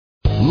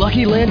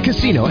Lucky Land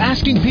Casino,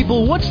 asking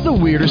people, what's the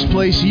weirdest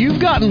place you've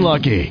gotten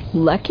lucky?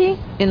 Lucky?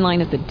 In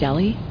line at the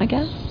deli, I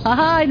guess?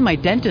 Aha, in my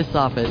dentist's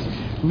office.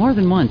 More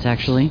than once,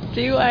 actually.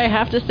 Do I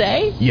have to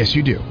say? Yes,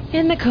 you do.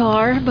 In the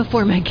car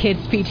before my kids'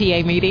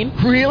 PTA meeting.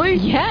 Really?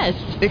 Yes.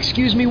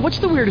 Excuse me, what's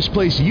the weirdest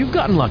place you've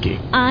gotten lucky?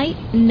 I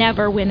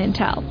never win and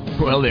tell.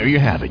 Well, there you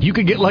have it. You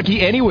can get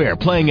lucky anywhere,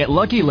 playing at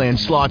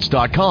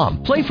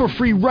LuckyLandSlots.com. Play for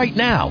free right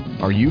now.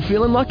 Are you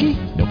feeling lucky?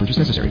 No purchase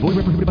necessary. Void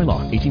where prohibited by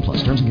law. 18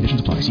 plus. Terms and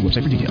conditions apply. See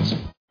website for details.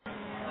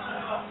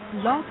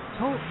 Blog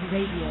Talk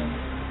Radio.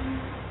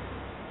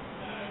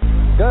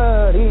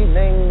 Good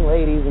evening,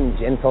 ladies and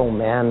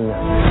gentlemen.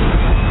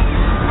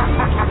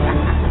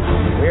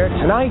 We're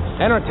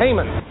tonight's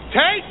entertainment.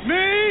 Take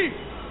me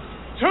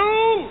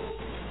to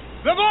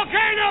the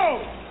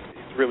volcano!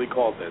 It's really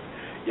called this.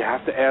 You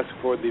have to ask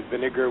for the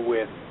vinegar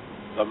with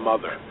the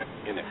mother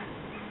in it.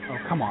 Oh,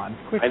 come on.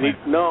 Quick.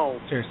 No.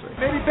 Seriously.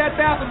 Maybe Bed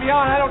Bath &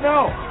 Beyond, I don't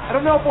know. I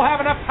don't know if we'll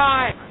have enough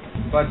time.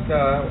 But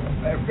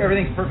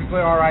everything's perfectly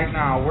all right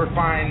now. We're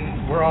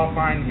fine. We're all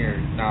fine here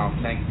now.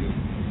 Thank you.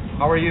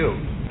 How are you?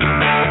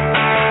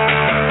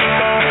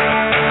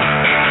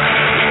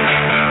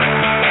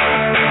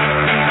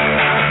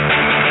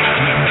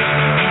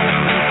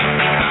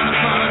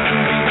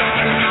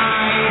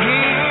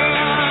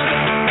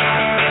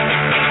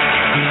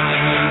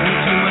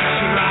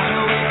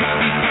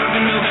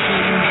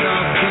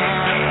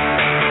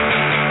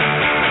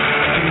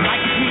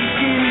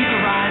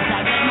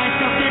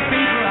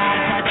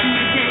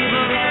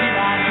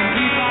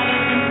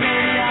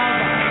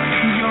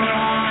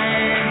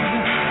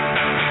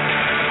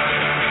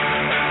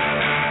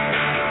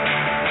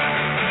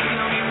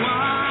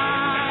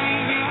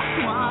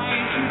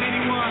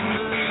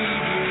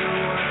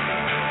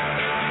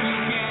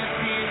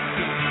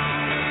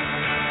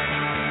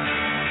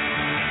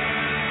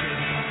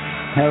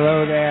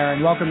 Hello there,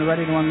 and welcome to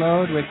Ready to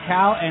Unload with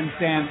Cal and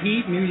Sam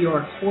Pete, New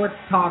York Sports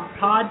Talk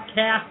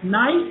Podcast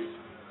Night.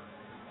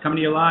 Coming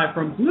to you live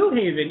from Blue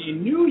Haven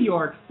in New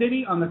York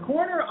City on the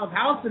corner of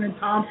Houston and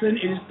Thompson.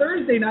 It is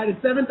Thursday night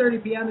at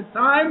 7:30 p.m. It's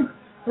time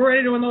for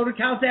Ready to Unload with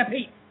Cal and Sam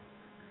Pete.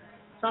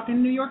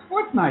 Talking New York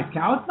Sports Night,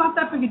 Cal. It's not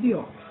that big a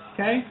deal,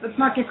 okay? Let's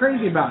not get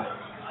crazy about it.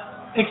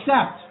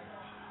 Except,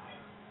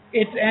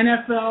 it's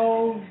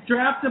NFL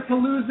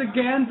Draft-a-Palooza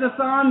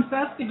Ganzathon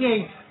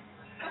Festigate.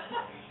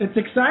 It's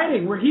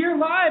exciting. We're here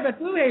live at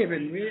Blue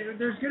Haven.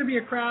 There's going to be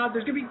a crowd.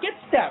 There's going to be... Get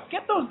Steph.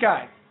 Get those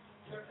guys.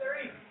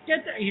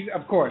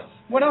 Of course.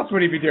 What else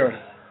would he be doing?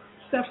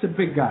 Steph's a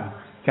big guy,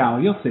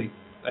 Cal. You'll see.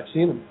 I've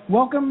seen him.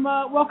 Welcome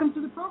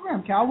to the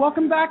program, Cal.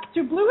 Welcome back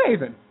to Blue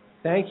Haven.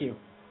 Thank you.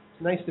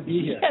 It's nice to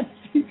be here.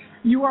 Yes.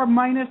 You are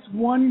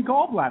 -1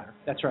 gallbladder.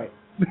 That's right.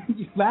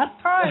 Last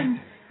time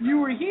you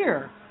were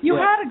here, you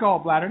had a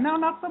gallbladder. Now,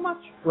 not so much.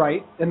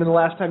 Right. And then the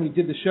last time you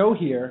did the show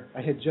here, I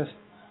had just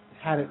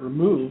had it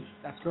removed.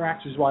 That's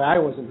correct. Which is why I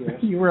wasn't here.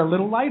 You were a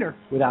little lighter.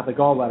 Without the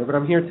gallbladder. But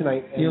I'm here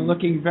tonight. And you're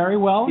looking very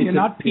well. You're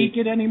not peaked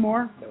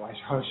anymore. No, I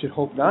should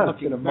hope not.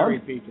 Looking it's been a very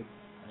month. peaked.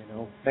 I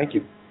know. Thank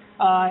you.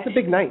 It's a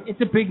big night. It's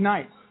a big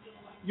night.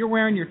 You're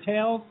wearing your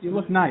tails. You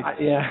look nice.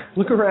 Yeah.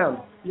 Look around.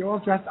 You're all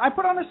dressed. I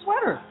put on a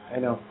sweater. I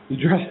know. You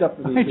dressed up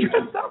for the occasion. I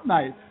dressed up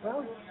nice.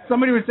 Well,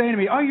 somebody was saying to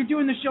me, "Oh, you're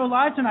doing the show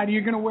live tonight. Are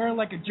you going to wear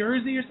like a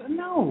jersey or something?"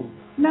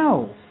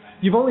 No.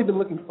 You've only been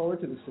looking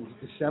forward to this since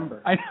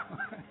December. I know.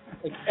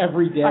 Like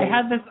every day.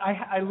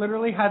 I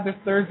literally had this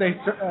Thursday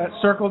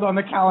circled on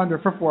the calendar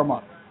for 4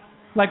 months.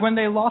 Like when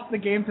they lost the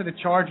game to the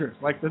Chargers,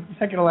 like the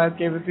second to last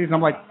game of the season,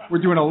 I'm like,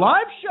 we're doing a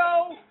live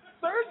show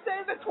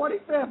Thursday the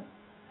 25th.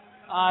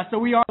 So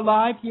we are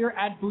live here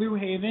at Blue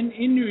Haven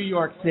in New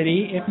York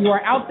City. If you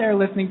are out there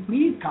listening,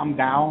 please come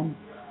down,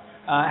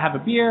 have a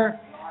beer.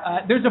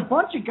 There's a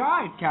bunch of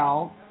guys,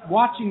 Cal,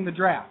 watching the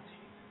draft.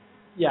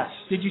 Yes.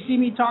 Did you see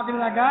me talking to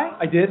that guy?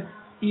 I did.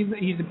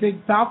 He's a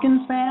big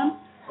Falcons fan.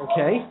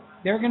 Okay.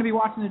 They're going to be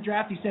watching the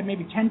draft. He said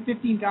maybe 10,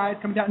 15 guys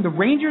coming down. And the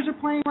Rangers are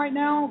playing right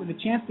now with a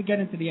chance to get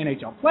into the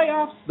NHL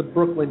playoffs. The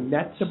Brooklyn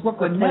Nets. The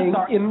Brooklyn Nets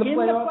are in the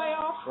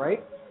playoffs.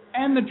 Right.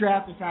 And the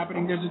draft is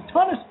happening. There's a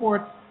ton of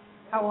sports.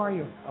 How are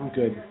you? I'm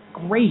good.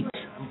 Great.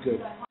 I'm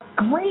good.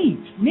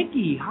 Great.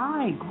 Nikki,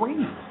 hi.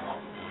 Great.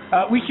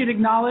 We should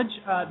acknowledge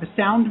the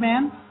sound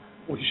man.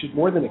 Well, you should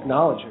more than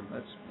acknowledge him.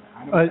 That's.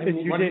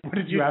 What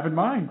did you have in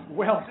mind?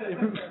 Well,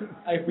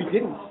 if we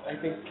didn't, I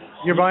think...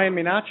 You're buying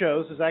me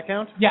nachos. Does that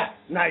count? Yes.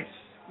 Nice.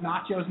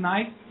 Nachos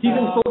nice. He's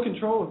in full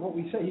control of what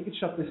we say. He could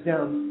shut this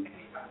down.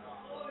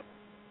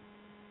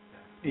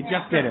 He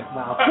just did it.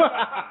 Wow.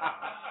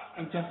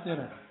 He just did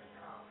it.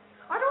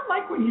 I don't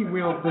like when he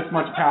wields this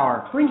much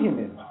power. Bring him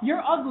in.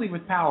 You're ugly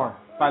with power,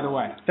 by the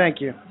way.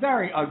 Thank you.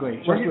 Very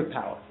ugly. Just with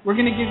power. We're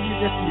going to give you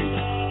this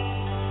music.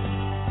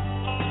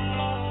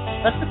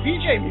 That's the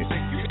PJ music.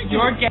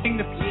 You're getting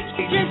the PJ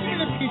music. Give me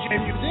the PJ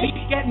music.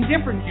 He's getting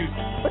different music.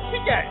 What's he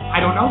getting? I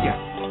don't know yet.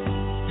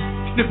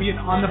 It's going to be an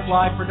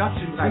on-the-fly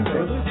production type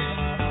thing.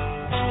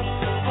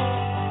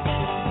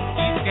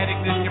 He's getting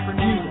the different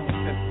music.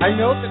 I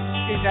know that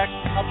he's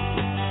actually up.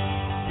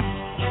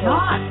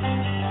 Not.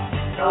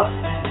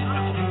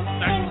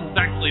 That's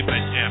actually my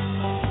jam.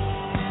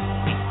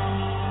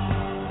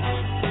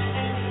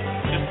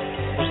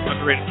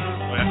 underrated.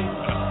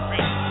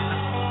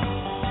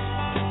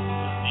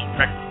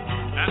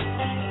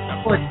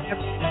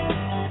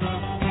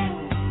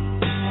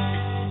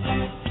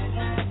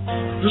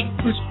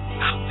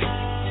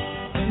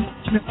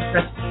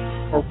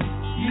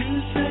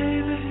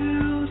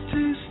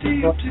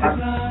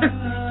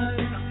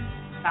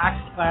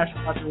 Backslash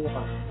Roger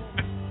Waters.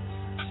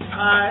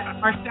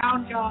 Our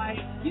sound guy,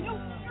 you know,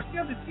 the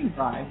other thing,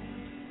 Brian,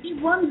 he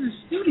runs his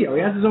studio.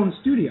 He has his own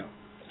studio.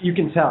 You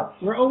can tell.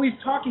 We're always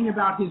talking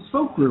about his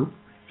folk group,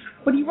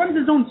 but he runs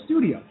his own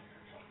studio.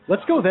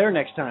 Let's go there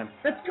next time.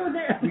 Let's go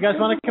there. You guys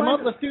want to come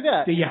up? Let's do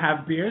that. Do you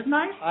have beers,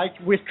 nice?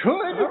 We could.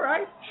 All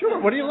right.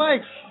 Sure. What do you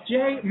like?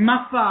 Jay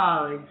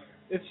Mafali.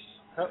 It's.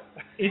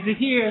 Is it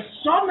here?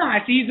 So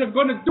nice. He's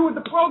going to do the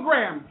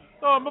program.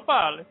 Oh,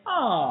 Mafali.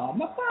 Oh,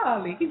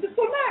 Mafali. He's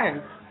so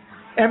nice.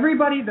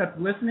 Everybody that's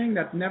listening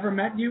that's never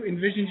met you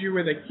envisions you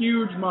with a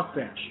huge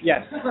mustache.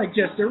 Yes. Like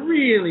just a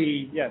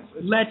really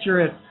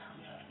lecherous,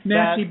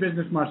 nasty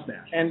business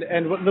mustache.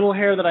 And what little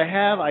hair that I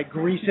have, I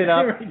grease it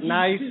up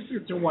nice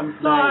to one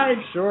side.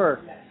 Nice.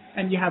 Sure.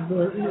 And you have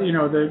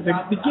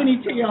the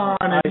guinea tea on,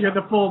 and you're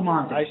the full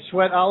Monty. I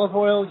sweat olive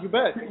oil. You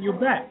bet. You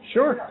bet.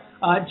 Sure.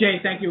 Jay,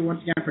 thank you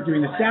once again for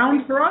doing the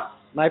sound for us.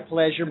 My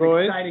pleasure,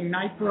 boys. Exciting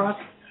night for us.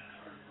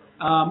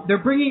 They're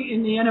bringing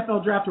in the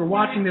NFL draft. We're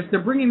watching this. They're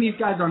bringing these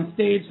guys on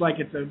stage like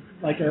it's a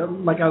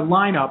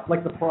lineup,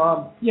 like the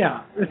prom.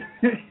 Yeah.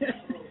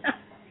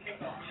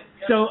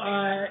 So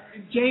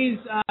Jay's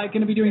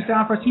going to be doing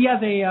sound for us. He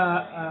has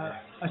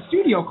a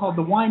studio called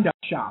the Wind Up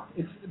Shop.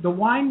 It's the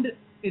Wind.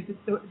 It's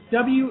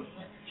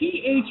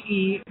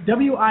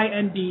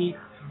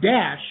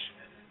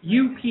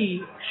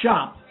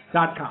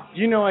WTHEWIND-UP-shop.com.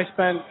 You know, I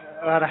spent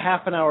about a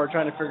half an hour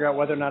trying to figure out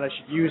whether or not I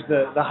should use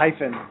the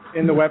hyphen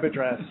in the web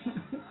address,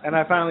 and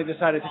I finally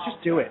decided to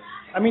just do it.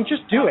 I mean,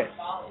 just do it.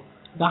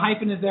 The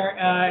hyphen is there.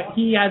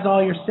 He has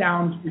all your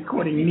sound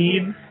recording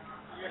needs,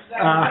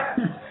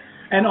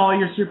 and all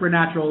your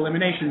supernatural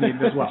elimination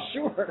needs as well.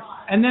 Sure.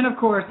 And then, of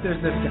course, there's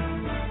this guy.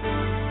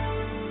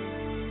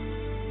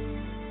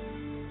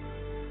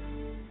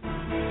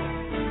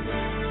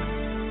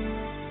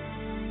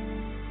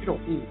 You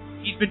don't need it.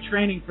 He's been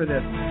training for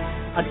this.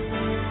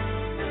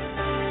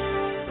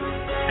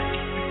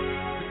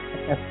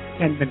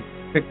 10 minutes.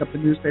 Picked up the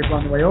newspaper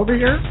on the way over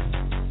here.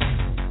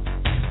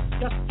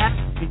 Just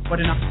asked me what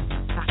enough.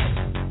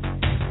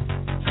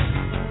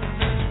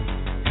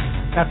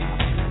 That's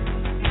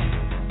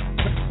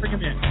let's bring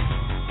him in.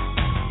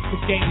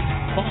 This game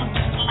is on.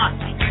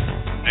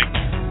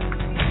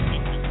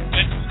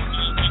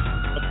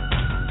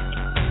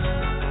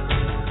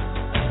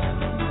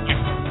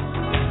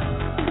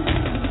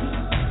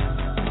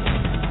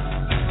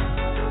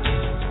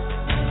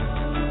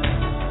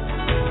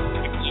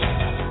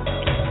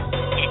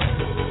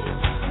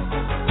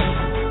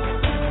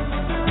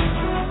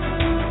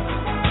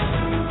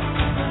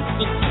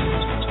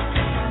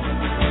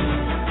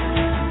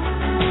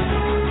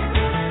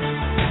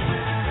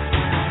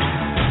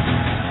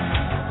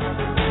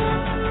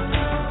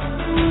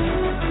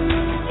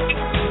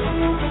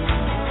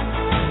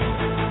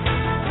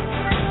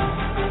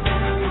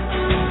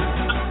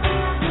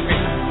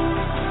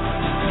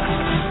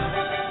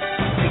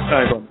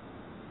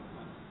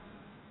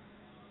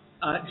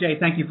 Jay,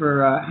 thank you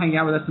for hanging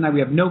out with us tonight. We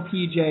have no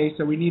PJ,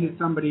 so we needed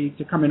somebody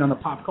to come in on the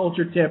pop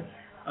culture tip.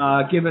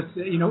 Give us,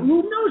 who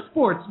knows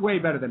sports way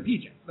better than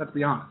PJ, let's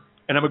be honest.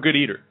 And I'm a good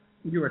eater.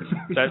 You are a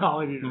very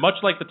solid eater.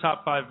 Much like the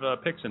top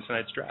 5 picks in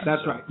tonight's draft.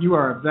 That's right. You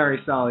are a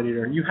very solid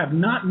eater. You have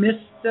not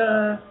missed...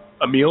 a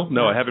meal?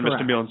 No, I haven't missed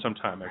a meal in some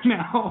time, actually.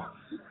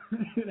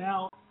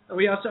 Now,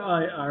 we also,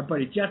 our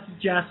buddy Josh,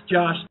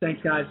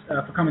 thanks guys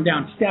for coming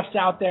down. Steph's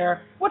out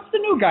there. What's the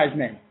new guy's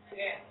name?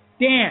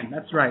 Dan,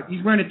 that's right.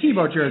 He's wearing a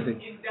Tebow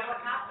jersey.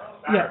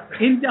 Yeah,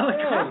 in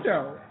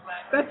Delicato.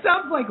 That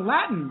sounds like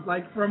Latin,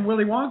 like from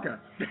Willy Wonka.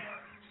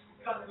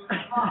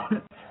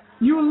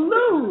 You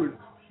lose.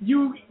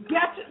 You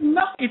get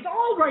nothing. It's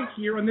all right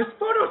here on this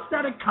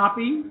photostatic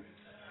copy.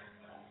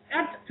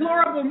 Et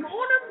pluribus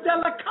unum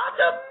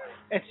delicatum,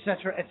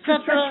 etc.,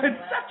 etc.,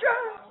 etc.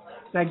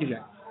 Thank you,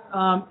 Jack.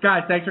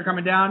 Guys, thanks for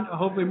coming down.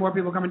 Hopefully more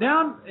people coming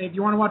down. If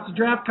you want to watch the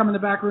draft, come in the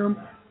back room.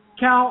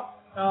 Cal,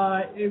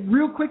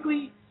 real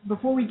quickly,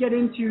 before we get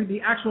into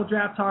the actual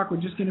draft talk, we're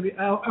just going to be,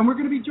 and we're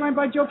going to be joined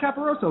by Joe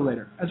Caporoso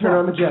later. As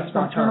well.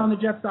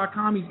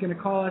 TurnOnTheJets.com. He's going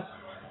to call us.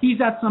 He's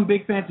at some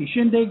big fancy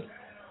shindig.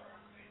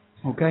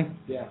 Okay?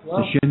 Yeah. Well,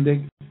 the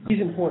shindig.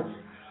 He's important.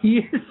 He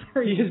is.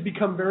 He has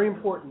become very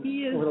important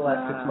over the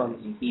last 6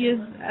 months. He is,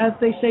 as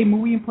they say,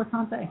 muy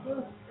importante.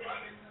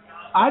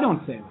 I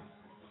don't say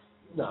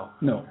that.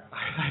 No.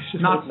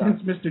 Not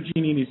since Mr.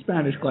 Giannini's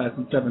Spanish class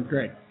in 7th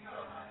grade.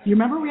 You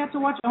remember we had to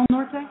watch El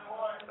Norte? I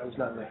was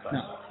not in that class.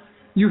 No.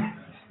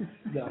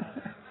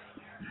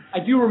 I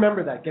do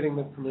remember that, getting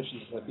the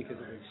permission slip because it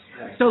was...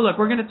 Yeah. So look,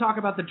 we're going to talk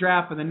about the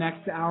draft for the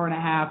next hour and a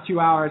half, 2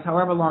 hours,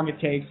 however long it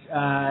takes.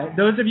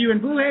 Those of you in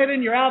Blue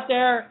Haven, you're out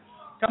there.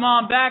 Come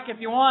on back if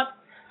you want.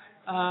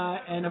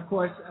 And, of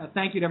course,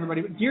 thank you to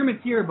everybody.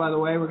 Dearman's here, by the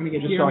way. We're going to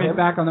get Dearman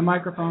back on the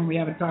microphone. We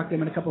haven't talked to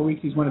him in a couple of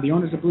weeks. He's one of the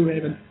owners of Blue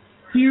Haven.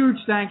 Huge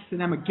thanks to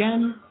them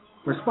again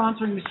for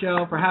sponsoring the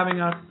show, for having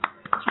us.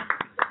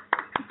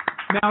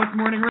 Now it's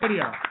morning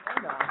radio.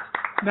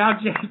 Now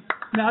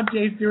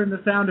Jay's doing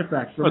the sound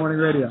effects for morning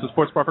radio. It's a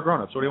sports bar for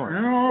grown-ups. What do you want?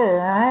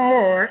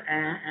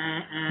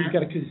 He's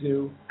got a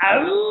kazoo.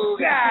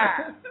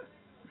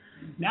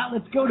 Now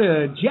let's go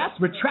to Jess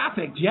with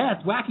traffic.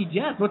 Wacky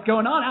Jess, what's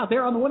going on out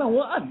there on the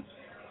 101?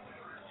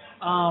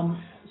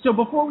 So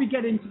before we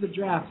get into the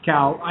draft,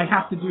 Cal, I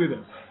have to do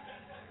this.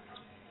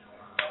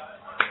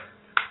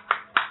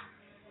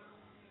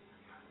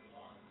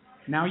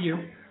 Now you.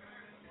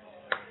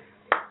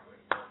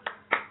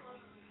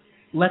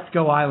 Let's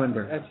go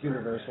Islanders. That's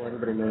universal.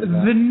 Everybody knows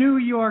that. The New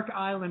York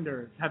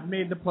Islanders have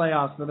made the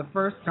playoffs for the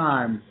first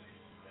time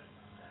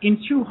in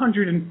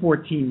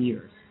 214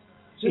 years.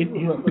 It's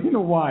been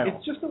a while.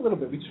 It's just a little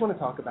bit. We just want to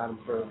talk about them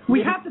for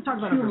We have to talk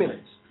about them for 2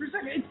 minutes. For a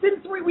second. It's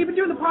been 3. We've been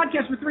doing the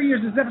podcast for 3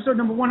 years. This is episode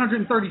number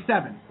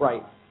 137.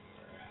 Right.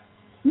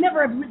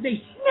 Never have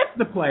they sniffed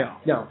the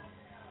playoffs. No.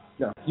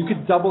 You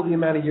could double the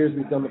amount of years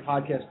we've done the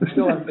podcast, but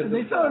still haven't been.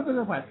 They still haven't been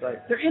in the playoffs. Right.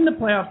 They're in the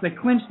playoffs. They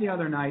clinched the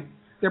other night.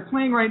 They're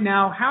playing right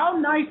now. How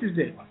nice is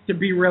it to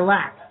be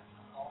relaxed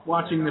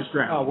watching this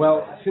draft? Oh,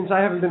 well, since I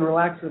haven't been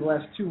relaxed for the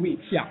last 2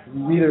 weeks,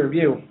 neither of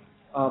you,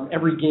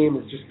 every game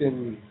has just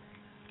been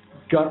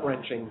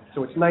gut-wrenching.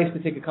 So it's nice to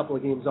take a couple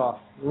of games off.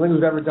 The only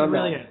we've ever done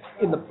that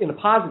in a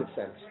positive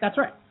sense. That's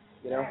right.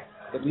 You know,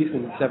 at least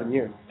in 7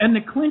 years. And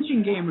the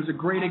clinching game was a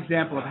great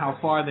example of how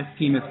far this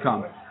team has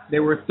come. They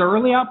were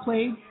thoroughly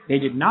outplayed. They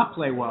did not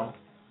play well.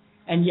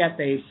 And yet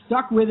they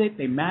stuck with it.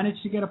 They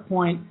managed to get a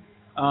point.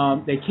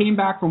 They came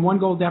back from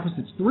 1-goal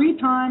deficits 3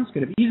 times,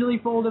 could have easily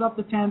folded up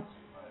the 10th.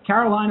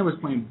 Carolina was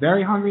playing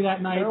very hungry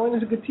that night.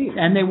 Carolina's a good team.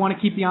 And they want to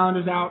keep the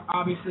Islanders out,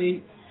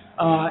 obviously.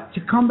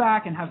 To come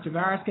back and have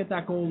Tavares get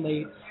that goal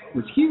late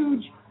was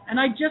huge. And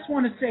I just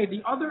want to say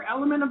the other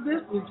element of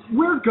this is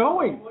we're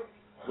going.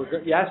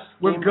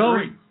 We're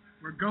going.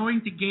 We're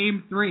going to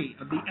Game 3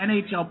 of the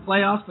NHL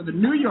playoffs for the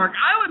New York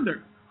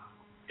Islanders.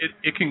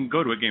 It can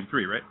go to a Game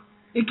 3, right?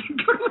 It can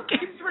go to a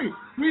Game 3.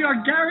 We are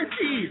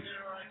guaranteed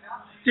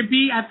to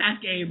be at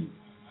that game.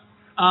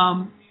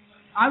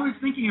 I was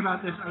thinking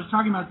about this. I was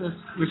talking about this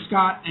with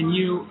Scott and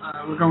you.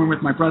 We're going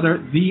with my brother,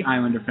 the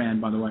Islander fan,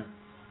 by the way.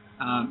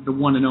 The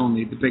one and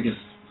only, the biggest.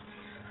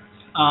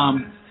 I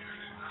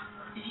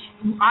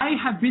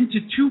have been to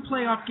 2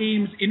 playoff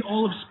games in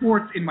all of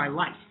sports in my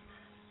life.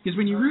 Because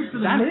when you root for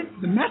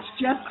the Mets,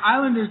 Jets,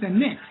 Islanders, and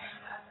Knicks,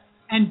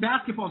 and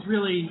basketball's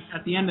really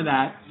at the end of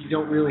that. You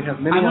don't really have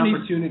many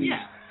opportunities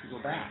to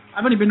go back.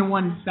 I've only been to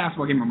 1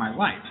 basketball game in my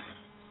life.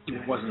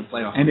 It wasn't a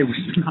playoff game. And it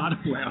was not a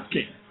playoff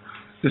game.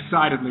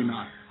 Decidedly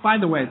not. By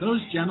the way,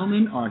 those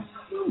gentlemen are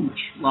huge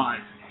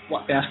live.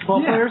 What,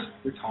 basketball players?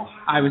 They're tall.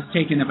 I was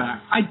taken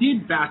aback. I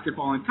did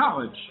basketball in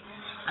college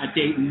at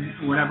Dayton,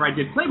 whenever I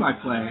did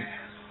play-by-play.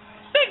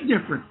 Big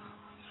difference.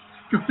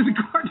 Go to the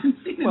Garden and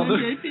see the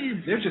NBA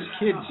team. They're just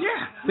kids.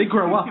 Yeah. They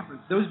grow up.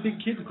 Those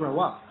big kids grow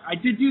up. I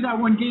did do that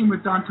one game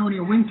with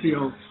D'Antonio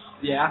Winfield.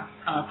 Yeah.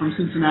 From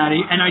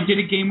Cincinnati. And I did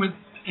a game with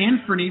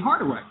Anthony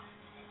Hardaway.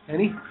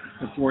 Penny?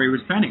 Before he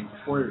was Penny.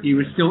 He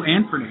was still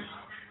Anthony.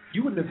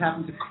 You wouldn't have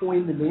happened to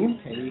coin the name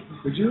Penny,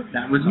 would you?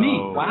 That was me.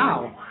 Oh.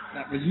 Wow.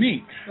 That was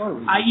me.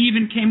 I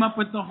even came up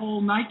with the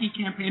whole Nike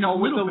campaign.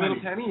 With the Little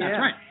Penny?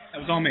 That's right.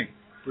 That was all me.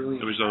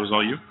 Brilliant. That was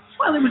all you?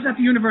 Well, it was at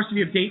the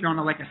University of Dayton on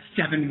a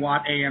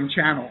 7-watt AM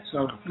channel,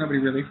 so nobody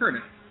really heard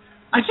it.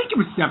 I think it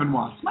was 7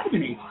 watts. Might have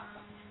been 8.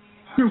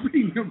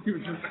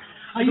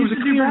 I used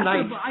to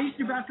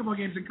do basketball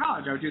games in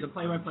college. I would do the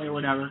play-by-play or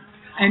whatever.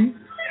 And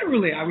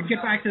literally, I would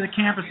get back to the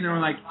campus and they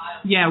were like,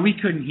 yeah, we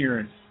couldn't hear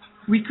it.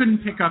 We couldn't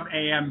pick up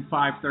AM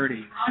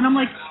 530. And I'm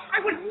like, I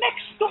was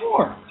next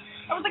door.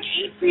 I was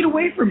 8 feet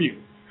away from you.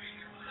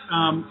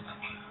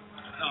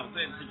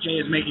 Jay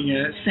is making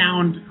a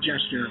sound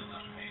gesture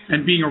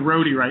and being a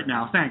roadie right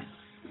now. Thanks.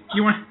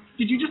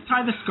 Did you just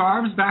tie the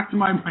scarves back to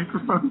my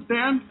microphone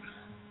stand?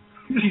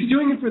 He's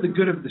doing it for the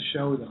good of the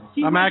show,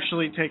 though. I'm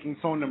actually taking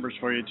phone numbers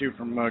for you, too,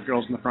 from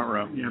girls in the front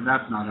row. Yeah,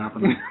 that's not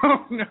happening.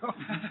 No.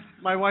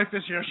 My wife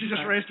is here. She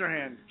just raised her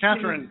hand.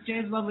 Catherine.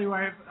 Jay's lovely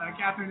wife,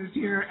 Catherine, is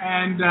here.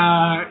 And,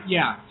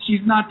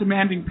 she's not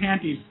demanding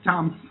panties,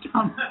 Tom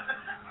Jones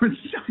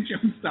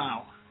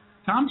style.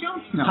 Tom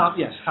Jones? No. Tom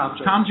Jones.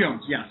 Tom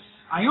Jones, yes.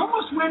 I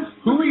almost went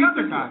to the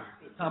other guy.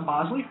 Tom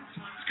Bosley?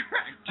 That's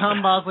correct.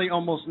 Tom Bosley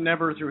almost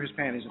never threw his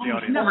panties at the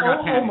audience. Never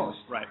got panties. Almost.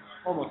 Right.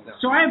 Almost never.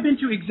 So I have been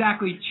to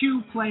exactly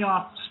 2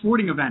 playoff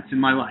sporting events in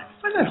my life.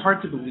 I find that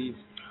hard to believe.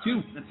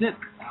 2. That's it.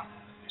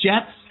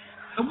 Jets.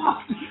 Well,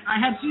 I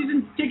had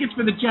season tickets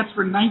for the Jets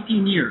for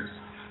 19 years.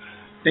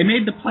 They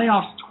made the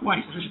playoffs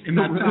twice in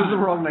that time. It was the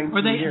wrong 19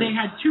 years. They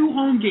had 2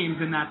 home games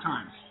in that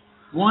time.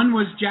 One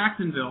was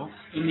Jacksonville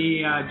in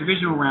the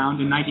divisional round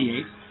in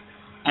 '98,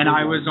 and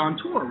I was on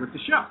tour with the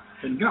show.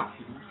 Didn't go.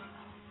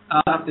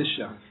 Not this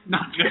show.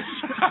 Not this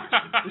show.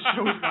 The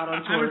show was not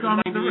on tour. I was on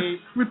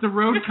with the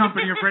road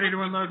company of Ready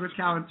to Unload with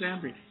Cal and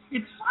Sanby.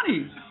 It's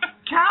funny.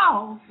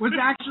 Cal was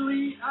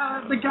actually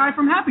the guy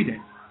from Happy Days.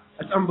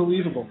 That's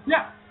unbelievable.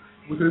 Yeah.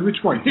 Which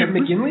one? Ted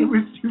McGinley?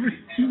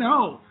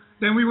 No.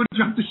 Then we would have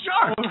jumped the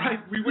shark. All right,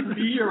 we wouldn't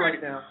be here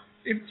right now.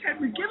 If Ted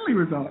McGinley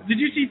was on. Did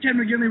you see Ted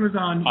McGinley was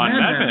on Mad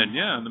Men? Men?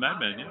 Yeah, on the Mad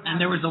Men, yeah. And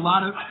there was a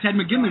lot of... Ted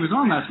McGinley was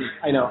on last week.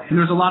 I know. And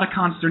there was a lot of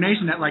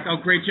consternation that, like, oh,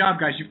 great job,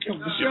 guys. You've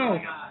killed the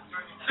show.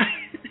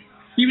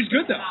 He was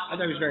good, though. I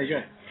thought he was very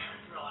good.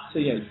 So,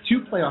 yeah,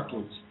 2 playoff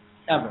games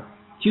ever.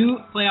 2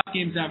 playoff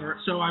games ever.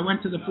 So I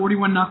went to the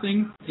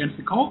 41-0 against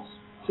the Colts.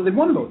 So they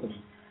won both of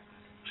them.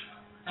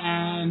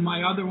 And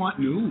my other one...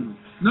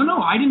 No,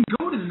 I didn't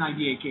go to the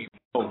 98 game.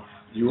 Oh,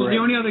 you were the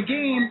only other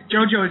game...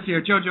 JoJo is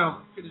here.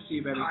 JoJo, good to see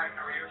you, baby.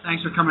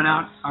 Thanks for coming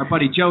out. Our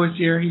buddy Joe is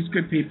here. He's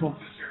good people.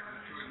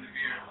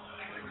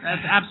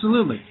 That's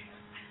absolutely.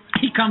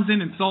 He comes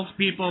in, insults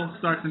people,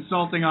 starts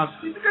insulting us.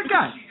 He's a good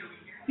guy.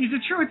 He's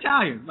a true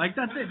Italian. Like,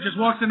 that's it. Just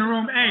walks in the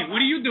room. Hey, what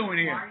are you doing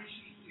here?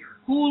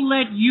 Who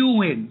let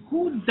you in?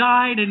 Who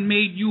died and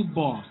made you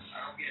boss?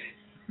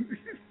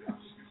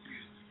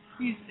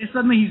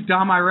 Suddenly he's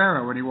Dom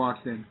Irrera when he walks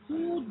in.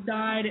 Who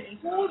died?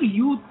 Who do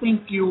you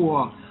think you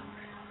are?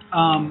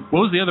 What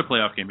was the other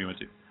playoff game you went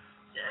to?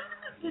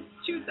 The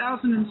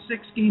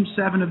 2006 Game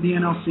 7 of the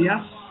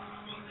NLCS.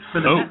 For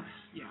the Mets.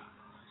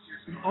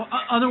 Yeah.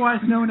 Otherwise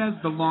known as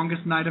the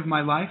longest night of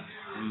my life.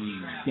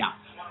 Yeah.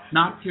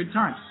 Not good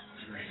times.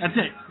 That's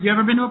it. You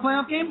ever been to a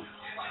playoff game?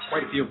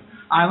 Quite a few.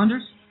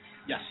 Islanders?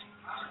 Yes.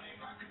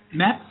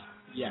 Mets?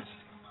 Yes.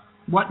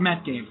 What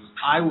Met games?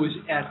 I was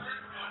at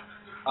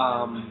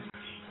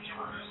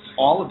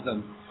all of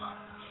them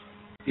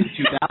in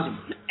 2000.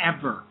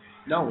 Ever?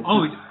 No. Yes.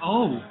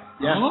 Oh.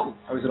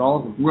 I was at all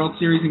of them. World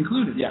Series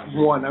included? Yeah,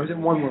 one. I was at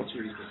one World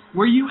Series game.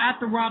 Were you at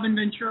the Robin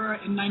Ventura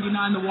in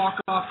 99, the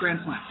walk-off Grand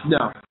Slam?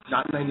 No,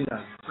 not in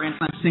 99. Grand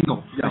Slam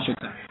single, no. I should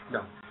say.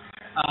 No.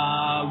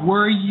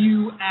 Were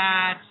you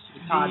at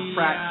the Todd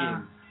Pratt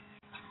game?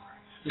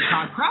 The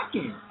Todd Pratt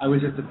game? I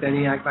was at the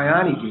Benny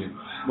Agbayani game.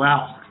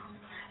 Wow.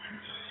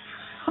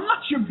 I'm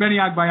not sure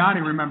Benny Agbayani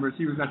remembers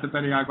he was at the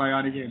Benny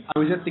Agbayani game. I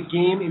was at the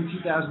game in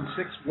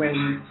 2006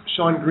 when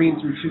Sean Green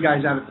threw 2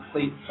 guys out at the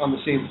plate on the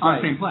same play.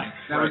 On the same play.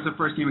 That was the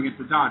first game against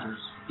the Dodgers.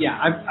 Yeah,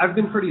 I've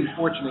been pretty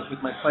fortunate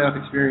with my playoff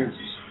experiences.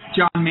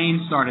 John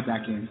Maine started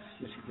that game.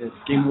 Yes, he did.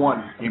 Game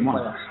 1. Game 1.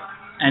 Playoffs.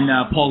 And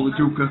Paul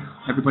LaDuca,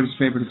 everybody's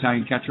favorite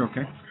Italian catcher,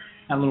 okay?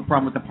 Had a little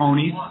problem with the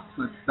ponies.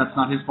 That's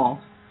not his fault.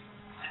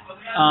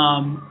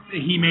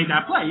 He made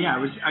that play, yeah.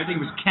 I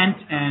think it was Kent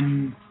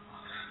and...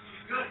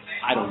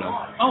 I don't know.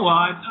 Oh,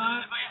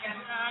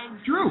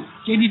 Drew.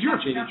 J.D. Drew.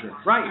 J.D. Drew.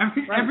 Right.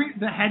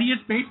 The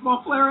headiest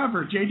baseball player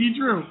ever, J.D.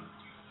 Drew.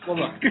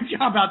 Well, look. Good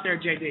job out there,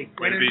 J.D.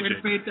 Way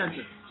to pay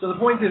attention. So the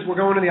point is, we're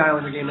going to the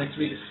Islander game next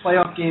week. It's a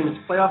playoff game.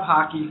 It's playoff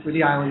hockey for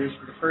the Islanders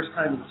for the first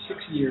time in 6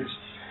 years.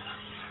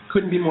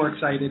 Couldn't be more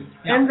excited.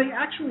 Yeah. And they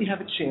actually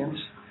have a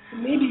chance to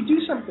maybe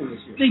do something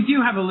this year. They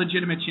do have a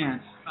legitimate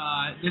chance.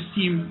 This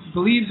team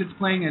believes it's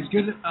playing as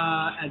good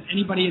as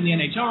anybody in the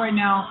NHL right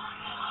now.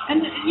 And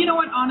you know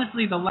what?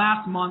 Honestly, the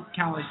last month,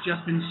 Cal, has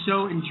just been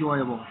so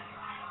enjoyable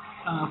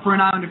for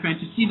an Islander fan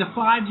to see the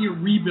 5-year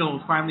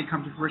rebuild finally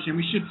come to fruition.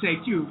 We should say,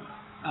 too,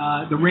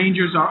 the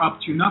Rangers are up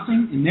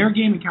 2-0 in their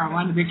game in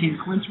Carolina. They can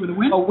clinch with a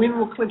win. A win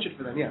will clinch it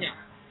for them, yes. Yeah.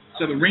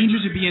 So the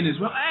Rangers would be in as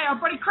well. Hey, our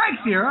buddy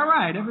Craig's here. All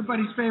right,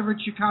 everybody's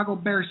favorite Chicago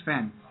Bears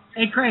fan.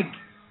 Hey, Craig,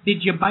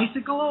 did you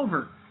bicycle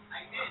over?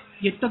 I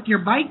did. You took your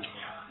bike?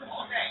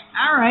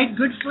 All right,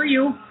 good for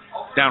you.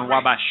 Down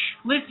Wabash.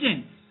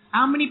 Listen.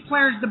 How many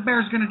players the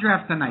Bears going to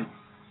draft tonight?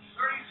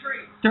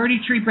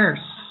 33 Bears.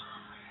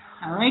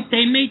 All right,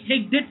 they may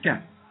take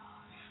Ditka.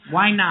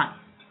 Why not?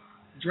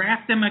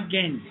 Draft them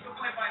again.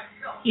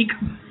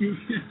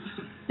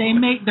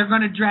 They're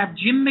going to draft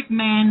Jim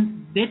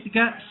McMahon,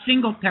 Ditka,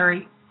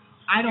 Singletary.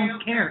 I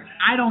don't care.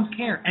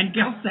 And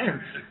Gil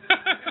Sayers.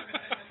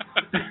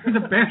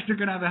 The Bears are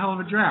going to have a hell of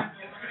a draft.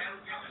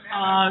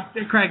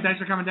 Craig, thanks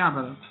for coming down,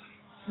 brother.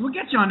 We'll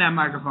get you on that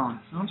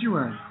microphone. Don't you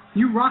worry.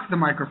 You rock the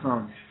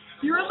microphone.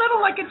 You're a little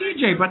like a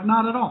DJ, but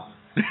not at all.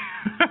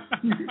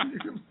 Do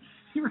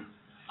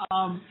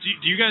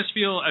you guys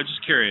feel? I'm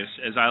just curious,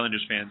 as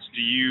Islanders fans,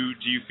 do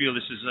you feel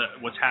this is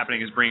what's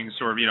happening is bringing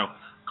sort of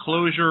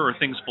closure or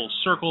things full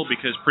circle?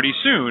 Because pretty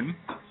soon,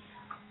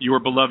 your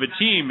beloved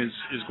team is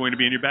going to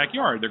be in your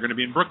backyard. They're going to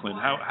be in Brooklyn.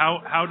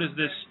 How does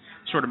this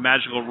sort of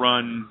magical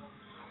run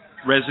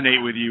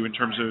resonate with you in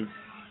terms of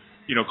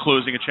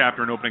closing a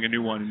chapter and opening a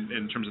new one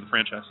in terms of the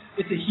franchise?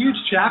 It's a huge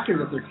chapter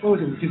that they're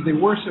closing because they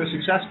were so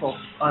successful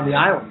on the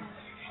island.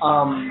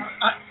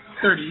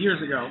 30 years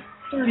ago.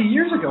 30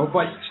 years ago,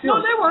 but still.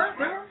 No, they were.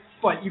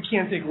 But you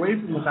can't take away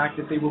from the fact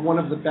that they were one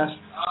of the best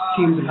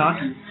teams in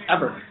hockey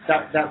ever.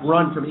 That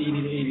run from 80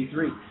 to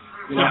 83.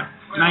 Yeah.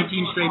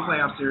 19 straight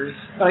playoff series.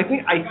 But I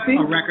think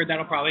a record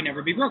that'll probably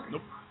never be broken.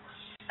 Nope.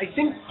 I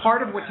think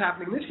part of what's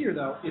happening this year,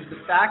 though, is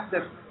the fact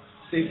that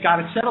they've got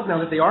it settled now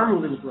that they are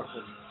moving to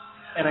Brooklyn.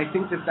 And I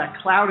think that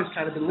cloud has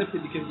kind of been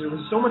lifted because there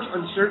was so much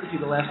uncertainty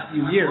the last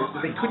few years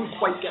that they couldn't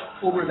quite get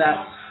over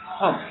that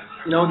hump.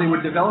 They were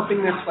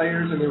developing their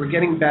players and they were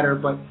getting better,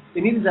 but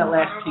they needed that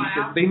last piece.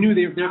 They knew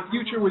their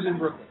future was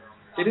in Brooklyn.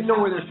 They didn't know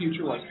where their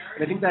future was,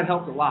 and I think that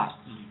helped a lot.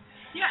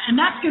 Yeah, and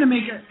that's going to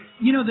make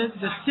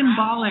the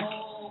symbolic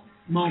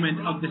moment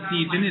of the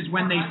season is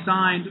when they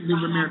signed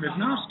Lubomir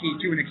Visnovsky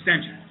to an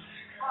extension.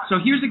 So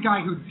here's a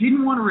guy who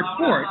didn't want to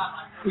report,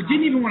 who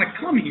didn't even want to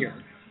come here,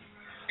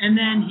 and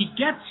then he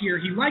gets here.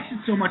 He likes it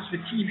so much.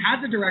 The team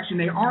has a direction.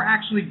 They are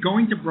actually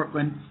going to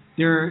Brooklyn.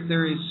 There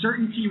is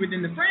certainty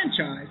within the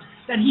franchise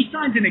that he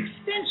signs an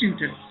extension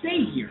to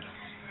stay here.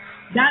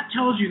 That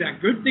tells you that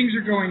good things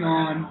are going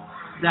on,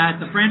 that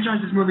the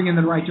franchise is moving in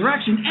the right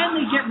direction, and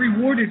they get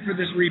rewarded for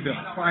this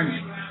rebuild, finally.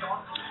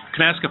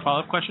 Can I ask a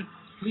follow-up question?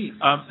 Please.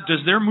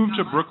 Does their move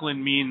to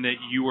Brooklyn mean that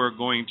you are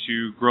going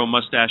to grow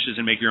mustaches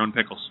and make your own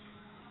pickles?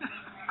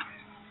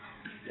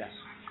 Yes.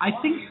 I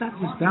think that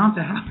was bound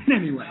to happen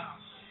anyway.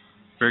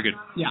 Very good.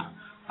 Yeah.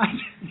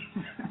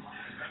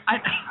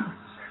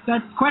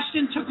 That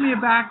question took me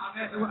aback.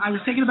 I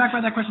was taken aback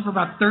by that question for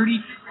about 30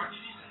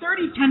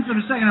 tenths of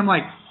a second. I'm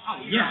like,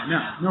 oh, yeah,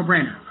 no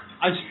brainer.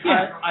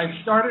 I've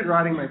started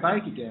riding my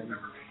bike again.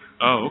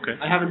 Oh, okay.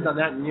 I haven't done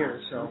that in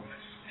years, so.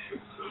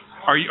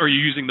 Are you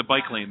using the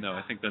bike lane, though?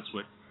 I think that's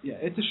what... Yeah,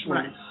 it's a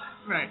Schwinn.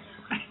 Right.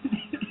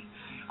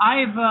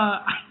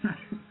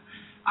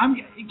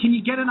 Can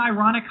you get an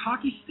ironic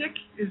hockey stick?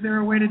 Is there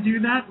a way to do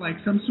that? Like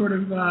some sort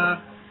of,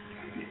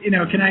 can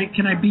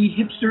I be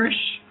hipsterish?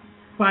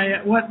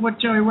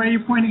 What, Joey, why are you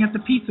pointing at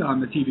the pizza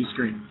on the TV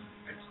screen?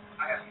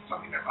 I have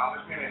something that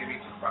bothers me, and I didn't mean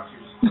to interrupt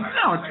you.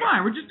 No, it's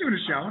fine. We're just doing a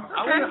show.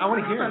 Okay. I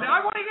want to hear it.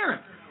 I want to hear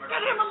it. Get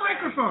him a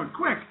microphone,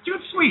 quick. Do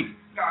it sweet.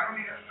 No, I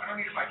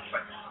don't need a mic, but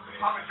the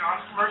Papa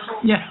John's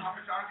commercial, yeah. Papa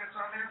John gets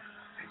on there,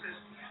 it says,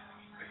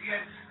 at the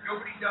end,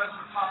 nobody does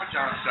what Papa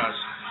John's does.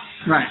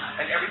 Right.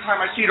 And every time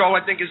I see it, all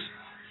I think is,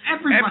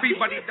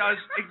 everybody does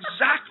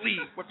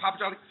exactly what Papa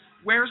John does.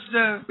 Where's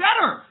the...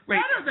 Better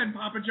I than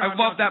Papa John.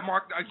 love that,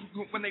 Mark.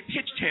 When they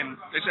pitched him,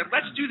 they said,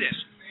 let's do this.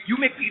 You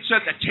make pizza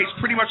that tastes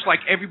pretty much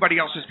like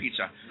everybody else's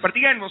pizza. But at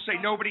the end, we'll say,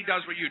 nobody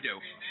does what you do.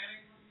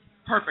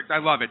 Perfect.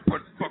 I love it. Book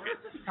it.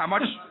 How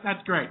much?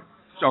 That's great.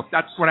 So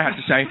that's what I had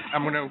to say.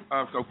 I'm going to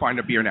go find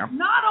a beer now.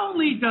 Not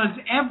only does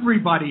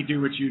everybody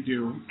do what you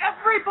do,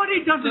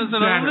 everybody does it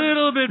better. A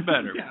little bit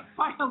better. Yeah,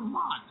 by a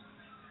lot.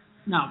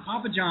 No,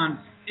 Papa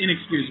John's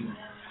inexcusable.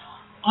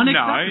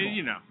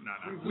 Unacceptable. No.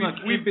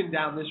 We've been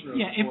down this road.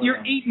 Yeah, if you're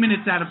 8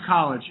 minutes out of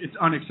college, it's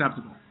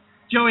unacceptable.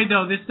 Joey,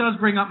 though, this does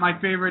bring up my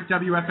favorite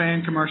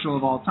WFAN commercial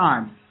of all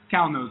time.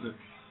 Cal knows it.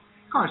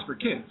 Cars for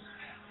Kids.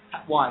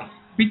 Why?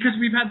 Because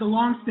we've had the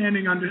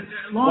long-standing...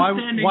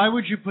 Why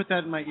would you put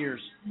that in my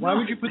ears? Why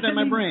would you put that in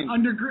my brain?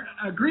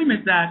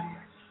 Agreement that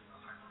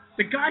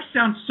the guy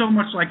sounds so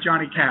much like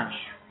Johnny Cash.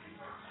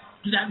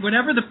 That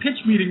whatever the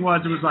pitch meeting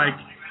was, it was like,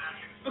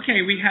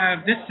 okay, we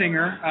have this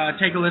singer,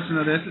 take a listen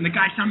to this, and the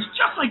guy sounds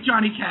just like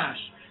Johnny Cash.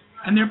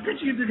 And they're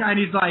pitching it to the guy, and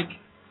he's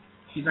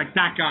like,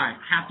 that guy,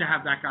 have to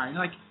have that guy. And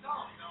you're like,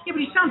 yeah,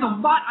 but he sounds a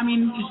lot,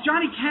 does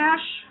Johnny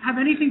Cash have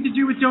anything to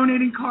do with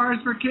donating cars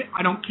for kids?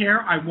 I don't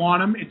care, I want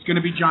him, it's going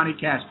to be Johnny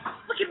Cash.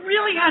 Look, it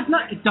really has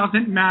not, it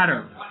doesn't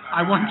matter.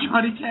 I want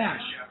Johnny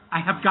Cash.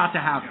 I have got to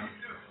have him.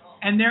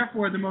 And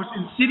therefore, the most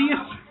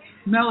insidious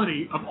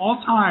melody of all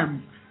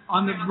time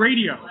on the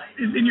radio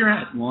is in your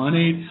head.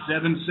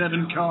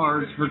 1-877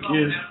 cars for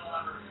kids.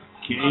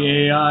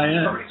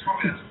 KAIS.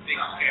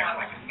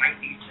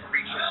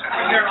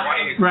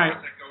 Right.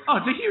 Oh,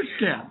 it's a huge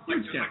scam.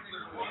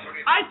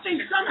 I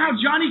think somehow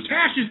Johnny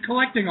Cash is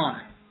collecting on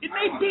it. It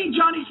may be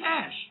Johnny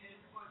Cash.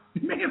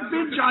 It may have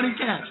been Johnny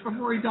Cash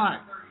before he died.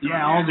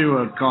 Yeah, I'll do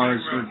a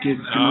Cars for Kids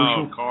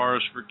commercial. Oh,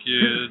 Cars for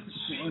Kids.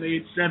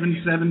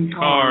 1-877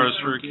 Cars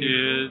for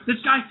Kids.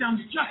 This guy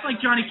sounds just like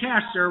Johnny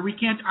Cash, sir.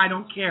 I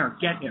don't care.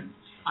 Get him.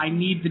 I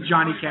need the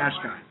Johnny Cash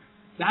guy.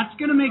 That's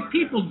going to make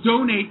people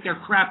donate their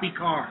crappy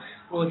cars.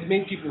 Well, it's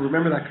made people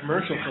remember that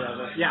commercial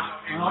forever. Yeah.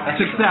 Well, that's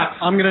success.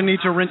 I'm going to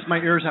need to rinse my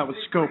ears out with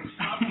Scope.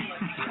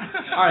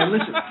 All right,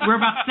 listen. We're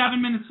about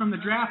 7 minutes from the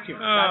draft here.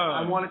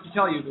 I wanted to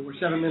tell you that we're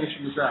 7 minutes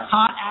from the draft.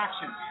 Hot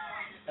action.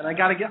 And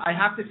I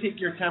have to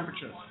take your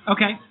temperature.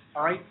 Okay.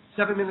 All right?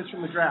 7 minutes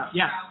from the draft.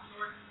 Yes.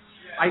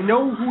 I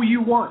know who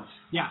you want.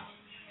 Yeah.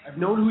 I've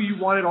known who you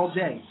wanted all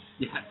day.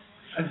 Yes.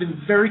 I've been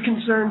very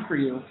concerned for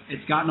you.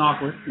 It's gotten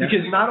awkward.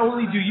 Because not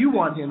only do you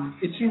want him,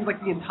 it seems like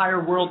the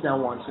entire world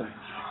now wants him.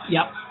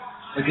 Yep.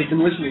 Like they've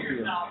been listening to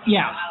you.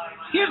 Yeah.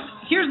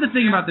 Here's the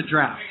thing about the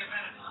draft.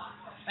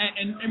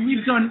 And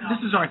we've done, this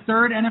is our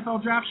third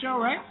NFL draft show,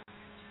 right?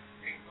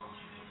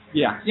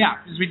 Yeah. Yeah,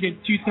 because we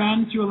did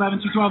 210, 211,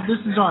 212.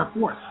 This is our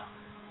fourth,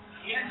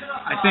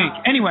 I think.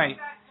 Anyway,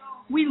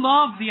 we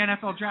love the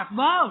NFL draft.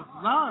 Love.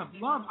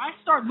 I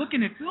start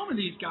looking at film of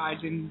these guys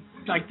in,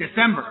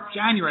 December,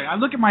 January. I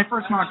look at my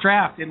first mock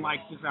draft in,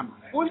 December.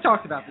 Well, we've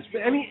talked about this,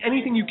 but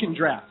anything you can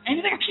draft.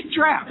 Anything I can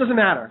draft. Doesn't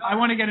matter. I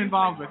want to get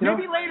involved with.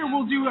 Maybe later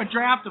we'll do a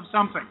draft of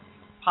something.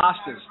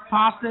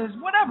 Pastas,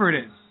 whatever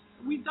it is.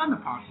 We've done the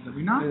pastas, have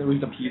we not? Yeah,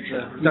 we've done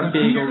pizza. We've done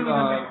bagel,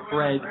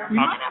 bread.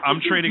 I'm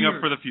trading up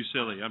for the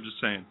fusilli. I'm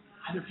just saying.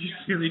 The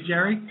fusilli,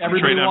 Jerry? I'm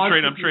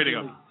trading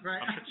up.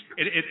 Right.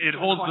 It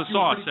holds the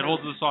sauce. It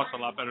holds the sauce a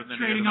lot better than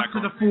trading up to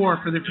the 4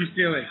 for the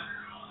fusilli.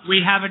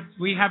 We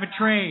have a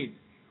trade.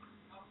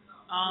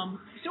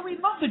 So we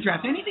love the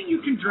draft. Anything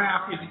you can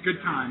draft is a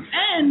good time.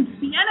 And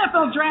the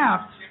NFL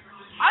draft,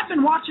 I've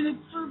been watching it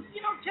for,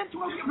 10,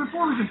 12 years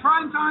before it was in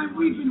prime time.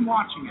 We've been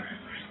watching it.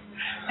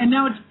 And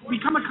now it's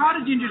become a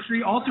cottage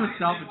industry all to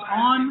itself. It's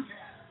on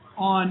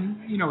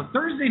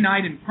Thursday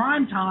night in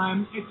prime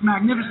time. It's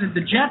magnificent.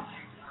 The Jets,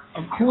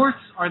 of course,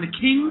 are the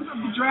kings of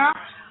the draft,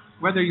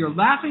 whether you're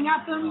laughing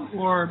at them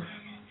or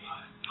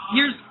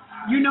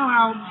you know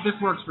how this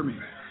works for me.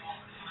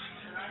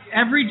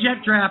 Every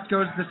Jet draft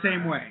goes the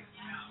same way.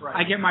 Right.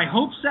 I get my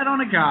hopes set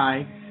on a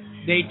guy.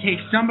 They take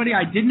somebody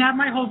I didn't have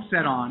my hopes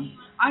set on.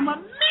 I'm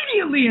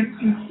immediately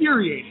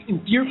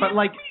infuriated. But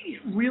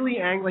really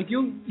angry.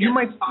 You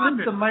might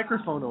flip the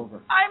microphone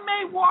over. I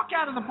may walk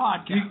out of the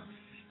podcast.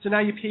 So now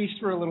you pace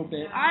for a little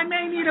bit. I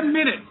may need a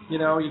minute.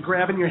 You're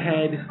grabbing your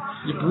head.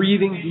 You're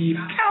breathing deep.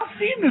 Cal's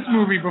seen this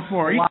movie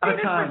before. He's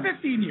seen it for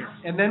 15 years.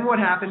 And then what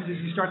happens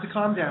is you start to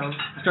calm down.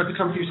 You start to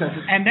come to your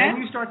senses. And then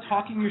you start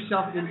talking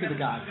yourself into the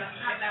guy.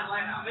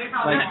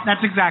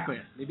 That's exactly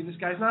it. Maybe this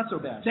guy's not so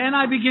bad. Then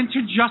I begin to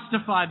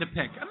justify the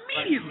pick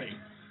immediately.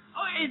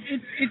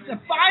 It's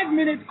a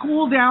 5-minute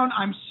cool down.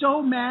 I'm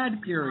so mad.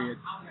 Period.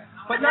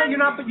 But no, you're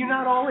not. But you're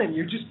not all in.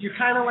 You're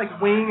kind of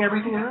weighing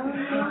everything.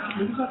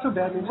 Maybe it's not so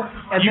bad.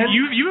 And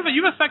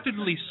you've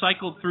effectively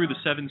cycled through the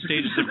 7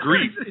 stages of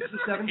grief. It's the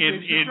 7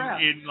 stages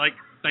in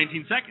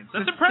 19 seconds.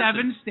 That's impressive.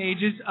 7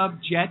 stages of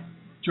Jet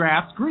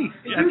draft grief.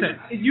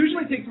 It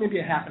usually takes maybe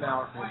a half an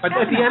hour. But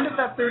at the end of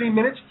that 30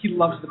 minutes, he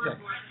loves the pick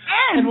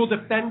and will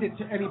defend it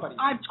to anybody.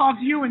 I've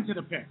talked you into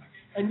the pick.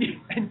 And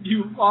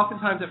you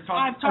oftentimes have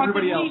talked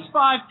everybody else. I've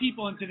talked at least 5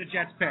 people into the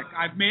Jets pick.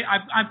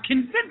 I've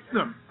convinced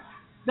them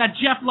that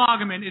Jeff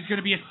Lageman is going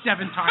to be a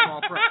 7-time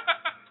All-Pro.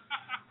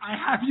 I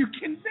have you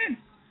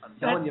convinced. I'm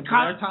telling you,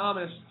 Blair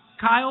Thomas.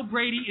 Kyle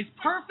Brady is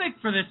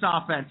perfect for this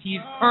offense. He's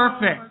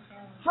perfect.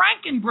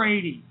 Franken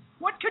Brady.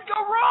 What could go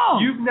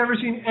wrong? You've never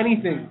seen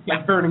anything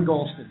like Vernon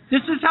Golston.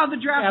 This is how the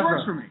draft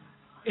works for me.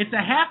 It's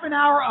a half an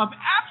hour of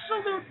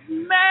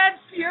absolute mad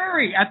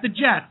fury at the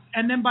Jets,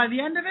 and then by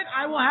the end of it,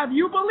 I will have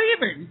you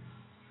believing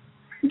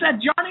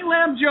that Johnny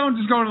Lamb Jones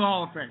is going to the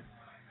Hall of Fame.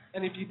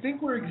 And if you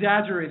think we're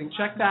exaggerating,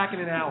 check back in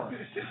an hour.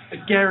 I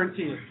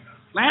guarantee it.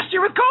 Last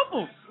year with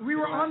Copels, we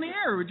were on the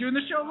air. We were doing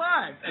the show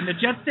live, and the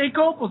Jets take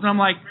Copels, and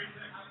I'm like,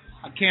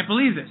 I can't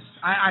believe this.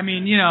 I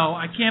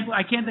can't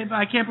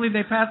believe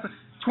they passed.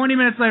 20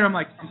 minutes later, I'm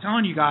like, I'm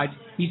telling you guys,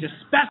 he's a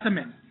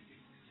specimen.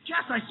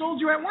 Jess, I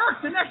sold you at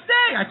work the next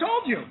day. I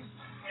told you.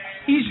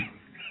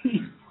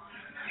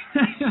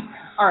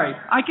 All right.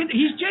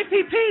 He's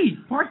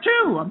JPP Part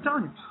 2. I'm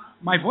telling you,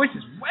 my voice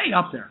is way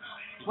up there.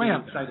 Way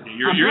up.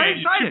 You're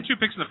excited. 2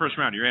 picks in the first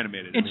round. You're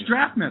animated. It's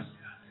draft miss.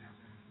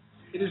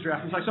 It is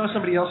draft miss. I saw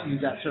somebody else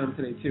use that term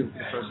today too.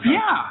 The first round.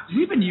 Yeah,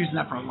 we've been using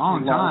that for a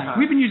long time.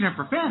 We've been using it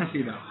for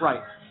fantasy though.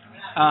 Right.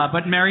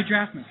 But Merry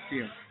draft miss to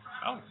you.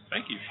 Oh,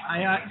 thank you.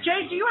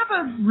 Jay, do you have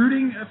a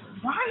rooting?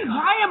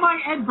 Why am I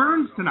Ed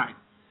Burns tonight?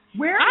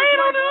 Where? I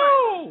don't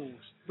know.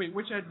 Wait,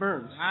 which Ed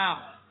Burns?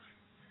 Wow.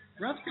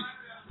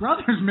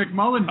 Brothers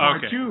McMullen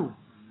Part 2.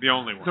 The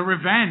only one. The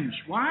Revenge.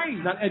 Why?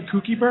 Not Ed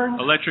Kooky Burns?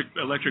 Electric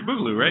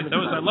Boogaloo, right?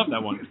 I love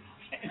that one.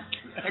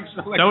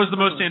 That was the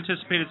most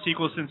anticipated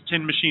sequel since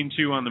Tin Machine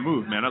 2 on the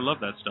Move, man. I love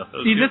that stuff.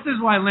 See, this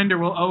is why Linda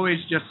will always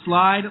just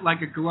slide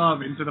like a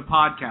glove into the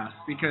podcast,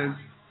 because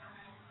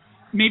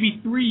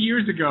maybe 3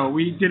 years ago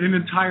we did an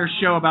entire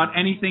show about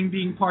anything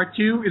being Part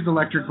 2 is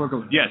Electric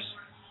Boogaloo. Yes.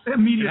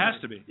 Immediately. It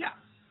has to be. Yeah.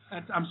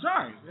 I'm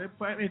sorry.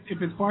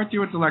 If it's Part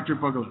 2, it's Electric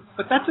Boogaloo.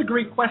 But that's a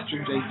great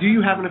question, Jay. Do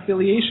you have an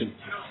affiliation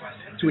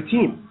to a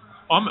team?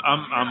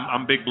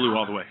 I'm Big Blue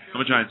all the way.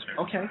 I'm a Giants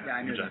fan. Okay. Yeah,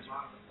 I knew that.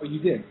 Oh,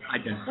 you did?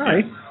 I did. All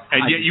right.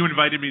 And yet you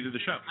invited me to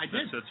the show. I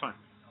did. That's fine.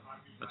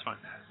 That's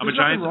fine. There's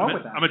nothing wrong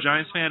with that. I'm a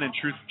Giants fan, and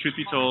truth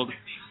be told,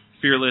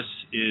 Fearless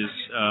is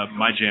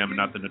my jam and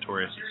not the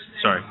Notorious.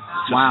 Sorry.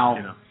 Wow.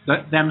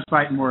 Them's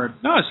fighting words.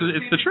 No, it's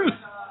the truth.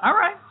 All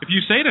right. If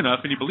you say it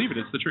enough and you believe it,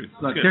 it's the truth.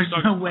 Look, there's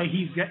no way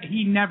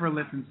he never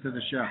listens to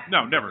the show.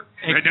 No, never.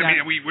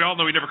 We all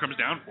know he never comes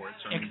down for it.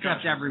 So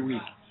except every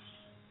week.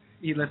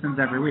 He listens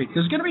every week.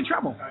 There's going to be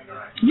trouble.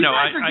 You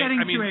guys are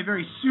getting to a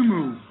very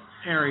sumo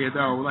area,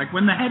 though. Like,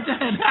 when the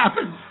head-to-head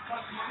happens,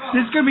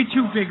 there's going to be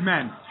 2 big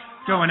men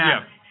going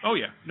at it. Oh,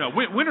 yeah. No,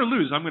 win or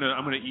lose, I'm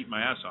gonna eat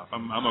my ass off.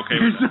 I'm okay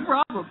with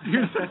that.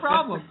 Here's the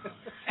problem.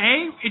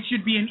 A, it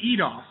should be an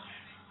eat-off.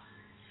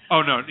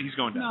 Oh, no, he's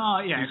going down. No,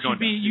 yeah,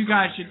 you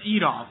guys should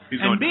eat off.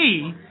 And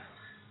B,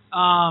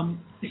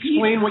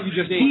 explain what you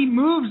just ate. He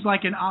moves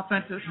like an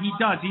offensive. He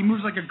does. He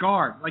moves like a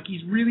guard. Like,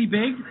 he's really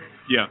big.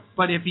 Yeah.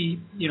 But if he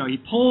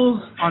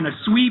pulls on a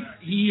sweep,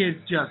 he's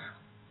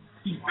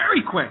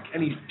very quick.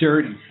 And he's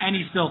dirty. And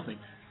he's filthy.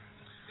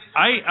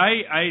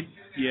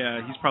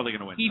 Yeah, he's probably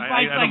going to win. He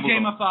fights like Jay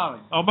Mafali.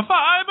 Oh,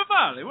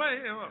 Mafali.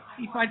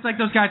 He fights like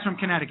those guys from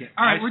Connecticut.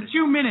 All right, we're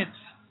 2 minutes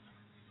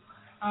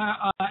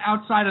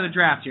outside of the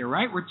draft here,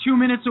 right? We're 2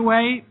 minutes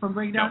away from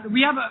breaking down. Yep.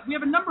 We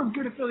have a number of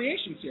good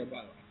affiliations here,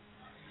 by the way.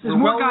 There's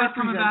more guys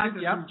coming back.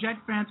 There's some Jet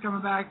fans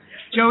coming back.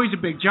 Joey's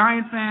a big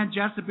Giant fan.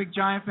 Jeff's a big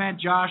Giant fan.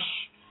 Josh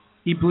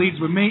He bleeds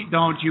with me.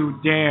 Don't you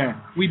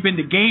dare. We've been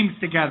to games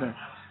together.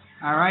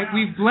 All right?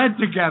 We've bled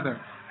together.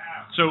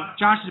 So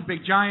Josh is a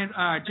big Giant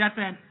Jet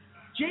fan.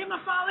 Jay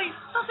Mafali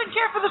doesn't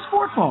care for the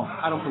sport ball.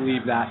 I don't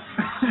believe that.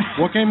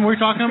 What game were we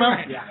talking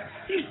about? Yeah.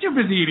 He's too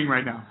busy eating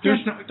right now.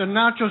 The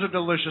nachos are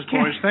delicious,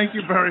 boys. Thank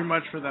you very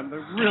much for them.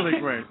 They're really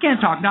great. Can't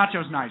talk.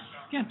 Nachos nice.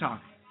 Can't talk.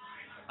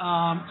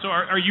 So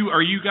are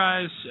you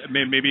guys?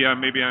 Maybe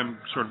I'm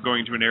sort of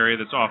going to an area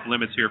that's off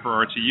limits here for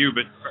RTU,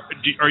 but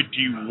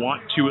do you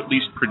want to at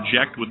least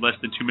project with less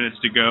than 2 minutes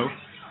to go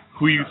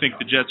who you think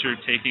the Jets are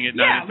taking at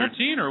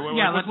 9-13, or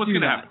what's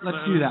going to happen?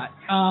 Let's do that.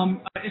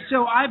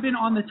 So I've been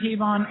on the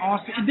Tavon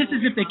Austin. This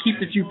is if they keep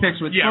the 2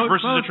 picks with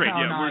versus the trade.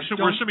 Kyle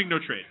We're assuming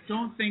no trade.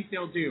 Don't think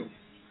they'll do.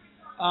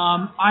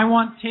 I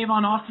want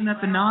Tavon Austin at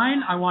the 9.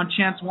 I want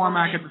Chance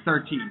Warmack at the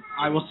 13.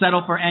 I will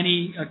settle for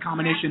any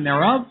combination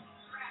thereof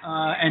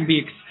and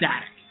be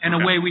ecstatic. And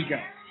away we go.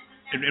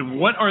 And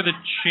what are the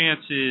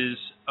chances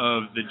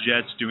of the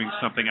Jets doing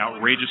something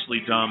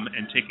outrageously dumb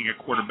and taking a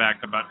quarterback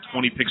about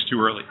 20 picks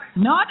too early?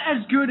 Not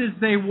as good as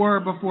they were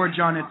before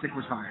John Itzik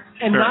was hired.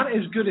 And not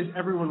as good as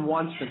everyone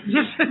wants them to be.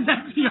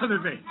 That's the other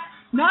thing.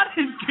 Not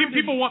as good.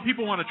 People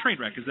want a train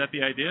wreck. Is that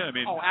the idea? I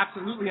mean,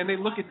 absolutely. And they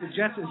look at the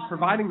Jets as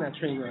providing that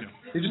train wreck.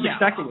 They're just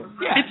expecting it.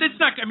 Yeah. It's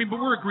not. I mean, but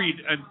we're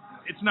agreed.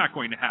 It's not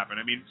going to happen.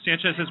 I mean,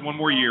 Sanchez has one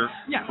more year,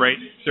 right?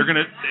 They're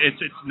gonna.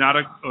 It's not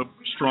a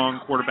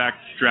strong quarterback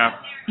draft.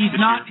 He's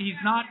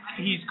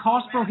He's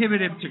cost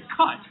prohibitive to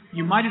cut.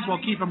 You might as well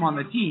keep him on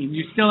the team.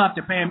 You still have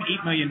to pay him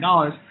 $8 million.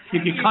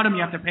 If you cut him,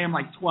 you have to pay him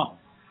like 12.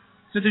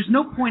 So there's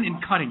no point in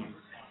cutting him.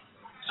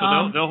 So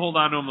they'll hold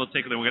on to him. They'll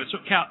take it. So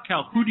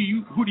Cal, who do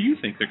you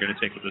think they're going to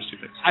take with those 2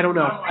 picks? I don't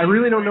know. I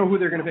really don't know who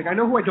they're going to pick. I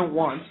know who I don't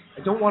want.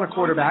 I don't want a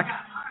quarterback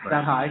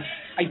that high.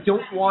 I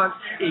don't want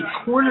a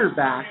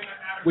cornerback,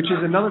 which is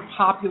another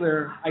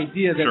popular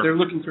idea that they're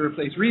looking to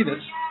replace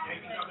Revis.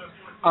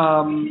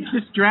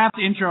 This draft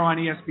intro on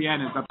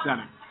ESPN is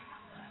upsetting.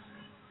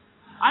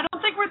 I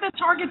don't think we're the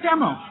target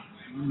demo.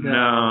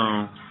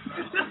 No.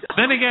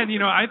 Then again,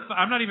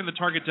 I'm not even the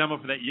target demo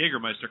for that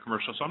Jägermeister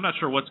commercial, so I'm not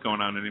sure what's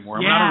going on anymore.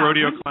 I'm not a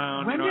rodeo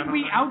clown. When did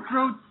we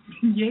outgrow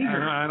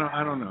Jaeger?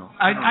 I don't know.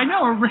 I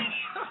know a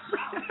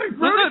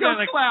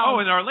rodeo clown. Oh,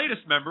 and our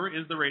latest member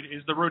is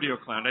the rodeo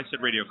clown. I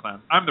said radio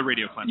clown. I'm the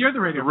radio clown. You're the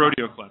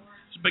rodeo clown.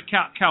 But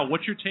Cal,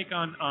 what's your take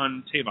on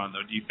Tavon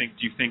though? Do you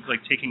think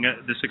like taking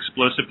this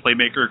explosive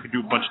playmaker who could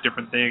do a bunch of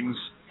different things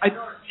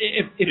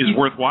is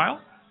worthwhile?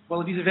 Well,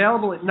 if he's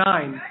available at 9,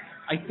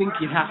 I think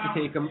you have to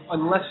take him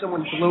unless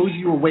someone blows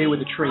you away with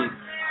a trade.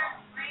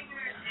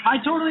 I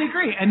totally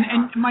agree.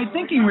 And my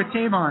thinking with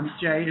Tavon,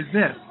 Jay, is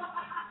this.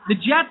 The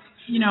Jets,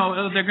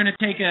 they're going to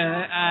take a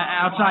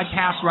outside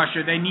pass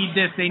rusher. They need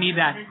this, they need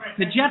that.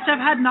 The Jets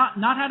have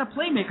not had a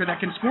playmaker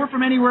that can score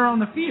from anywhere on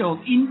the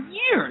field in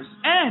years.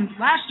 And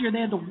last year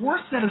they had the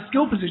worst set of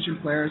skill position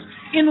players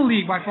in the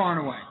league by far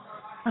and away.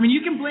 I mean,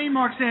 you can blame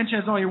Mark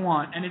Sanchez all you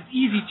want, and it's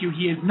easy to.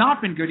 He has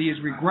not been good. He has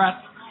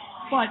regressed.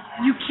 But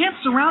you can't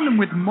surround him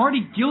with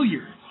Marty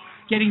Gilliard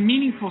getting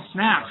meaningful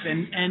snaps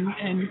and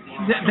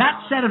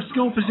that set of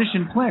skill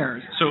position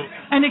players.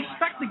 And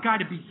expect the guy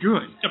to be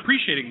good.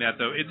 Appreciating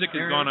that, though, Itzik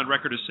has gone on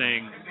record as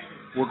saying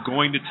we're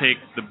going to take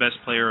the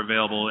best player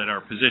available at our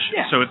position.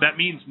 Yeah. So if that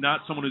means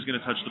not someone who's going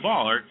to touch the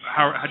ball,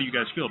 how do you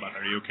guys feel about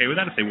it? Are you okay with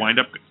that? If they wind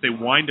up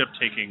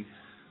taking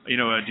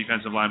a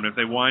defensive lineman, if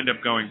they wind up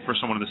going for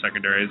someone in the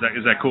secondary, is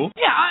that cool?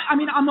 Yeah, I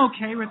mean, I'm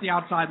okay with the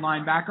outside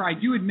linebacker. I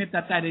do admit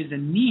that is a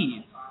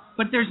need.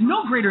 But there's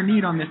no greater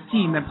need on this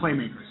team than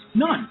playmakers.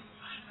 None.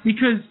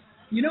 Because,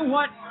 you know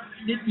what?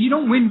 You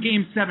don't win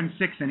game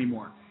 7-6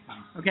 anymore.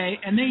 Okay?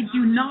 And they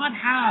do not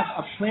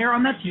have a player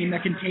on that team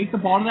that can take the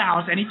ball to the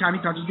house anytime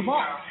he touches the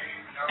ball.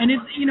 And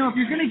if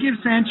you're going to give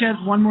Sanchez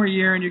one more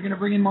year and you're going to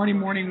bring in Marty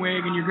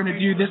Morningwig and you're going to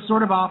do this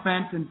sort of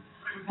offense, and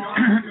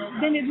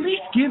then at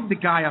least give the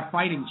guy a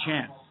fighting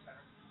chance.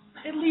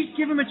 At least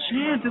give him a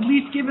chance. At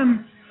least give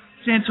him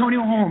Santonio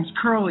Holmes,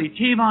 Curley,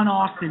 Tavon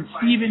Austin,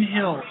 Stephen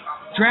Hill.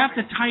 Draft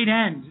a tight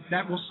end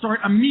that will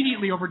start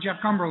immediately over Jeff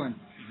Cumberland.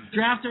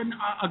 Draft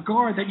a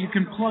guard that you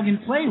can plug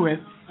and play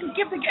with,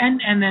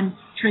 and then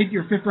trade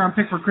your 5th round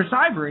pick for Chris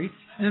Ivory,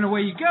 and then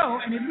away you go.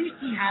 And at least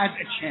he has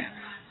a chance.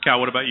 Cal,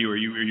 what about you? Are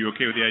you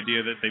okay with the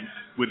idea that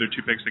with their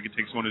 2 picks, they could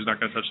take someone who's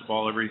not going to touch the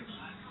ball every?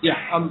 Yeah,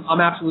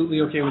 I'm absolutely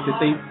okay with it.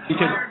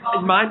 Because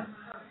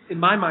in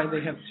my mind,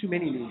 they have too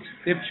many needs.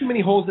 They have too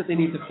many holes that they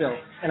need to fill.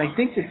 And I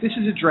think that this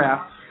is a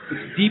draft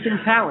that's deep in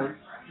talent.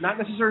 Not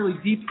necessarily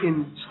deep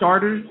in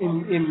starters,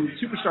 in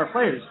superstar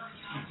players,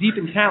 deep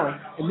in talent,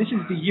 and this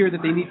is the year that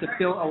they need to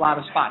fill a lot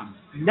of spots.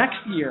 Next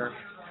year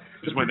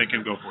is when they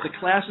can go for it. The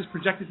class is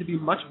projected to be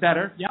much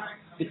better. Yeah.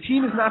 The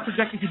team is not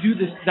projected to do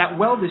that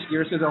well this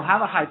year, so they'll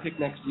have a high pick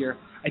next year.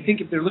 I think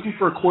if they're looking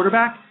for a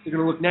quarterback, they're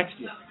going to look next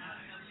year.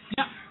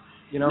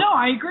 Yeah. No,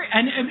 I agree,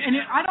 and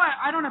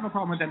I don't have a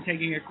problem with them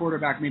taking a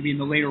quarterback maybe in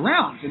the later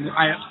rounds. And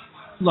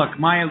look,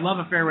 my love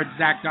affair with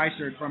Zach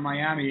Dysert from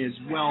Miami is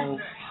well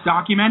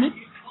documented.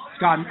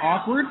 Gotten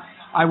awkward.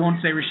 I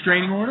won't say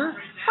restraining order,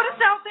 but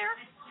it's out there.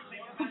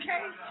 Okay?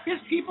 His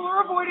people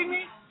are avoiding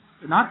me.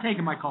 not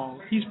taking my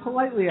calls. He's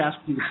politely asked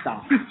you to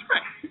stop. That's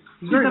right.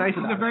 He's very nice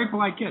about it. He's a very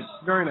polite kid.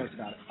 Very nice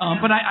about it.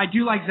 But I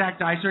do like Zach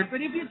Dysert.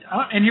 But if you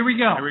and here we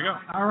go. Here we go.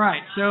 All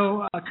right.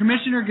 So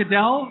Commissioner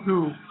Goodell,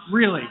 who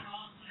really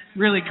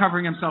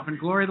covering himself in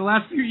glory the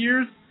last few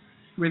years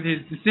with his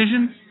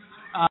decisions,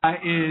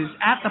 is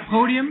at the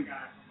podium.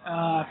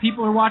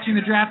 People are watching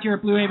the draft here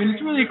at Blue Haven.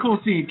 It's really a cool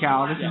scene,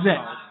 Cal. This is it.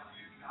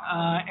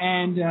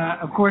 And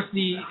of course,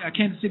 the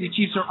Kansas City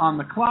Chiefs are on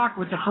the clock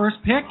with the first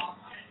pick.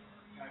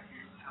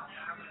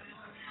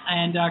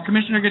 And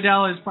Commissioner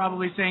Goodell is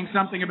probably saying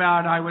something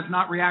about I was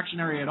not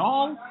reactionary at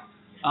all.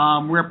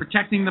 We're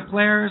protecting the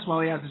players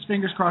while he has his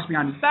fingers crossed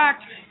behind his back.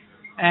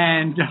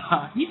 And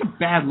he's a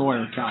bad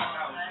lawyer, Cal.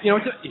 You know,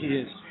 he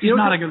is. He's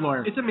not a good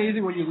lawyer. It's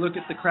amazing when you look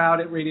at the crowd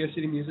at Radio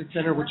City Music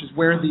Center, which is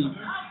where the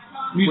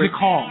Music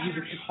Hall.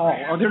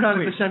 Oh, they're not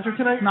at the center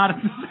tonight? Not at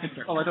the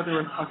center. Oh, I thought they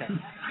were. Okay.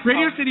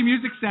 Radio City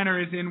Music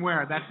Center is in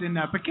where? That's in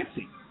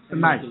Poughkeepsie.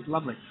 Nice,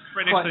 lovely.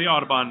 Right next to the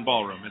Audubon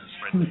Ballroom. It's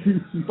right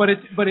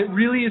there. but it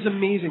really is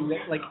amazing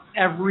that like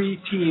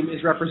every team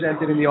is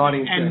represented in the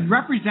audience and there.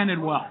 represented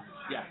well.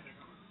 Yeah.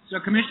 So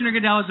Commissioner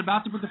Goodell is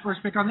about to put the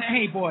first pick on the.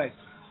 Hey boys,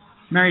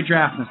 Merry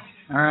Draftmas.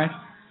 All right.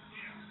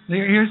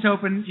 Here's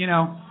hoping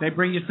they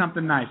bring you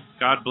something nice.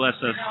 God bless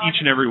us, each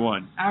and every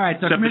one. All right.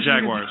 So except the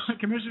Jaguars.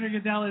 Commissioner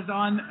Goodell is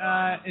on.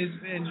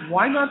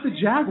 Why not the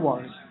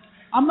Jaguars?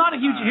 I'm not a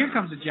huge. Here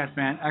comes a Jet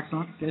fan.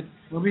 Excellent. Good.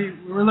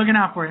 We're looking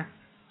out for you.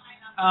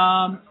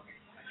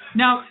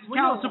 Now,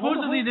 Cal,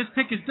 supposedly this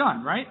pick is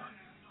done, right?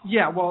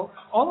 Yeah, well,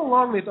 all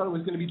along they thought it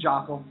was going to be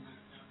Jockel.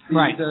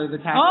 Right. The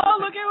tackle. Oh,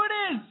 look at who it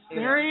is.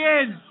 There he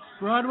is.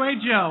 Broadway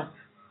Joe.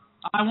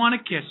 I want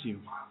to kiss you.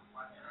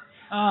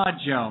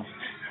 Joe.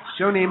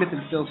 Joe Namath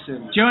and Phil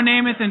Simms. Joe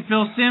Namath and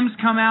Phil Simms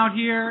come out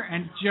here,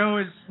 and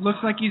Joe looks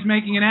like he's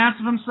making an ass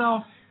of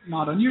himself.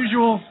 Not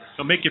unusual.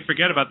 He'll make you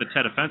forget about the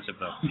Ted offensive,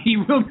 though. He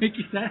will make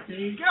you that. There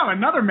you go.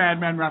 Another Mad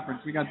Men reference.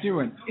 We got two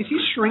in. Is he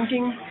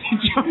shrinking?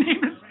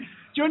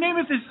 Joe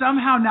Namath is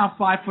somehow now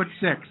 5'6".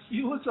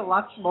 He looks a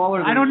lot smaller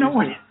than I don't know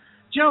what.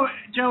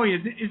 Joey,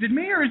 is it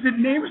me or is it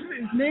Namath?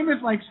 Is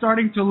Namath like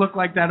starting to look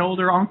like that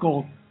older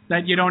uncle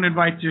that you don't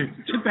invite to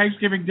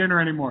Thanksgiving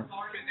dinner anymore?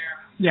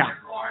 Yeah.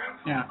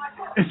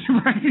 It's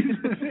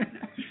right.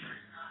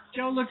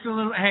 Joe looks a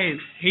little. Hey,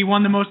 he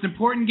won the most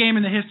important game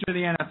in the history of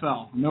the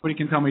NFL. Nobody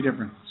can tell me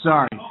different.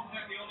 Sorry.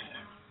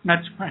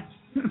 That's right.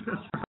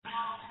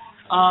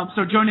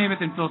 So Joe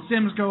Namath and Phil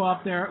Simms go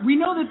up there. We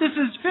know that this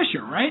is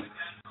Fisher, right?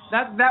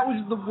 That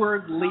was the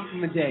word late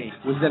in the day,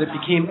 was that it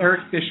became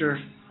Eric Fisher,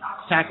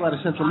 tackle out of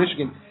Central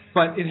Michigan,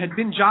 but it had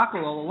been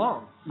Jockel all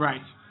along.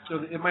 Right. So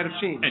it might have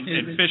changed. And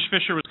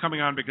Fisher was coming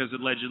on because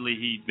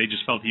allegedly they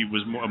just felt he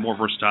was a more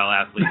versatile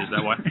athlete. Is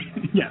that why?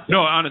 Yes.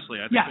 No, honestly,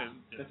 I think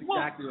that's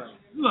exactly right.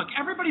 Look,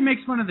 everybody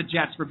makes fun of the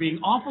Jets for being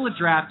awful at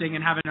drafting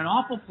and having an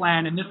awful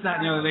plan and this, that,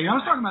 and the other thing. I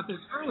was talking about this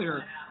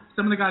earlier.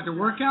 Some of the guys at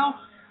work, Al.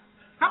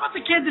 How about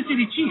the Kansas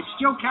City Chiefs?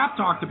 Joe Kapp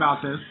talked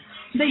about this.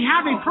 They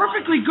have a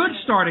perfectly good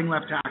starting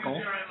left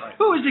tackle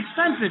who is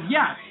expensive,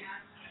 yes.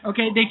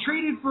 Okay, they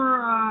traded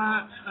for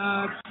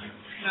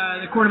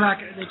the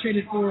quarterback. They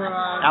traded for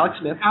Alex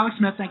Smith. Alex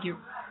Smith, thank you.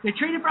 They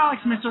traded for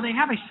Alex Smith, so they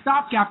have a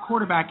stopgap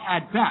quarterback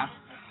at best.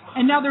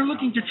 And now they're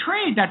looking to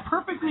trade that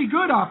perfectly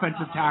good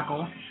offensive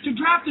tackle to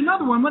draft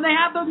another one when they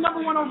have the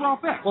number one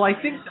overall pick. Well, I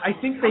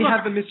think they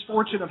have the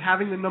misfortune of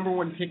having the number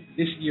one pick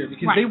this year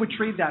because they would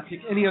trade that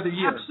pick any other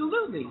year.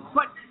 Absolutely.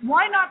 But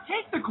why not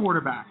take the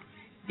quarterback?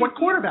 What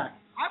quarterback?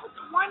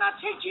 Why not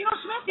take Geno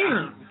Smith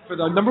here? For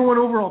the number one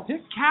overall pick?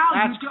 Cal,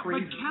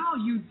 crazy. But Cal,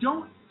 you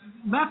don't.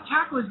 Left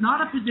tackle is not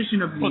a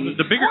position of need. Well,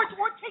 the bigger,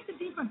 or take the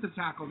defensive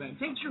tackle then.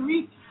 Take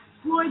Sharif.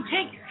 Floyd,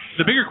 take.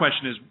 The bigger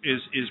question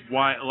is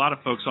why a lot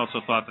of folks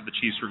also thought that the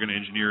Chiefs were going to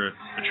engineer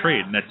a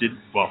trade, and that did,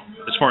 well,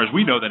 as far as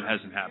we know, that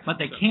hasn't happened.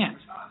 But they can't.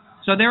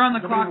 So they're on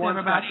the clock. They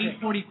have about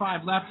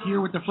 8:45 left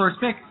here with the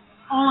first pick.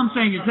 All I'm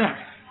saying is this: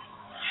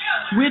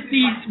 with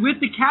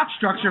the cap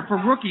structure for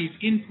rookies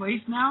in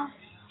place now,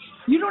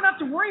 you don't have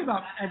to worry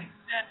about.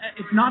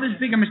 It's not as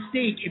big a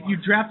mistake if you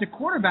draft a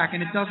quarterback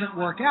and it doesn't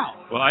work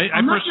out. Well,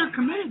 unless you're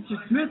committed to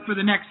Smith for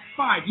the next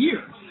 5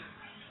 years.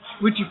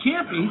 Which you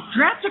can't be.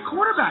 Draft a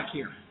quarterback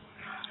here.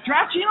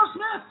 Draft Geno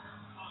Smith.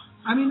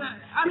 I mean.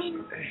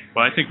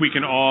 Well, I think we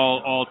can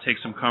all take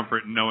some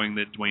comfort in knowing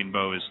that Dwayne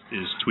Bowe is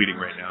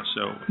tweeting right now.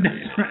 So,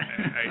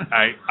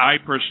 I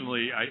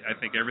personally, I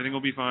think everything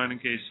will be fine in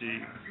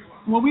KC.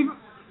 Well,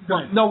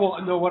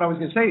 what I was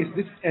going to say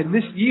is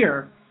this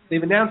year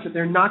they've announced that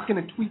they're not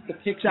going to tweet the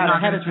picks out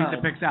ahead of time.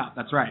 Tweet the picks out.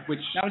 That's right.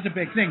 That was a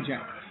big thing,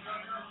 Jack.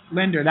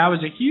 Linder, that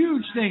was a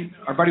huge thing.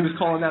 Our buddy was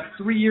calling that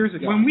 3 years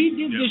ago. When we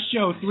did this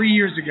show 3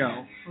 years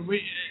ago,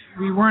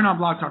 we weren't on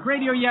Blog Talk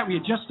Radio yet. We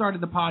had just started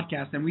the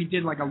podcast, and we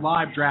did like a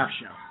live draft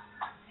show.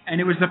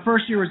 And it was the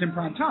first year it was in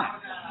prime time.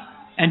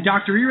 And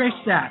Dr. Ire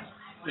Stats,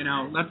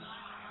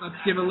 let's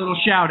give a little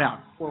shout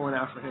out. Pour one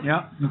out for him.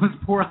 Yep, let's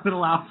pour a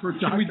little out for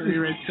Dr.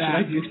 Ire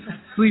Stats.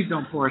 Please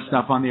don't pour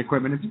stuff on the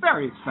equipment. It's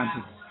very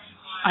expensive.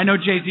 I know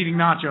Jay's eating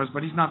nachos,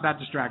 but he's not that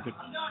distracted.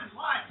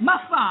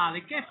 Masa!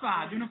 Che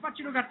fa? Non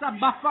faccio cazzare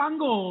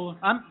baffango.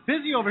 I'm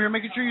busy over here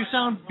making sure you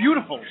sound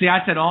beautiful. See, I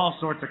said all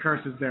sorts of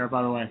curses there,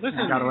 by the way.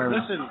 Listen, got away with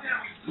listen.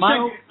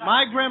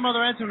 My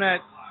grandmother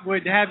Antoinette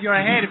would have your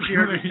head if she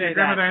heard me say that.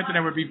 Grandmother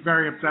Antoinette would be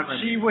very upset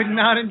with me. She would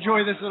not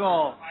enjoy this at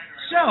all.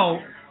 So,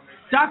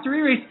 Dr.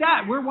 Ire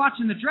Stat, we're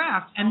watching the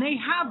draft, and they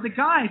have the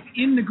guys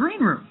in the green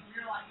room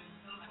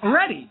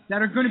already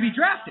that are going to be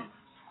drafted.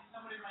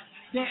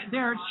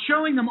 They're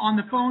showing them on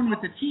the phone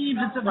with the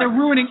teams and stuff. They're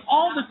ruining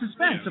all the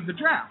suspense of the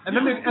draft. And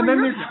then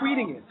they're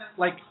tweeting it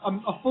like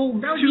a full 2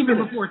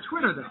 minutes before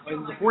Twitter,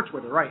 though. Before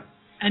Twitter, right?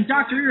 And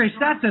Dr. Ire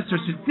Stat says,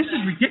 "This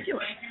is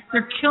ridiculous.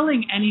 They're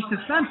killing any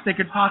suspense they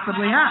could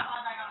possibly have."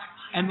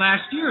 And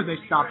last year they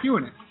stopped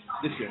doing it.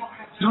 This year?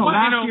 No,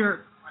 last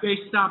year they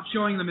stopped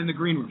showing them in the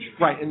green room.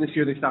 Right, and this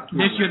year they stopped.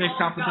 This year they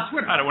stopped with the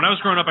Twitter. I don't know. When I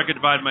was growing up, I could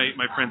divide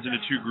my friends into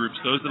two groups: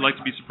 those that like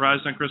to be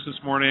surprised on Christmas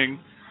morning,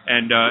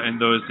 and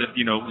those that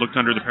looked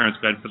under the parents'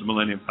 bed for the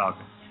Millennium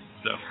Falcon.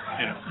 So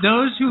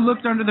those who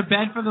looked under the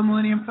bed for the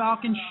Millennium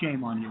Falcon,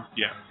 shame on you.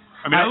 Yeah,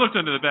 I mean I looked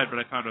under the bed, but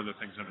I found other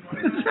things under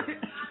the bed.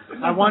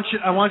 I want you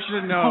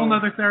to know. Whole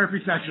other therapy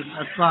session.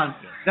 That's fun.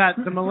 That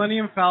the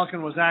Millennium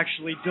Falcon was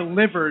actually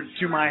delivered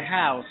to my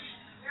house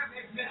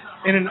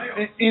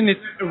in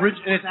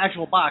its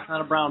actual box, not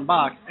a brown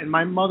box. And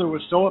my mother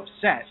was so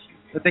upset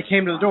that they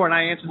came to the door, and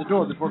I answered the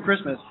door before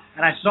Christmas,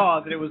 and I saw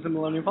that it was the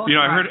Millennium Falcon.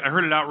 I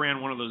heard it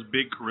outran one of those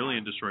big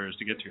Carillion destroyers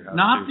to get to your house.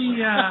 Not too.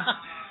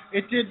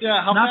 It did.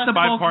 How not fast?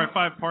 the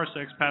 5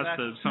 parsecs past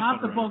the.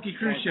 Not the bulky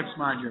cruise ships,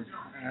 mind you.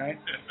 All right.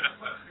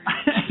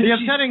 The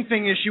upsetting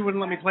thing is she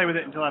wouldn't let me play with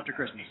it until after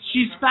Christmas.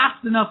 She's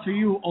fast enough for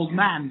you, old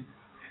man.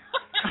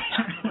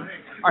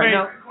 All right,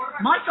 now,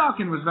 my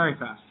Falcon was very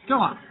fast. Go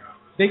on.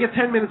 They get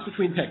 10 minutes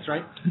between picks,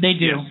 right? They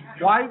do. Yes.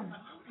 Why?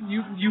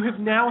 You have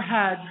now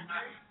had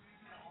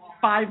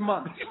 5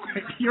 months.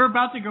 You're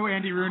about to go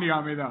Andy Rooney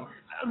on me, though.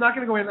 I'm not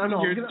going to go in.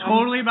 You're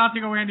totally about to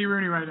go Andy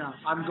Rooney right now.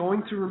 I'm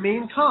going to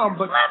remain calm,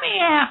 but let me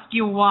ask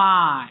you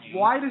why.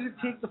 Why does it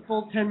take the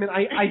full 10 minutes?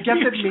 I get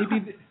that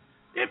maybe.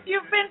 If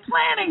you've been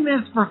planning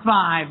this for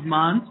 5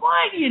 months,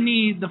 why do you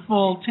need the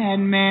full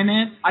 10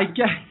 minutes? I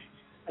get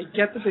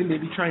that they may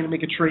be trying to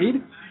make a trade.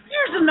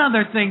 Here's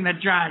another thing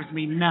that drives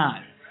me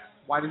nuts.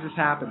 Why does this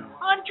happen?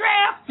 On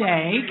draft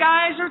day,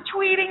 guys are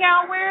tweeting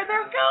out where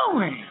they're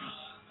going.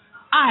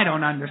 I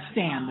don't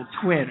understand the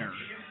Twitter.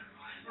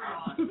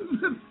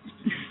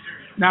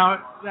 Now,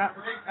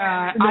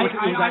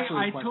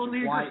 I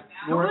totally agree.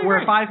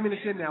 We're 5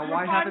 minutes in now.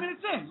 Why haven't? 5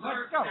 minutes in.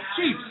 Let's go.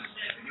 Chiefs.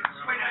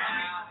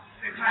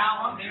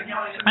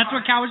 That's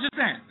what Cal was just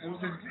saying. It was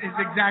his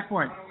exact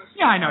point.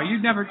 Yeah, I know.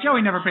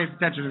 Joey never pays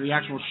attention to the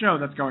actual show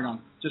that's going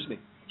on. Just me.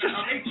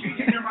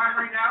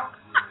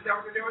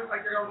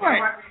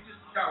 Right.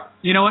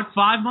 You know what?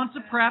 5 months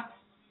of prep.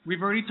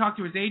 We've already talked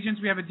to his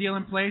agents. We have a deal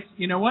in place.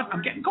 You know what?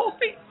 I'm getting cold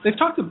feet. They've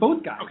talked to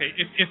both guys. Okay.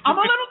 I'm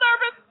a little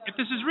nervous. If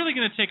this is really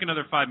going to take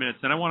another 5 minutes,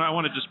 then I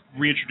want to just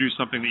reintroduce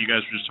something that you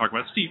guys were just talking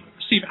about.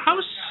 Steve, how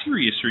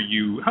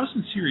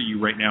sincere are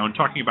you right now in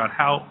talking about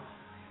how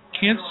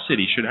Kansas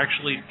City should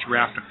actually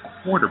draft a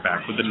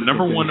quarterback with the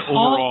number one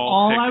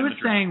overall pick? All I was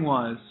saying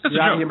was, that's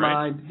a joke,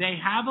 right? They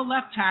have a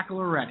left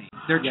tackle already.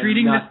 They're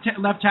treating this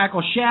left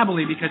tackle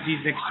shabbily because he's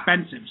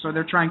expensive, so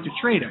they're trying to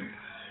trade him.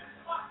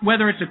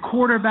 Whether it's a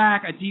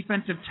quarterback, a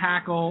defensive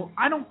tackle,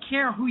 I don't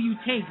care who you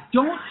take.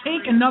 Don't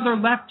take another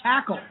left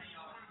tackle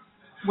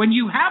when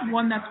you have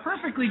one that's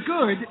perfectly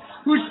good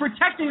who's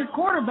protecting a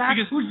quarterback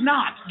who's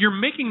not. You're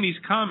making these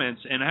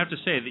comments, and I have to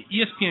say, the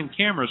ESPN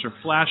cameras are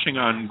flashing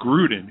on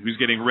Gruden, who's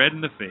getting red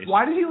in the face.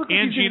 Why does he look like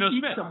he's going to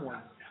eat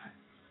someone?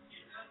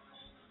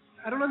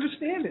 I don't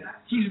understand it.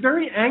 He's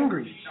very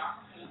angry.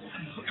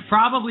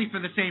 Probably for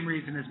the same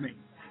reason as me.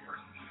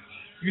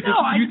 You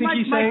think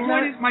he's saying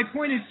that? My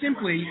point is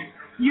simply,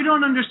 you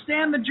don't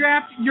understand the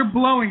draft, you're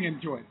blowing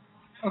into it.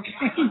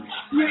 Okay?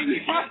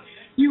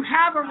 You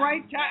have a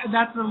right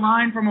that's a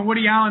line from a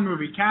Woody Allen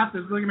movie. Kath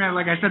is looking at it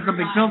like I said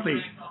something filthy.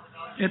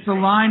 It's a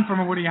line from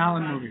a Woody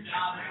Allen movie.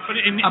 But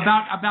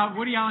about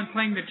Woody Allen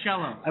playing the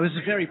cello. I was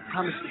a very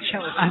promising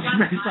cellist.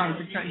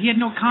 He had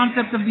no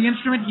concept of the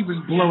instrument. He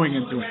was blowing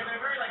into it.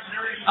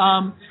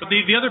 But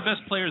the other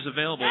best players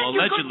available,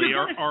 allegedly,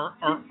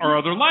 are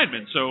other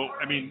linemen. So,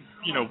 I mean,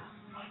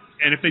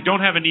 and if they don't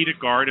have a need at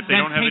guard, if they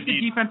don't have a need...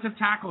 Take the defensive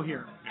tackle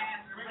here.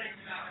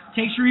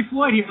 Take Sharif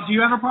Floyd here. Do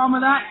you have a problem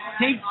with that?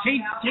 Take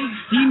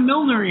Dean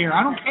Milner here.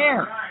 I don't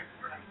care.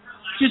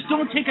 Just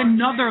don't take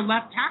another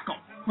left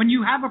tackle when you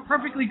have a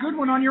perfectly good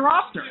one on your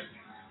roster.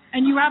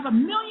 And you have a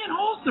million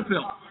holes to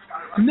fill.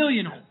 A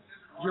million holes.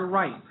 You're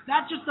right.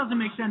 That just doesn't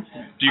make sense to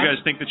me. Do you guys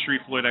think that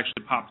Sharif Floyd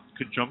actually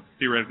could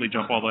theoretically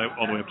jump all the way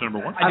up to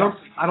number one? I don't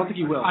think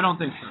he will. I don't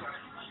think so.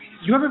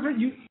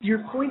 Your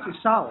point is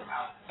solid.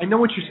 I know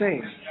what you're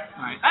saying.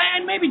 Right.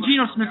 And maybe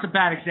Geno Smith's a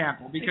bad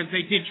example because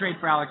they did trade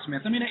for Alex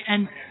Smith. I mean,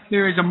 and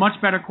there is a much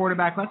better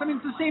quarterback class. I mean,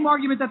 it's the same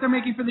argument that they're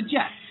making for the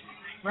Jets,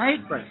 right?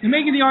 They're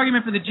making the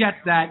argument for the Jets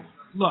that,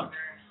 look,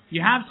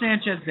 you have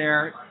Sanchez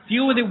there,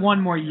 deal with it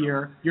one more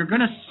year, you're going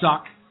to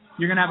suck,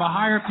 you're going to have a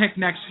higher pick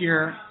next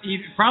year,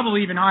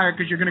 probably even higher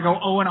because you're going to go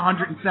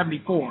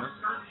 0-174.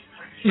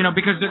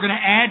 Because they're going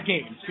to add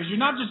games. Because you're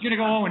not just going to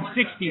go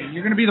 0-16.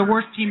 You're going to be the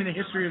worst team in the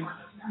history of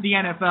the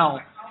NFL,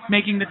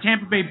 making the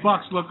Tampa Bay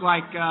Bucks look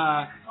like,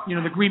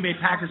 the Green Bay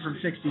Packers from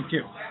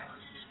 '62.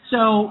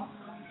 So,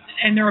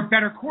 and there are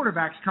better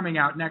quarterbacks coming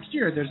out next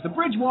year. There's the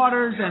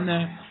Bridgewaters and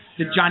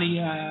the Johnny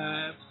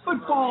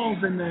Footballs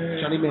and the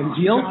Johnny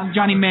Manziel.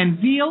 Johnny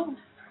Manziel,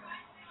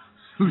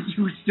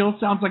 who still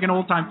sounds like an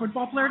old-time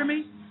football player to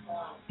me.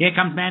 Here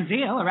comes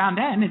Manziel around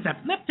then. It's a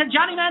flip to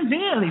Johnny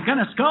Manziel. He's going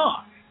to score.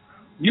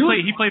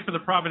 He played for the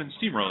Providence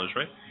Steamrollers,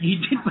 right? He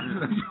did play for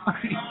the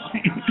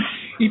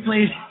He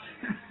played...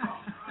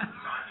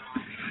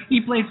 He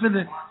played for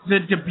the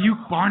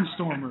Dubuque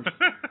Barnstormers.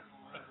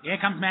 Here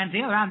comes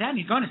Manziel around then.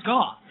 He's going to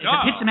score. It's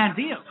a pitch to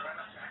Manziel.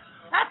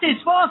 That's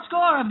his fourth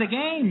score of the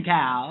game,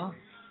 Cal.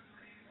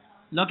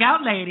 Look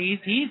out, ladies.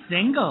 He's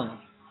single.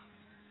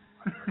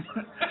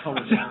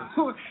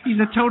 He's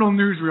a total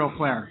newsreel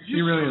player.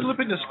 He really is. Slip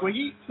into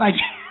Squiggy?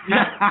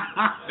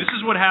 This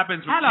is what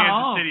happens when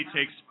Kansas City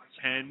takes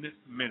 10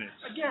 minutes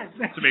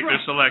to make their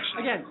selection.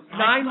 Again,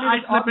 9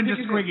 minutes. I slip into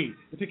Squiggy.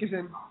 The pick is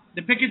in.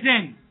 The pick is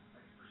in.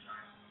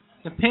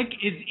 The pick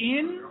is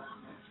in.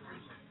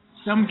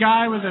 Some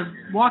guy with a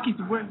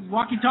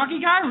walkie-talkie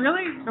guy?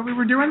 Really? That we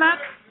were doing that?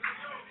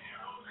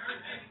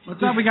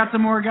 What's up? We got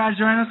some more guys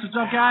joining us. What's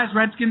up, guys?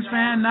 Redskins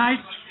fan.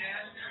 Nice.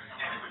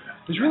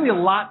 There's really a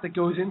lot that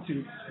goes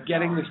into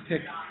getting this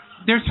pick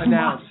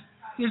announced.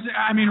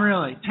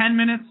 Really. 10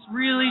 minutes?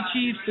 Really,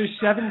 Chiefs? There's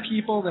 7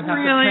 people that have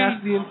to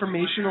pass the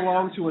information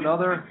along to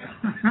another.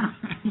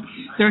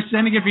 They're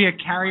sending it via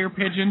carrier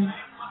pigeon.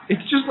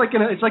 It's just like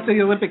it's like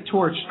the Olympic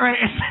torch. Right.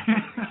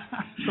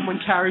 Someone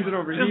carries it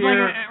over here.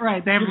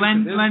 They have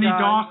Lenny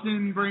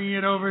Dawson bringing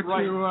it over to,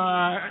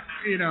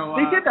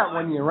 They did that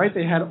one year, right?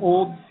 They had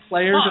old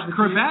players of the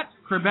team.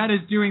 Crevette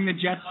is doing the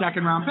Jets'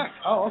 second-round pick.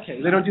 Oh,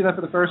 okay. They don't do that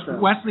for the first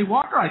round. Wesley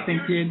Walker, I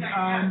think, did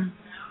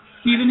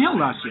Stephen Hill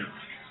last year.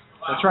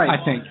 That's right.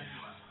 I think.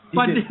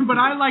 But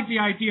I like the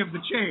idea of the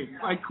chain,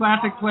 like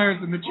classic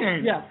players in the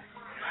chain. Yeah.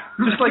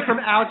 Just like from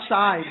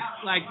outside.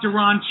 Like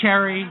Duron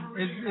Cherry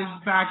is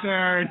back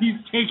there, and he's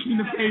taking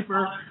the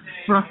paper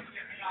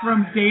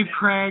from Dave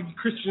Craig.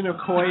 Christian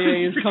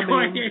Okoye is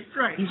coming in.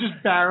 Right. He's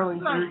just barreling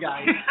through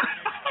guys.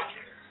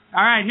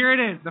 All right, here it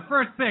is. The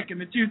first pick in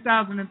the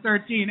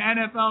 2013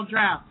 NFL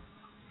Draft.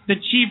 The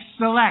Chiefs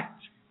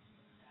select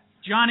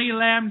Johnny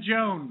Lamb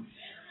Jones.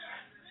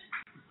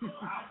 All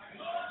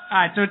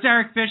right, so it's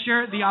Eric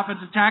Fisher, the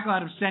offensive tackle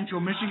out of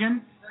Central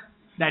Michigan.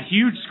 That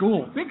huge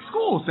school. Big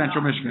school,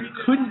 Central Michigan.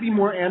 Couldn't be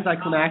more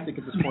anticlimactic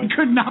at this point.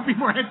 Could not be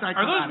more anticlimactic.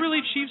 Are those really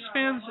Chiefs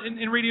fans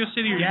in Radio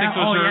City? Or you think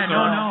those are,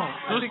 no.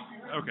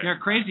 Okay. They're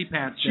crazy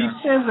pants.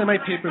 Chiefs fans, they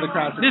might paper the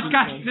crowd. This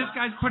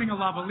guy's putting a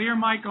lavalier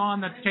mic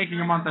on that's taking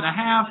a month and a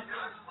half.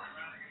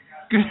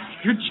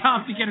 Good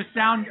job to get a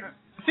sound.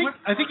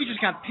 I think he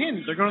just got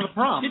pinned. They're going to the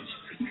prom.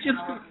 It's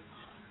just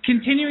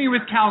continuing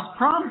with Cal's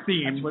prom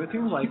theme. That's what it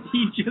seems like.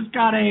 He just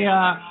got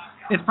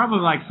it's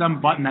probably like some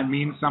button that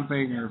means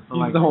something, or for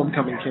He's the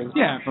homecoming king.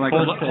 Yeah, for like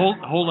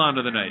hold on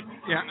to the night.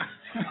 Yeah.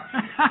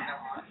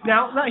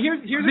 Now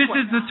here's this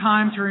is the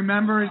time to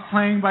remember is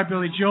playing by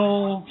Billy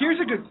Joel. Here's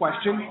a good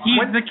question.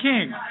 He's the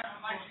king.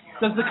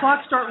 Does the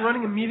clock start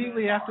running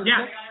immediately after the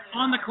pick?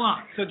 On the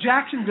clock. So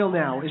Jacksonville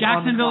now is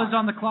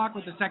on the clock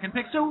with the second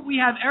pick. So we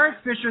have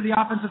Eric Fisher, the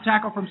offensive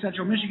tackle from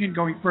Central Michigan,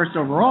 going first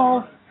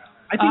overall.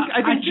 I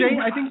think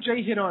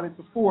Jay hit on it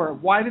before.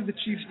 Why did the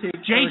Chiefs take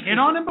Jay hit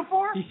on him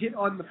before? He hit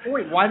on the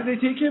point. Why did they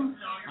take him?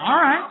 All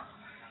right.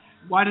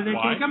 Why did they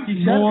take him?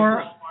 He's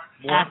more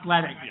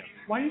athletic. Yeah.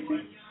 Why do you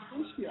think?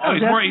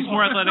 He's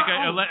more athletic.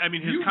 I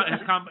mean,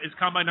 his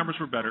combine numbers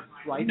were better.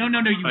 Right. No.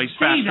 You he's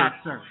say faster. that,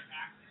 sir.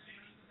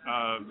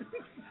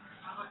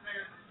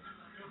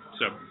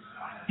 So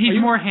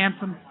he's more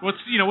handsome. What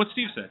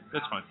Steve said.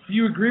 That's fine. Do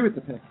you agree with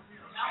the pick?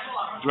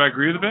 Do I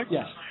agree with the pick?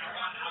 Yes.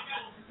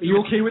 Are you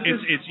okay with this?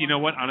 It's you know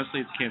what? Honestly,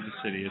 it's Kansas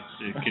City.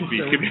 It could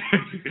be.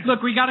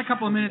 Look, we got a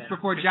couple of minutes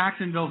before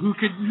Jacksonville, who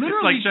could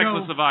literally it's like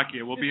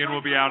Czechoslovakia. We'll be in,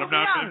 we'll be out.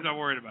 I'm not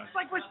worried about it. It's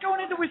like we're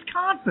going into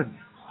Wisconsin.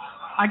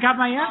 I got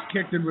my ass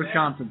kicked in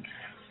Wisconsin.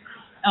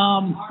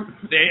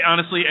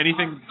 Honestly,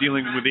 anything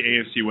dealing with the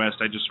AFC West,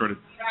 I just sort of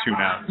tune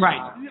out.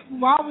 Right.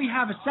 While we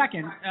have a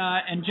second,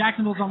 and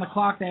Jacksonville's on the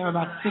clock, they have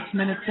about 7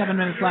 minutes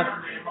left.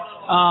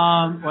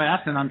 Boy,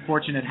 that's an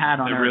unfortunate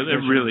hat on it.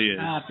 It really is.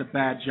 That's a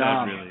bad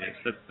job. That really is.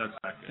 That's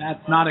not good.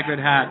 That's not a good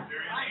hat.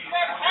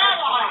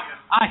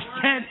 I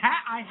said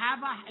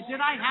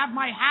did I have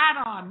my hat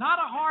on? Not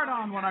a hard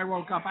on when I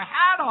woke up. A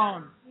hat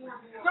on.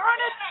 Darn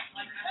it.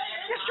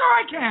 Yeah, sure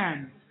I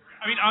can.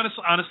 I mean,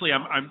 honestly,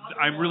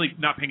 I'm really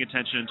not paying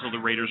attention until the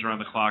Raiders are on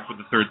the clock with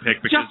the third pick.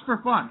 Because, just for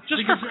fun.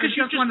 Because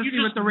you just want to see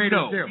what the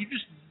Raiders do. You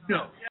just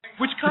know.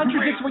 Which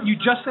contradicts what you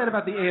just said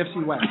about the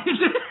AFC West.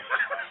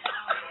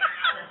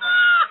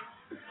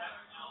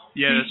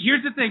 Yeah.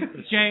 Here's the thing,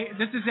 Jay.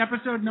 This is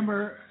episode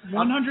number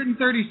 137.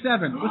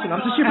 Listen,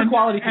 I'm just super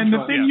quality control. And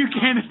the thing you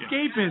can't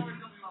escape is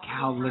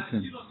Cal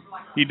listens.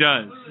 He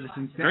does.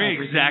 Listens to very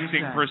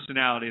exacting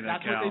personality,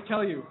 that That's Cal. That's what they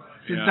tell you.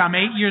 Since I'm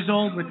 8 years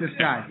old with this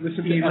guy.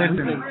 Listens.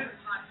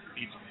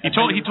 He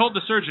told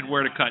the surgeon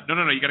where to cut. No,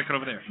 you got to cut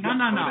over there. No.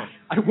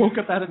 I woke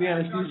up out of the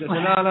anesthesia. No.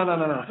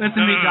 Listen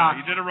to me, Doc.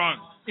 You did it wrong.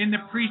 In the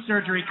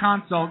pre-surgery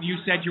consult, you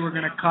said you were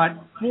going to cut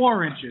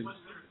 4 inches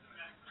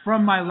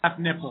from my left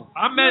nipple.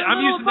 I'm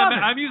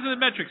using the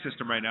metric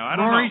system right now. I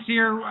don't Rory's know.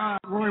 here.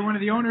 Rory, one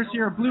of the owners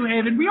here at Blue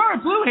Haven. We are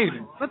at Blue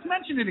Haven. Let's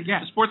mention it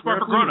again. The sports bar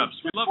for grown-ups.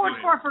 We love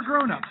sports bar for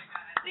grown-ups.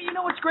 You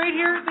know what's great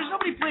here? There's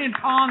nobody playing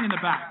pong in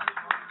the back.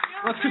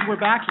 That's because we're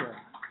back here.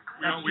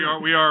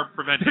 We are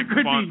preventing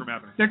pong from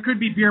happening. There could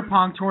be beer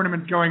pong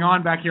tournaments going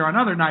on back here on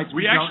other nighs.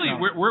 We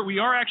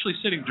are actually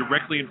sitting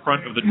directly in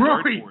front of the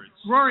dartboards.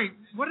 Rory,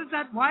 what is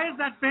that? Why is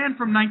that fan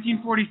from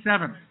 1947?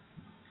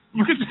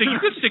 You could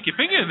stick your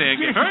finger in there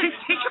and get hurt.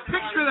 Take a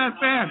picture of that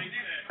fan.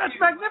 That's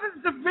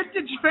magnificent. It's a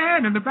vintage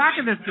fan in the back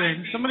of this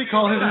thing. Somebody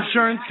call his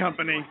insurance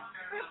company.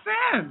 This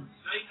fan.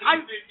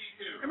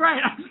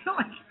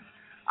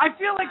 I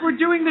feel like we're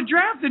doing the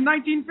draft in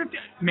 1950.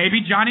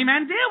 Maybe Johnny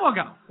Manziel will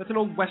go. That's an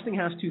old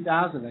Westinghouse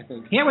 2000, I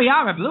think. Here we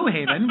are at Blue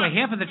Haven. We're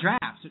here for the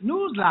draft.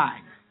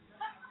 Newsline.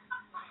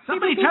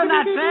 Somebody turn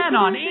that fan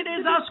on. It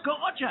is a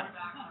scorcher.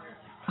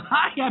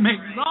 I am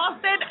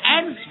exhausted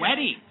and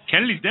sweaty.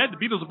 Kennedy's dead. The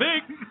Beatles are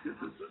big.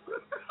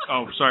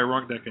 Oh, sorry,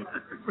 wrong decade.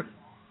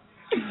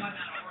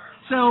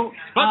 So,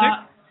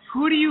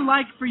 who do you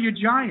like for your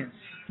Giants,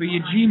 for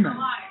your G-men?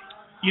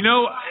 You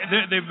know,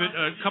 they've been,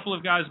 a couple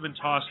of guys have been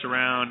tossed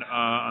around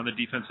on the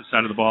defensive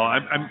side of the ball.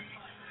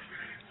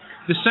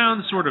 This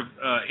sounds sort of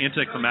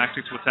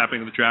anticlimactic to what's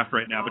happening in the draft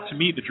right now, but to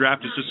me, the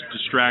draft is just a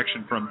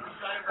distraction from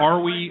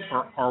are we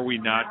or are we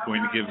not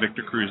going to give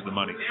Victor Cruz the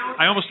money?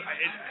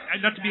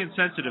 Not to be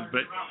insensitive,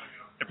 but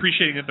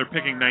appreciating that they're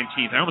picking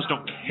 19th, I almost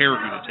don't care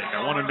who they take.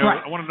 I want to know. Right.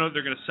 I want to know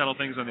they're going to settle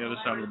things on the other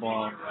side of the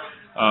ball.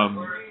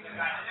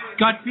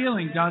 Gut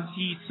feeling: does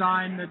he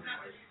sign the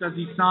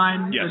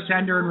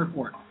tender and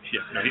report? Yeah,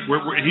 no,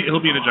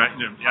 he'll be in a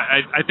giant.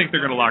 I think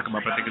they're going to lock him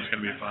up. I think it's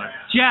going to be fine.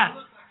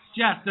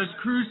 Jess, does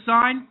Cruz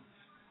sign?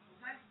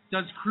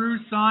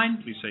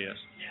 Please say yes.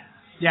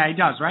 Yeah, he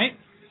does, right?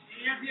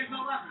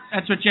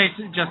 That's what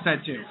Jason just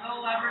said too.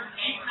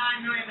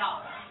 $8-9 million.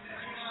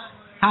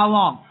 How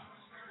long?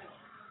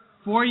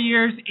 4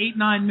 years,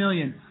 $8-9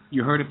 million.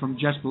 You heard it from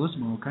Jess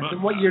Bellissimo, okay?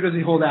 And what year does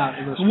he hold out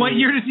in those 4? What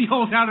year does he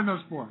hold out in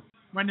those 4?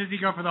 When does he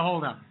go for the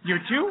holdout? Year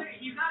 2?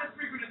 He's not as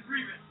frequent as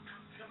Revis.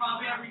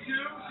 Probably every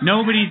 2.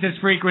 Nobody's as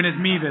frequent as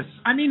Revis.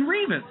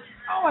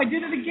 Oh, I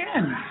did it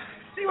again.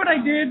 See what I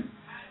did?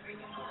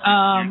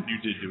 You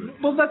did do it.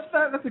 Well,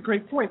 that's a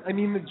great point. I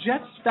mean, the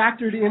Jets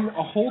factored in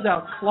a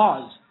holdout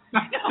clause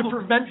to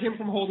prevent him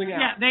from holding out.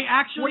 Yeah, they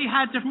actually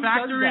had to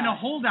factor in a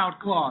holdout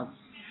clause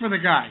for the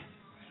guy.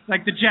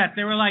 Like the Jets,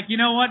 they were like, you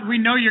know what? We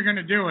know you're going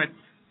to do it.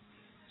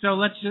 So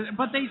let's just,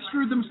 but they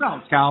screwed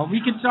themselves, Cal.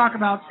 We talked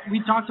about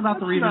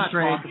the Revis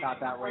trade. Talk about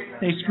that right now.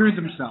 They screwed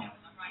themselves.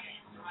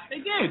 They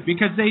did,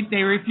 because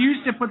they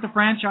refused to put the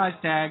franchise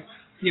tag,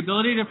 the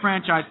ability to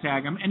franchise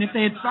tag him, and if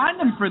they had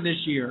signed him for this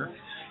year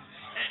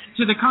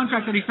to the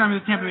contract that he signed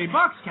with the Tampa Bay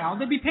Bucks, Cal,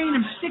 they'd be paying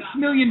him $6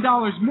 million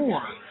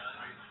more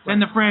than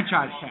the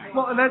franchise tag.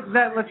 Well,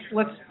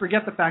 let's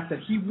forget the fact that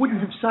he wouldn't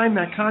have signed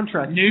that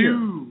contract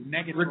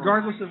negatory,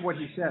 regardless of what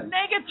he said.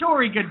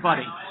 Negatory, good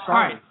buddy.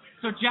 Sorry. All right.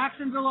 So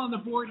Jacksonville on the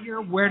board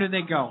here. Where do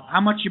they go? How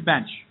much you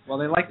bench? Well,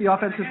 they like the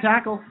offensive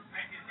tackle.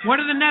 What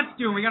are the Nets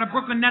doing? We got a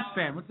Brooklyn Nets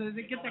fan.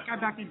 Get that guy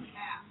back in.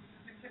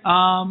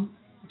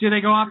 Do they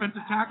go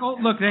offensive tackle?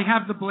 Look, they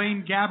have the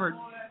Blaine Gabbert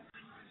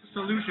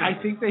solution.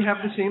 I think they have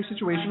the same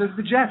situation as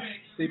the Jets.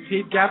 They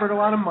paid Gabbert a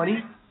lot of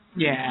money.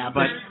 Yeah,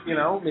 but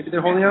maybe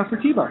they're holding out for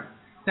T-Bar.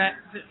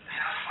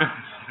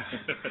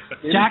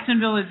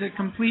 Jacksonville is a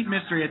complete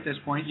mystery at this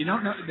point. You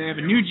don't know. They have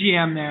a new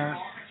GM there.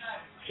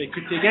 They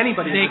could take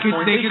anybody. They could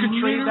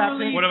trade that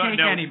thing. What about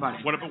anybody?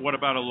 What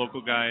about a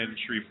local guy in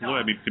Shreve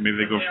Floyd? I mean, maybe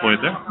they go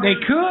Floyd there. They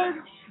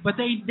could, but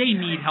they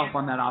need help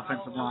on that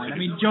offensive line. I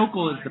mean,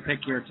 Jokel is the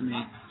pick here to me.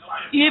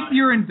 If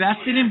you're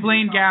invested in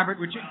Blaine Gabbert,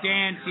 which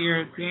Dan's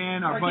here,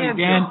 our buddy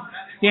Dan,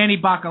 Danny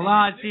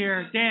Bacala's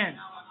here, Dan,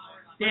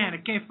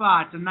 okay,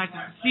 it's nice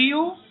to see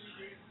you.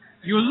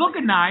 You're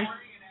looking nice.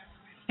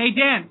 Hey,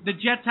 Dan, the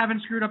Jets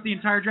haven't screwed up the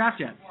entire draft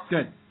yet.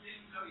 Good.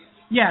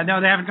 Yeah, no,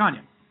 they haven't gone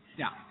yet.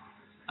 Yeah.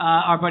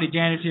 Our buddy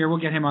Dan is here. We'll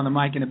get him on the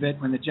mic in a bit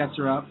when the Jets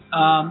are up.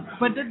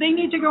 But they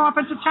need to go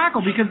offensive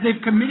tackle because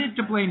they've committed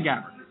to Blaine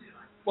Gabbert.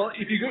 Well,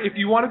 if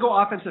you want to go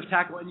offensive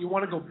tackle and you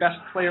want to go best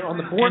player on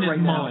the board right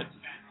now,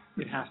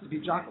 it has to be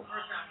Jocko.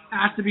 It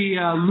has to be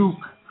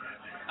Luke.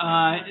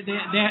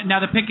 Now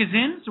the pick is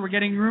in, so we're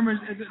getting rumors.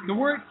 The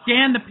word,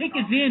 Dan, the pick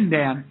is in,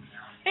 Dan.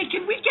 Hey,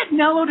 can we get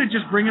Nello to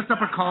just bring us up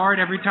a card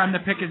every time the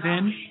pick is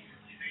in?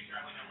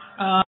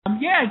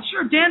 Yeah,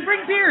 sure. Dan,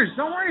 bring beers.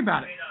 Don't worry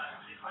about it.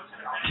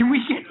 Can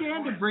we get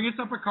Dan to bring us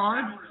up a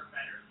card?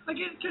 Like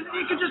it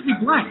could just be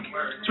blank.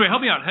 So wait,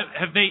 help me out.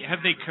 Have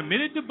they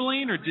committed to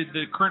Blaine, or did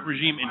the current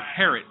regime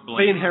inherit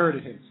Blaine? They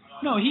inherited him.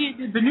 No,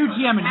 the new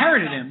GM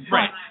inherited him.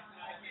 Right.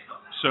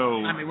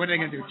 So I mean, what are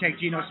they going to do? Take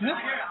Geno Smith?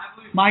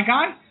 My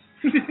guy?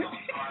 He's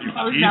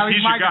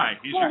your guy.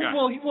 He's your guy.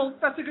 Well,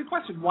 that's a good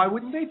question. Why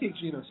wouldn't they take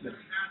Geno Smith?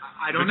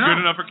 I don't know. It's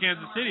good enough for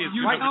Kansas City. It's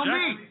you good tell enough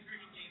for me.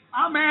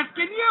 I'm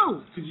asking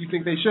you. Because you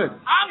think they should.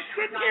 I'm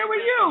sitting here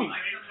with you.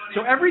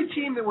 So every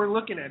team that we're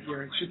looking at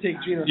here should take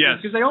Geno Yes.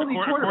 Smith because they all need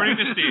quarterbacks. According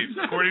to Steve.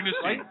 According to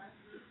Steve.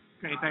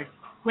 Okay, thanks.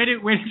 Way to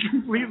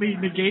completely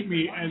negate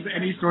me as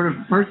any sort of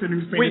person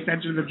who's paying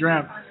attention to the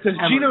draft. Does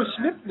Geno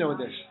Smith know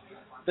this?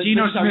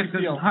 Geno Smith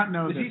does not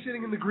know this. this. Is he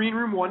sitting in the green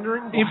room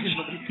wondering?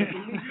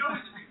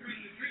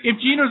 If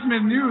Geno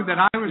Smith knew that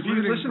I was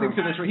listening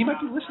to this, he might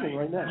be listening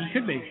right now. He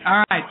could be.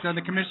 All right, so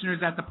the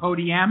commissioner's at the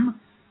podium,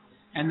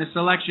 and the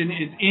selection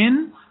is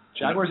in.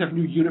 Jaguars have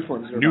new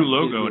uniforms. New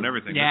logo and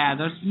everything. Yeah,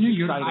 those new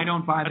uniforms. I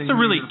don't buy the. That's a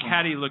really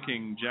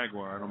catty-looking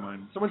Jaguar. I don't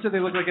mind. Someone said they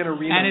look like an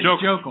arena. And it's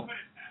Jokel.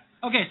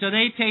 Okay, so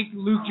they take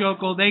Luke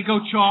Jokel. They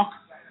go chalk.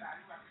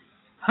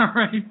 All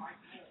right.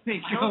 They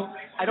go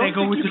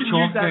with the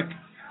chalk pick.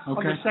 Okay.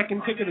 On the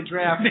second pick of the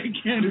draft. They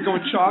can. You're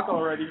going chalk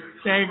already.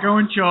 They're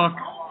going chalk.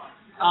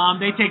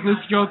 They take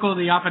Luke Jokel,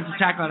 the offensive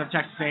tackle out of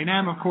Texas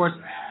A&M, of course.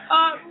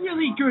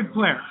 Really good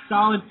player.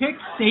 Solid pick,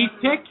 safe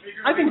pick.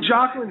 I think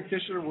Jokel and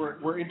Fisher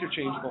were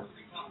interchangeable.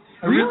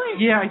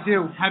 Really? Yeah, I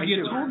do. Have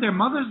you told their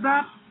mothers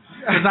that?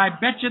 Because I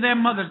bet you their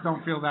mothers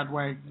don't feel that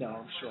way. No,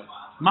 I'm sure.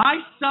 My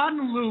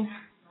son Luke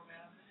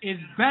is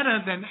better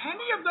than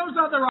any of those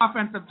other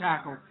offensive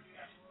tackles.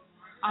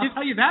 I'll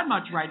tell you that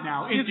much right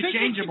now.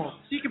 Interchangeable.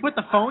 So you can put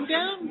the phone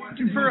down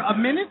for a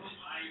minute?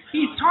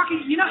 He's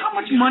talking. You know how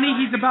much money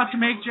he's about to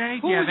make, Jay?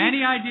 Do you have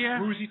any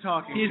idea? Who's he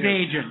talking His to?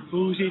 agent.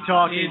 Who's he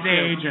talking His to?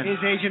 agent. His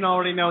agent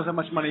already knows how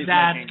much money he's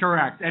That's making.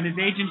 correct. And his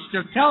agent's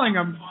just telling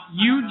him,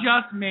 you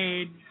just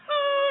made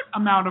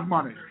amount of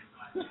money.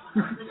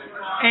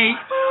 A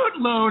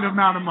load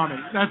amount of money.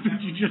 That's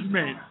what you just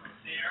made.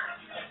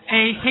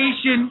 A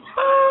Haitian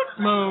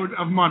load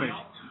of money.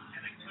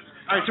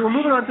 All right, so we're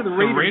moving on to the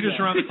Raiders. The Raiders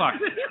are on the clock.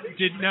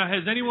 Did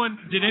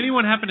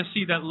anyone happen to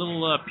see that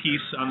little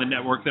piece on the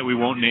network that we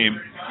won't name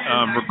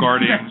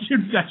regarding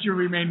that should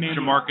remain named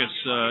the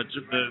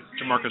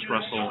Jamarcus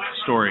Russell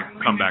story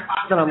comeback?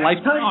 Is that on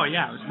Lifetime? Oh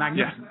yeah, it was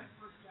magnificent.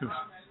 Yeah.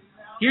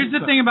 Here's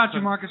the thing about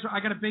Jamarcus. I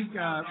got a big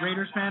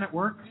Raiders fan at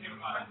work.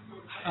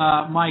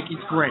 Mike, he's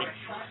great,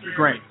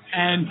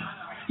 and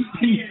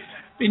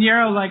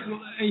Pinheiro, like,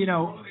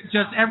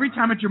 just every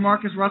time a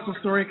Jamarcus Russell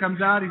story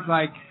comes out, he's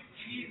like,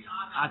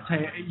 I'll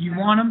tell you, you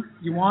want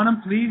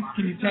him, please?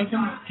 Can you take him?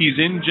 He's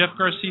in Jeff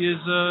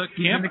Garcia's camp.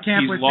 He's in the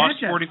camp he's with lost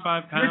Sanchez.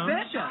 45 pounds.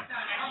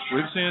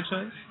 With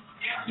Sanchez?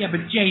 Yeah,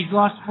 but Jay, he's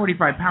lost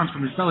 45 pounds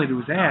from his belly to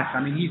his ass.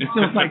 I mean, he's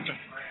still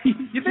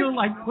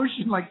like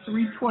pushing like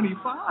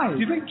 325. Do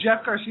you think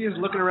Jeff Garcia is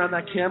looking around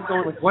that camp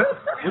going like, what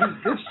is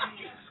this?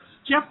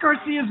 Jeff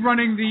Garcia is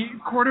running the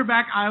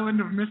quarterback island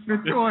of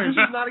misfit toys.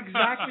 This is not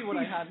exactly what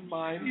I had in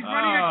mind. He's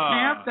running a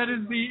camp that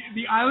is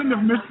the island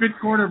of misfit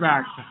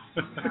quarterbacks.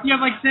 But you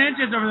have like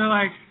Sanchez over there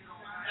like,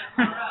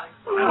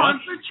 who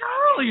wants the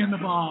Charlie in the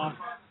ball?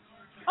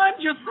 I'm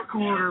just the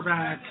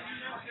quarterback.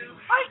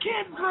 I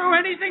can't throw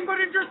anything but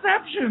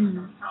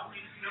interceptions.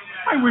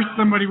 I wish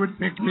somebody would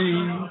pick me.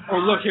 Oh,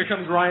 look, here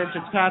comes Ryan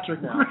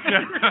Fitzpatrick now.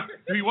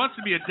 He wants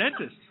to be a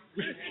dentist.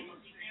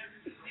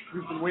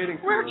 We've been waiting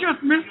for We're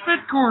just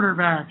misfit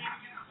quarterbacks.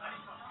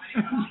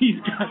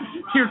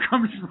 Here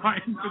comes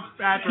Ryan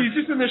Fitzpatrick. He's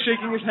just in there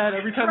shaking his head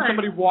every time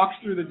somebody walks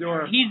through the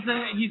door. He's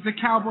the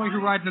cowboy who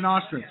rides an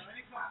ostrich.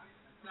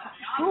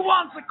 Who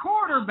wants a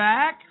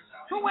quarterback?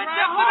 Who went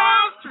to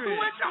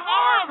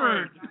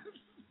Harvard?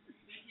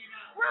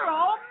 We're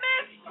all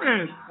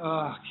misfits.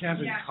 Oh,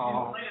 Kevin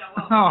Cobb.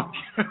 Oh.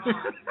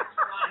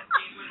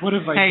 What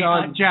have I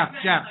done?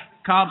 Jeff,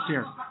 Cobb's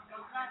here.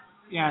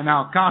 Yeah,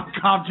 no,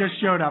 Cobb just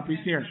showed up.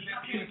 He's here.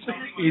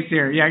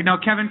 Yeah, no,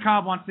 Kevin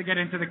Cobb wants to get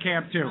into the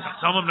camp too.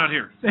 Tell him I'm not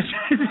here.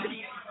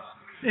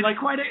 It's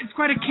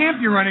quite a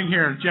camp you're running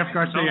here, Jeff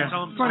Garcia.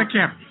 Tell him. Quite a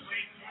camp.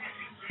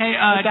 Hey,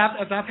 at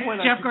that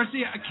point, Jeff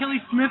Garcia,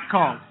 Achilles Smith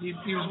called. He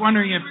was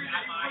wondering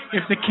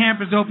if the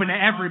camp is open to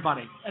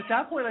everybody. At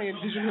that point, I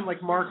envision him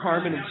like Mark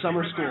Harmon in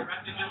summer school.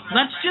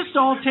 Let's just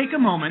all take a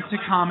moment to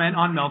comment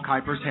on Mel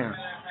Kiper's hair.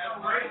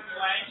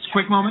 Just a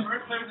quick moment.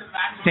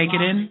 Take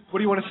it in. What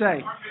do you want to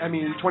say? I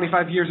mean,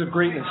 25 years of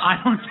greatness. I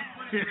don't.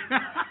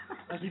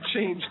 Has he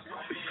changed?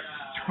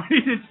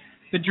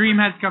 The dream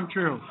has come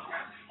true.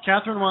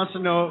 Catherine wants to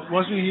know,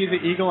 wasn't he the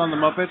eagle on the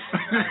Muppets?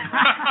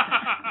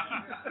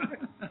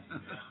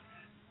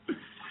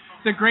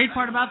 The great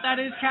part about that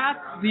is, Kat,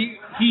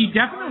 he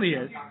definitely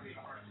is.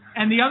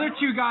 And the other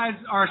two guys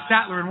are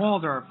Statler and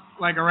Waldorf,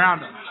 like around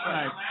him.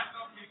 Like,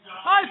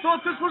 I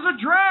thought this was a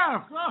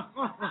draft.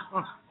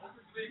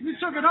 You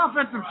took an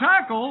offensive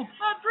tackle?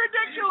 That's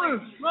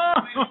ridiculous.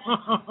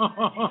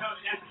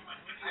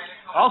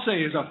 I'll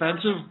say he's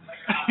offensive.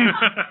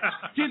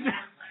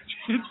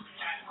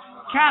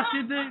 Cass,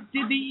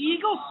 did the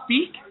eagle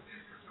speak?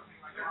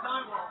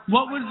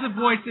 What was the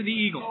voice of the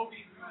eagle?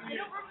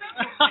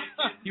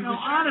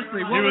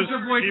 Honestly, what was the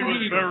voice of the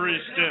eagle? He was very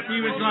stiff.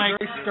 He was like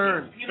very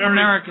stern. Very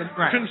American,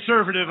 right.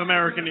 Conservative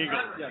American eagle.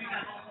 Yes.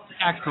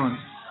 Excellent.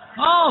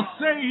 I'll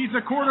say he's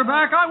a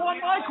quarterback. I want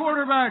my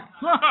quarterback.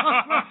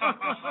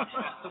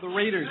 So the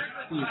Raiders.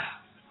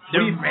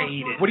 The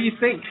Raiders. What do you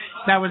think?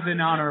 That was in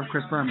honor of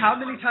Chris Berman. How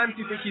many times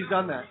do you think he's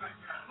done that?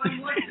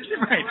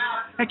 Right.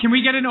 Hey, can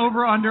we get an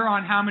over-under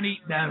on how many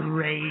the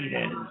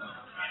Raiders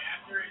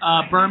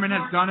Berman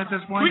has done at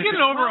this point? Can we get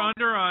an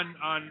over-under on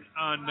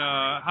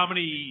how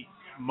many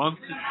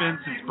months it's been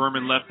since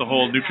Berman left the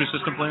whole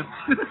Nutrisystem plan?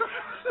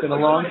 It's been a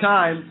long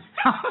time.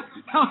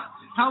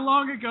 How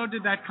long ago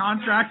did that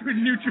contract with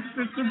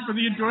Nutrisystem for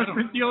the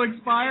endorsement deal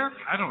expire?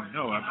 I don't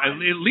know. At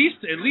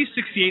least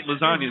 68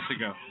 lasagnas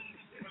ago.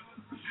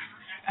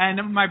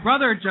 And my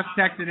brother just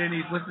texted in.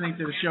 He's listening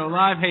to the show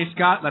live. Hey,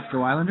 Scott, let's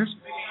go Islanders.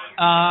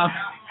 Wow,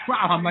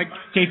 I'm like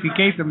Casey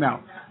Kasem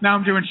now. Now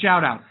I'm doing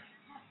shout-outs.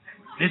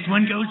 This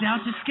one goes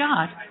out to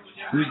Scott,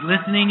 who's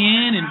listening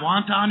in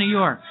Wantagh, New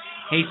York.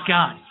 Hey,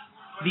 Scott,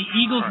 the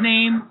Eagles'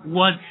 name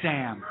was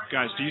Sam.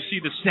 Guys, do you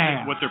see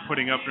Sam. what they're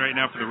putting up right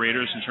now for the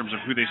Raiders in terms of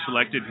who they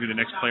selected, who the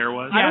next player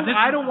was? Yeah,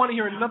 I don't want to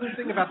hear another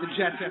thing about the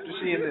Jets after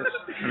seeing this.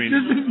 I mean,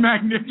 this is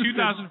magnificent.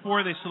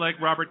 2004, they select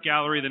Robert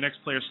Gallery. The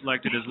next player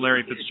selected is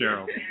Larry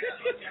Fitzgerald.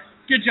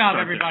 Good job,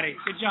 everybody.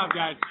 Good job,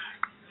 guys.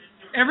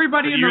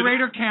 Everybody in the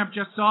Raider camp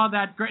just saw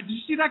that. Did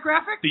you see that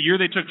graphic? The year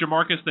they took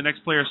Jamarcus, the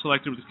next player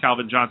selected was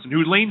Calvin Johnson,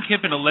 who Lane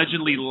Kiffin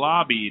allegedly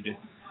lobbied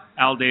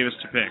Al Davis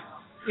to pick.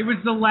 It was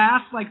the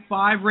last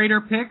 5 Raider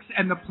picks,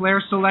 and the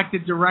player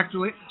selected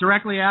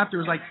directly after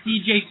was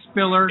C.J.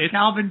 Spiller,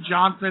 Calvin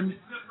Johnson.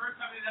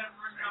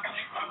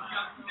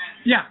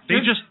 Yeah,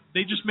 they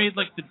just made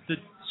the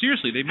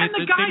seriously they made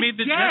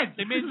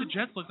the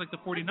Jets look like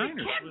the 49ers.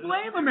 You can't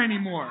blame them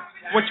anymore.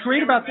 What's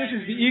great about this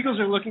is the Eagles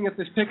are looking at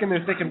this pick and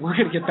they're thinking we're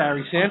going to get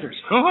Barry Sanders.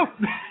 Oh,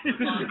 this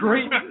is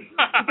great.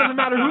 It doesn't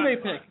matter who they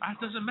pick. It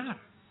doesn't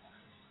matter.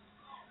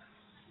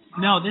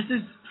 No, this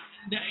is.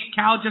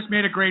 Cal just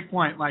made a great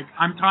point.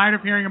 I'm tired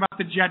of hearing about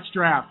the Jets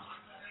draft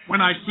when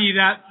I see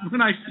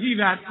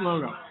that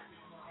logo.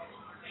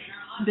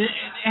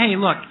 Hey,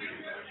 look,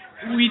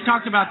 we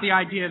talked about the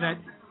idea that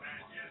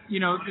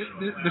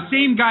the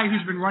same guy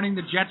who's been running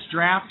the Jets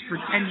draft for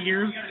 10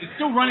 years is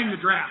still running the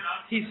draft.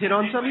 He's hit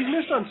on some, he's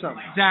missed on some.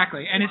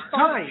 Exactly, and it's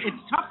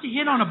tough to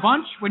hit on a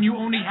bunch when you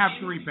only have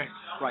 3 picks.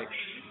 Right.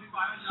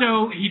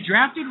 So he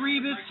drafted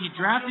Revis, he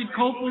drafted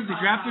Copeland, he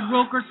drafted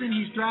Wilkerson,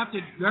 he's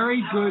drafted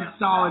very good,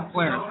 solid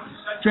players.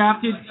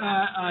 Drafted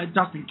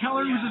Dustin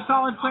Keller, who's a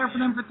solid player for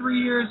them for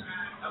 3 years.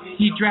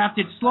 He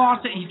drafted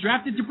Slauson, he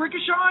drafted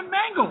DeBrickashaw and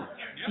Mangle.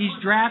 He's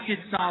drafted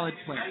solid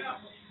players.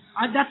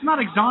 That's not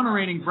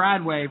exonerating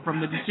Bradway from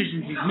the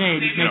decisions he's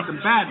made. He's made some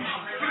bad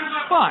ones.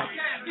 But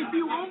if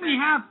you only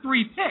have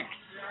 3 picks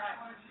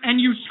and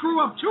you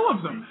screw up 2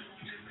 of them,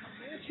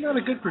 it's not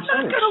a good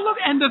percentage. Not gonna look.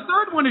 And the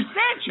third one is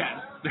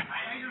Sanchez.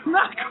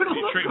 Not going to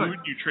look good. Who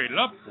you traded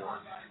up for?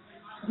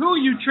 Who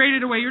you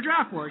traded away your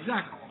draft for,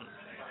 exactly.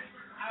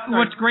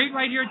 What's great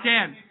right here,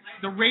 Dan,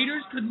 the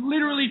Raiders could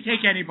literally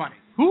take anybody.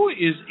 Who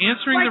is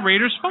answering the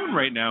Raiders' phone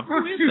right now? Who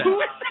is that?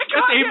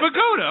 That's Abe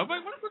Vigoda.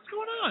 What's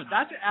going on?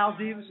 That's Al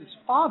Davis'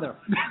 father.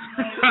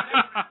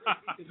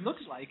 It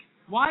looks like.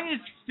 Why is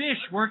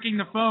Fish working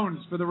the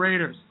phones for the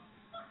Raiders?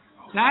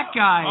 That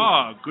guy.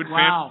 Oh, good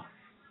wow.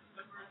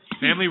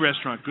 Family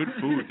restaurant, good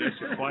food.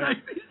 That's quiet.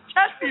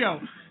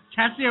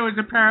 Tessio is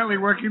apparently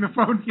working the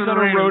phone for the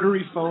Raiders. He's on a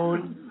rotary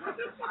phone.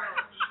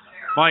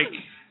 Mike,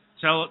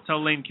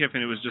 tell Lane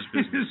Kiffin it was just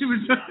business.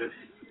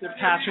 They're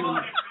patching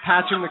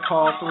the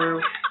call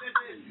through.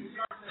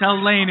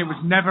 Tell Lane it was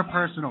never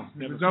personal.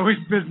 It was always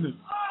business.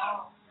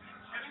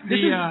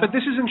 But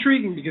this is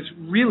intriguing because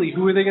really,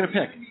 who are they going to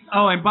pick?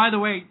 Oh, and by the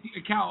way,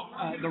 Cal,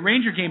 the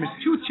Ranger game is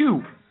 2-2.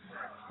 Ooh.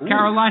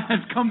 Carolina has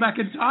come back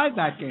and tied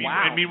that game.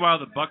 Wow. And meanwhile,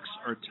 the Bucks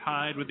are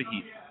tied with the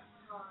Heat.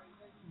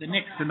 The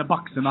Knicks and the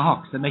Bucks and the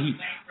Hawks and the Heat.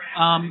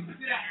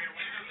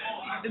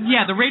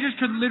 Yeah, the Raiders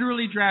could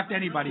literally draft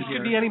anybody here. It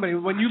could be anybody.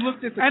 When you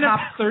looked at the top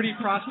 30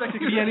 prospects, it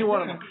could be any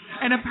one of them.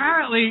 And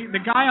apparently, the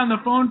guy on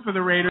the phone for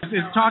the Raiders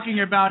is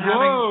talking about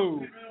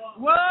having...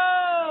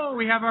 Whoa!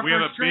 We have our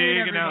first trade,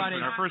 big everybody.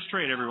 announcement. Our first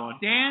trade, everyone.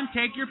 Dan,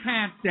 take your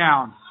pants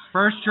down.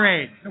 First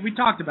trade. We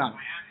talked about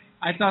it.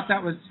 I thought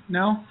that was...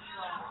 No?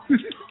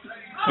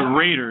 The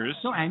Raiders...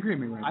 So angry at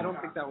me right now. I don't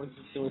think that was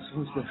the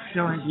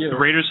The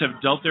Raiders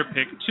have dealt their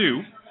pick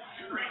to...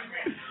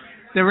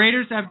 The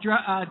Raiders have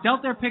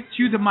dealt their pick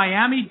to the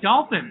Miami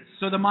Dolphins.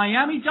 So the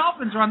Miami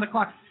Dolphins are on the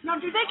clock. Now,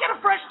 do they get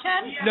a fresh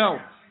 10? No.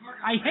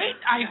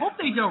 I hope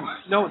they don't.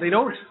 No, they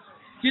don't.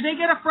 Do they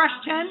get a fresh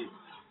 10?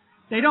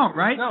 They don't,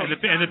 right? No. And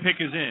the pick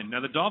is in.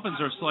 Now, the Dolphins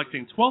are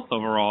selecting 12th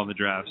overall in the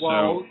draft.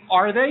 Well,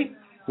 are they?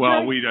 Well,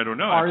 I don't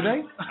know. Are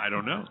they? I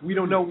don't know. We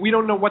don't know. We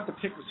don't know what the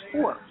pick was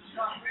for.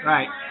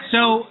 Right.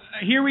 So,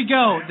 here we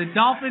go. The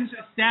Dolphins,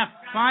 Steph,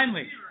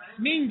 finally.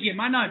 Mingy,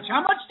 Manoj,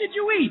 how much did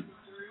you eat?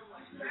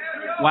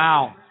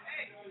 Wow.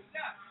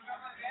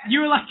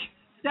 You were like,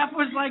 Steph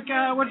was like,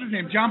 what's his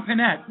name? John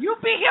Pinette. You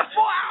be here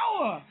for an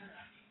hour.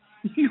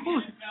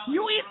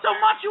 You eat so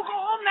much, you go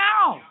home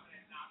now.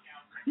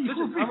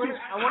 Listen,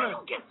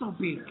 Don't get so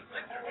big.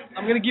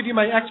 I'm going to give you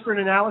my expert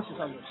analysis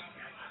on this.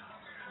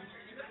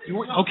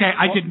 Okay,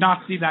 I did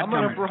not see that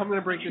coming. I'm going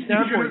to break this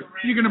down for you.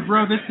 You're going to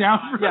bro this down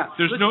for Yeah.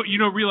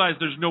 Realize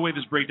there's no way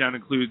this breakdown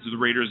includes the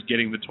Raiders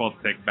getting the 12th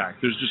pick back.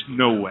 There's just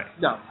no way.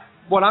 No.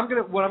 What I'm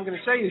going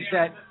to say is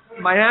that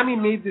Miami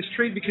made this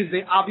trade because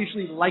they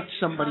obviously liked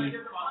somebody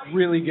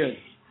really good.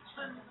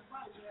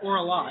 Or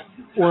a lot.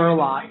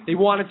 They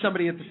wanted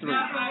somebody at the 3.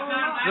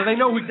 So they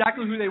know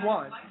exactly who they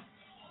want.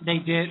 They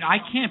did. I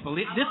can't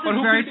believe this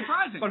is very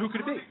surprising. But who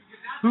could it be?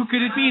 Who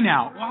could it be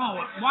now?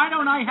 Wow, why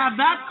don't I have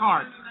that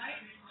card?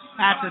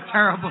 That's a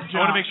terrible job. I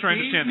want to make sure I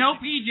understand. No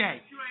PJ.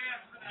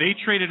 They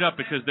traded up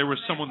because there was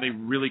someone they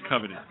really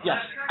coveted. Yes,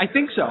 I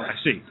think so. I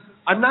see.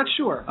 I'm not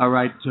sure. All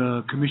right,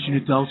 Commissioner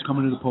Dell's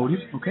coming to the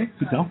podium. Okay,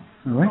 Dell.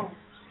 All right.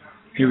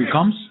 Here he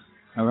comes.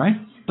 All right.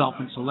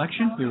 Dolphin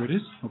selection. Here it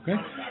is. Okay.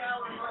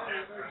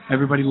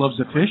 Everybody loves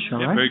the fish.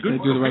 All right. Very good.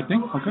 They do the right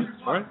thing. Okay.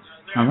 All right.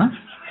 All right.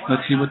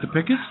 Let's see what the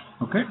pick is.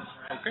 Okay.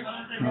 Okay.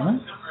 All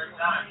right.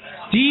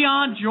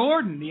 Deion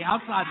Jordan, the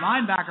outside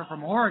linebacker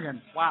from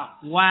Oregon.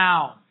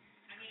 Wow.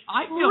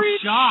 I feel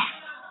shocked.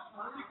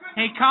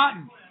 Hey,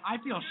 Cotton, I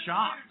feel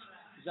shocked.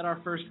 Is that our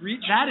first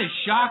reach? That is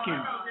shocking.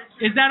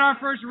 Is that our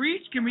first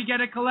reach? Can we get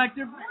a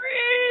collective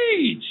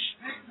reach?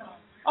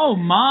 Oh,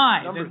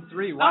 my. Number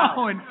 3, wow.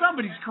 Oh, and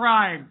somebody's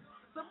crying.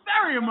 It's a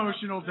very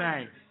emotional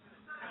day.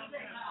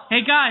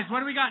 Hey, guys, what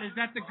do we got? Is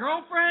that the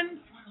girlfriend,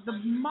 the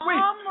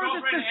mom,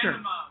 or the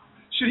sister?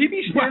 Should he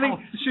be standing?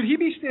 Wow. Should he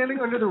be standing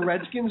under the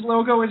Redskins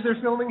logo as they're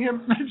filming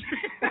him?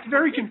 That's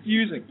very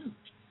confusing.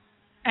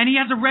 And he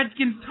has a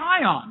Redskins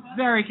tie on.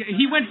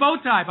 He went bow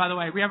tie, by the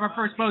way. We have our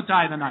first bow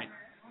tie of the night.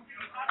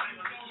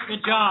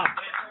 Good job.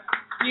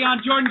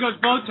 Deion Jordan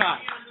goes bow tie.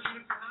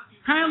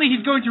 Apparently,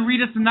 he's going to read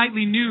us the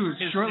nightly news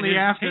shortly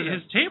after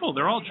his table.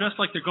 They're all dressed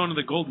like they're going to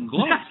the Golden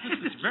Globes.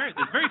 It's very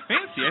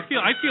fancy.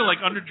 I feel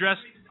like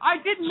underdressed.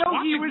 I didn't know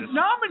he was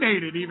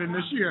nominated even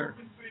this year.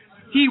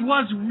 He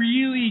was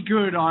really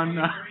good on.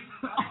 He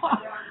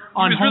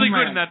was really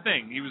good in that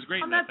thing. He was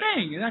great on that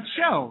thing. That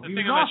show. The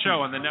thing on that show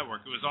on the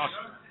network. It was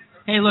awesome.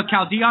 Hey, look,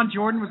 Cal, Deion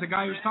Jordan was the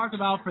guy who was talked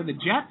about for the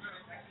Jets.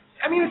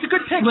 I mean, it's a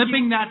good pick.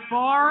 Slipping that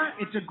far,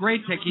 it's a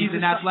great pick. He's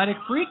an athletic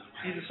freak.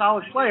 He's a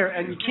solid player,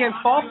 and you can't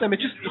fault them.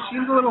 It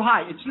seems a little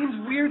high. It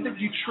seems weird that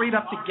you trade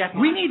up to get him.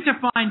 We need to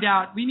find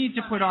out. We need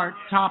to put our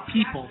top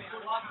people,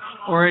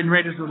 or in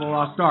Raiders of the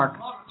Lost Ark,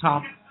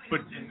 top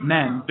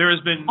men. There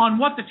has been on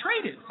what the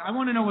trade is. I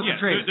want to know what the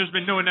trade is. There's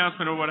been no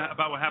announcement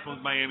about what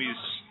happened with Miami's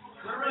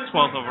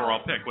 12th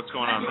overall pick. What's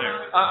going on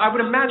there? I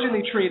would imagine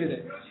they traded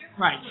it.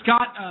 Right.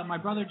 Scott,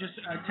 my brother just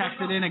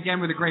texted in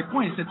again with a great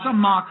point. He said some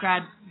mock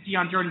had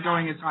Deion Jordan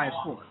going as high as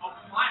 4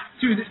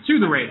 to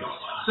the Raiders.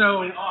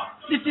 So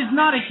this is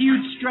not a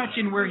huge stretch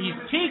in where he's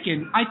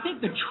taken. I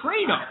think the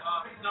trade-off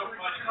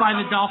by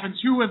the Dolphins,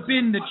 who have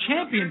been the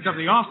champions of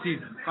the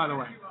offseason, by the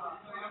way.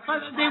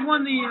 But they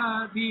won the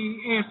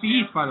AFC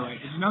East, by the way.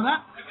 Did you know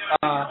that?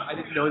 I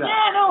didn't know that.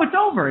 Yeah, no, it's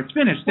over. It's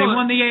finished. They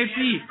won the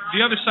AFC East.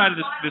 The other side of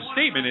this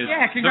statement is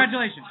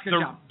congratulations. Good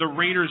job. The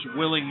Raiders'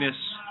 willingness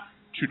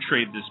to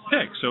trade this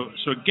pick. So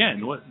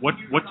again,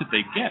 what did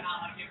they get?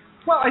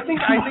 Well, I think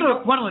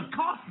what'll it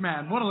cost,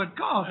 man? What'll it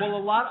cost? Well, a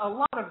lot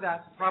of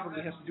that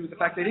probably has to do with the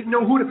fact they didn't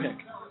know who to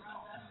pick.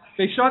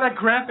 They saw that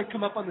graphic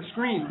come up on the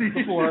screen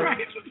before, right.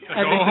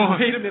 And they said,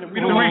 "Wait a minute, we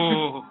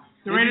don't."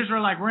 The Raiders were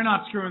like, "We're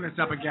not screwing this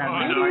up again.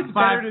 Maybe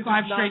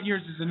Five straight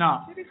years is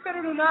enough." Maybe it's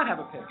better to not have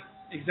a pick.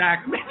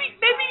 Exactly.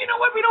 Maybe you know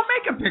what? We don't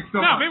make a pick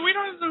so much. No, maybe we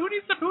don't.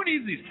 Who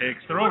needs these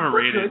picks? They're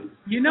overrated.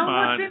 You know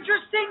what's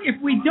interesting? If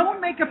we don't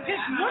make a pick,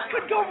 what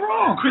could go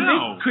wrong?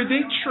 Could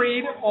they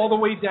trade all the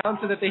way down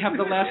so that they have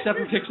the last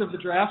 7 picks of the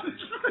draft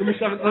in the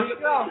 7th?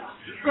 No.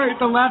 Right,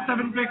 the last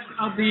 7 picks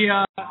of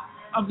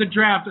the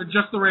draft are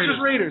just the Raiders.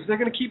 Just Raiders. They're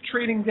going to keep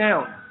trading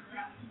down.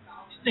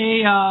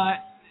 They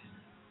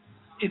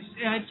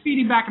it's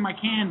feeding back in my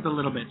cans a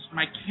little bit.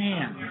 My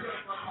cans.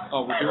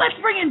 Oh, let's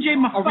bring in Jay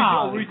Mafal.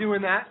 Are we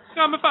doing that?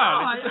 No, Mafal.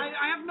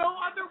 I have no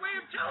other way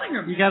of telling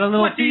him. You got a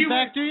little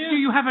feedback, do you? Do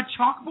you have a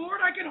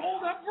chalkboard I can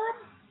hold up for him?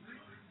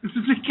 This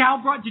is the Cal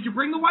brought. Did you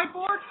bring the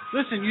whiteboard?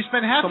 Listen, you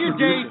spent half your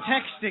day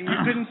texting. You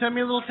couldn't send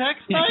me a little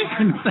text, you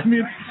couldn't send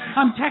me.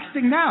 I'm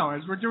texting now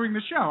as we're doing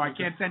the show. I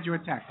can't send you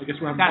a text. I guess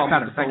we're having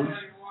problems with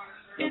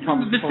the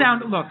phones. The sound.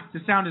 Look, the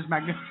sound is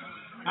magnificent.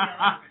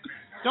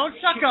 Don't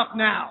suck up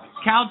now.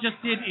 Cal just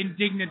did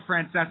indignant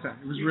Francesa.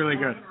 It was really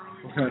good.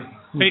 Okay.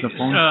 Hey, the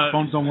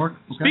phones don't work.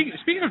 Okay.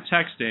 Speaking of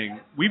texting,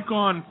 we've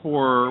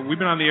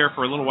been on the air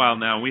for a little while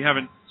now. We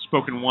haven't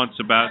spoken once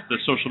about the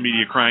social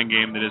media crying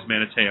game that is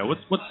Manateo.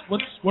 What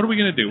are we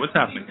gonna do? What's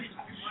happening?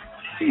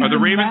 Are the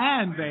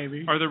Ravens?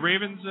 Baby. Are the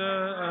Ravens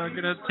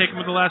gonna take him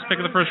with the last pick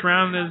of the first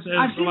round? As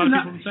a lot of people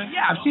have been saying.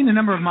 Yeah, I've seen a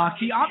number of mocks.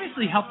 He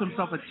obviously helped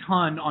himself a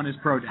ton on his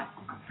pro day,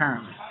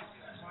 apparently.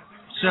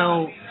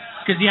 So,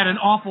 because he had an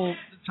awful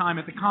time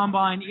at the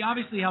Combine, he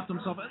obviously helped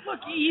himself.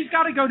 Look, he's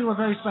got to go to a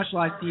very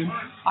specialized team.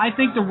 I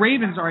think the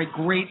Ravens are a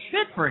great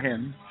fit for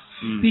him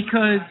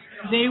because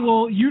they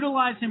will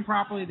utilize him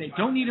properly. They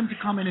don't need him to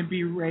come in and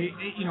be Ray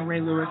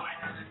Lewis.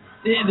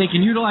 They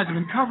can utilize him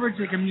in coverage.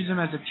 They can use him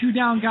as a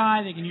 2-down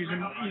guy. They can use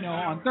him,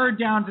 on 3rd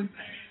downs. And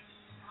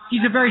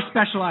he's a very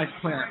specialized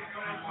player.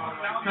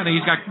 I think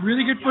he's got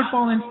really good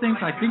football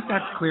instincts. I think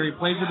that's clear. He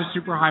plays with a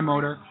super high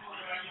motor.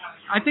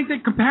 I think the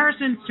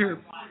comparison to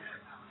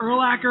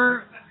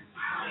Urlacher,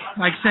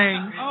 like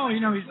saying,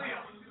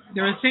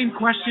 there are the same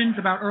questions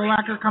about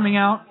Urlacher coming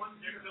out,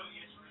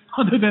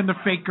 other than the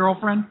fake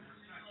girlfriend.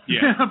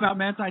 Yeah. About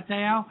Manti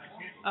Te'o.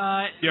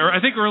 Yeah, I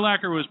think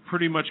Urlacher was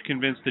pretty much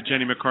convinced that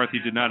Jenny McCarthy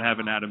did not have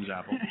an Adam's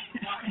apple.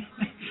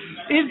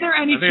 Is there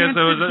any chance that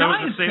the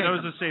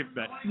was a safe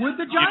bet. Would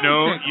the Giants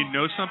pick You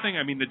know something?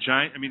 I mean, the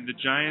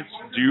Giants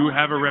do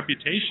have a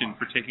reputation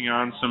for taking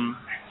on some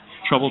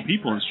troubled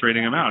people and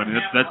straightening them out. I mean,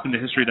 that's been the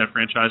history of that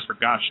franchise for,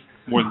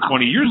 more than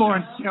 20 years.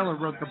 Lawrence Taylor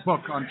wrote the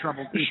book on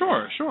troubled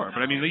people. Sure.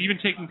 But I mean, even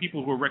taking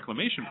people who are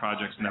reclamation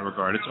projects in that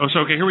regard.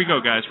 Okay, here we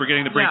go, guys. We're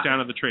getting the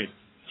breakdown of the trade.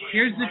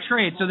 Here's the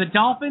trade. So the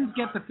Dolphins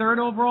get the 3rd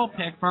overall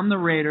pick from the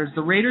Raiders.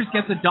 The Raiders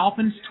get the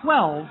Dolphins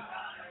 12,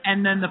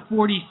 and then the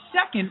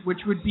 42nd, which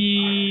would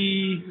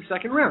be the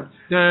 2nd round.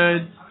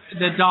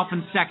 The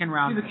Dolphins' 2nd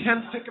round. The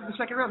 10th pick of the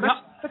 2nd round.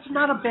 That's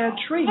not a bad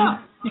trade. No,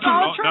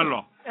 not at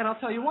all. And I'll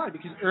tell you why.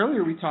 Because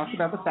earlier we talked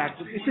about the fact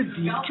that it's a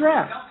deep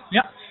draft.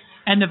 Yep.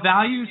 And the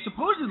value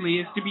supposedly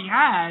is to be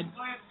had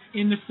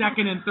in the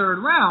 2nd and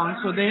 3rd round.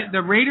 So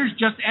the Raiders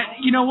just,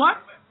 you know what?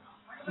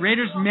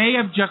 Raiders may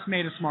have just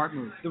made a smart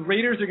move. The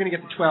Raiders are going to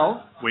get the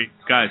 12. Wait,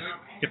 guys.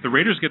 If the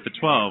Raiders get the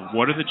 12,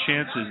 what are the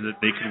chances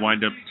that they could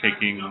wind up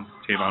taking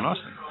Tavon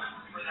Austin?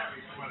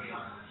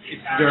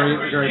 It's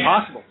very, very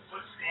possible.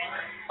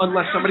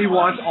 Unless somebody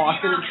wants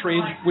Austin and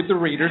trades with the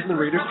Raiders, and the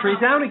Raiders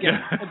trade down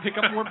again and pick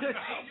up more picks.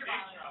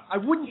 I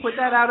wouldn't put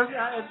that out of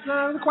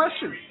the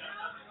question.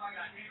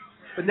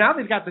 But now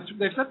they've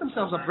set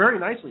themselves up very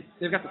nicely.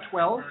 They've got the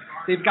 12.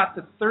 They've got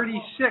the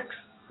 36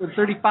 or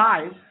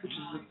 35, which is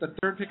the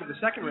 3rd pick of the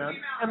 2nd round,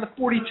 and the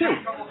 42. So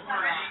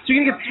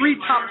you're going to get 3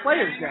 top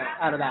players now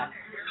out of that.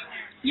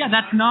 Yeah,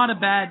 that's not a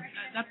bad.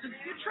 That's a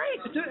good trade.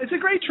 It's a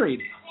great trade.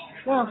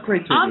 Well,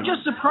 great trade. I'm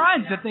just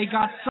surprised that they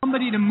got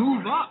somebody to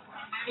move up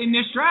in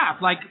this draft,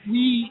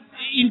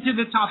 into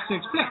the top 6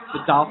 picks.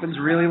 The Dolphins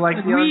really like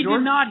Deion Jordan. We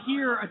did not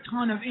hear a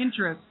ton of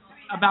interest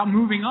about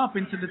moving up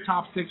into the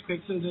top 6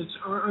 picks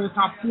or the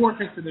top 4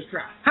 picks of this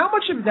draft. How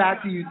much of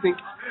that do you think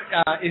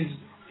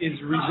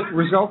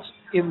results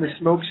in the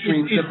smoke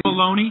screens? Is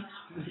baloney?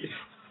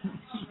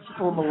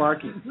 Full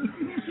malarkey.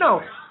 No,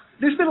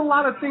 there's been a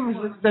lot of things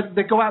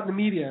that go out in the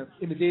media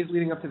in the days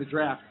leading up to the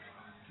draft.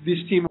 This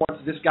team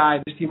wants this guy.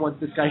 This team wants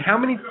this guy.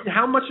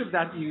 How much of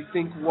that do you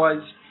think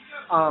was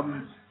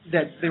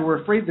that they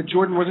were afraid that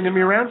Jordan wasn't going to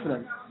be around for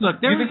them?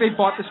 Look, do you think they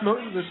bought the smoke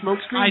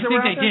screens? I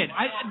think they did.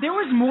 There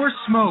was more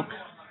smoke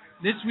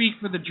this week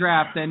for the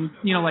draft than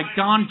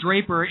Don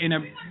Draper in a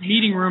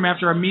meeting room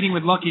after a meeting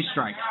with Lucky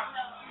Strike.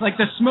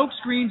 The smoke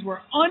screens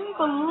were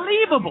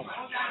unbelievable.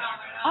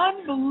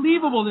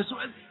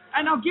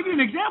 And I'll give you an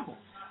example.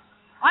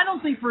 I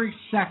don't think for a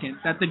second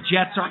that the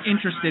Jets are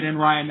interested in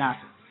Ryan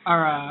Nassib.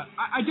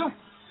 I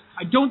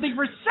don't think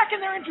for a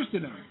second they're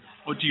interested in him.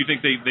 Well, do you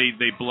think they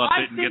bluff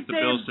it and get the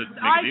Bills to make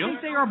a deal? I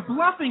think they are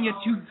bluffing it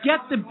to get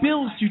the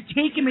Bills to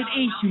take him at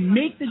 8, to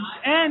make the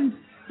end.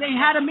 They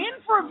had him in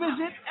for a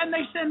visit, and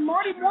they sent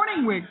Marty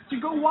Morningwig to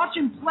go watch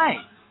him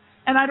play.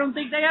 And I don't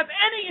think they have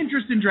any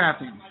interest in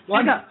drafting him.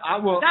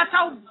 That's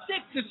how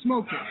thick the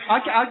smoke is.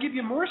 I'll give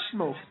you more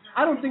smoke.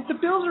 I don't think the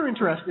Bills are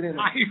interested in it.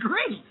 I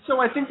agree. So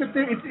I think that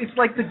it's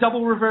like the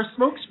double reverse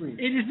smoke screen.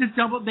 It is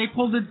they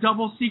pulled a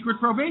double secret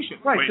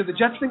probation. Right, so the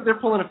Jets think they're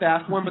pulling a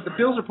fast one, but the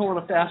Bills are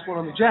pulling a fast one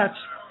on the Jets.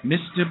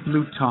 Mr.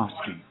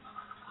 Blutowski.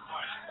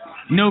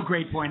 No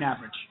grade point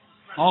average.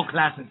 All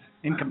classes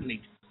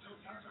incomplete.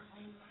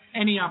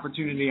 Any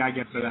opportunity I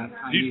get for that,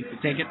 I need to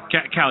take it.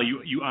 Cal,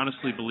 you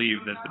honestly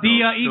believe that the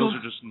Bills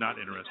are just not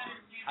interested?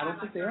 I don't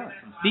think they are.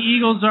 The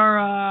Eagles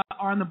are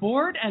on the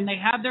board, and they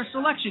have their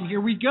selection.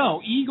 Here we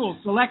go. Eagles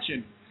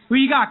selection. Who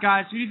you got,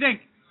 guys? Who do you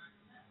think?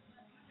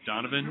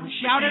 Donovan.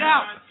 Shout it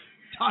out.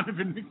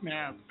 Donovan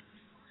McNabb.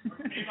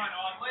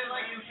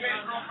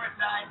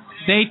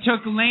 They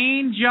took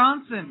Lane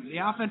Johnson, the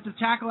offensive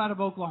tackle out of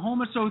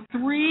Oklahoma. So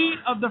 3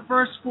 of the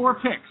first 4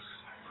 picks.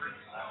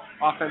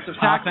 Offensive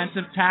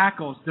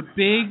tackles. The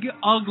big,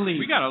 ugly.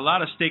 We got a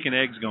lot of steak and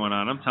eggs going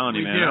on. I'm telling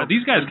you, man.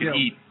 These guys can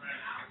eat.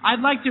 I'd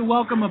like to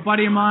welcome a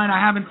buddy of mine. I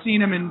haven't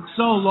seen him in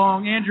so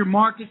long. Andrew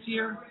Marcus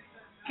here.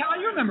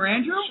 Cal, you remember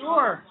Andrew?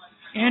 Sure.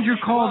 Andrew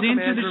called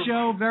into the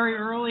show very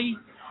early.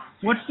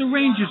 What's the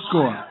Rangers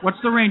score?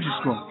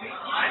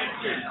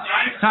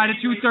 Tied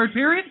at 2 third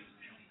period?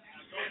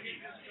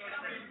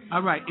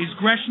 All right. Is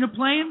Greshna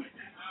playing?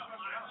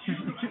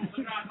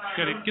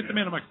 Get the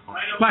man a microphone.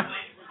 But,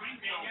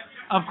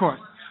 of course.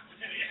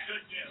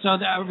 So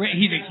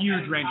he's a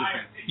huge Ranger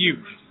fan.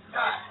 Huge.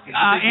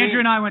 Andrew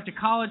and I went to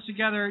college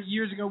together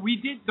years ago. We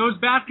did those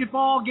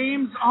basketball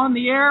games on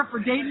the air for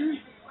Dayton.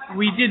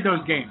 We did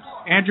those games.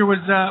 Andrew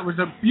was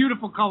a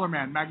beautiful color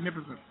man,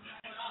 magnificent.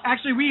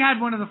 Actually, we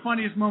had one of the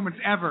funniest moments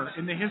ever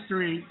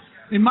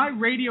in my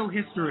radio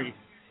history.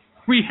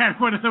 We had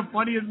one of the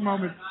funniest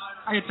moments.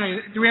 I can tell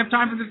you. Do we have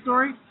time for this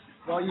story?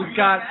 Well, you've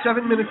got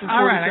 7 minutes and 40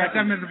 seconds. All right, I got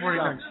 7 minutes and 40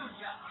 seconds.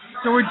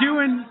 So we're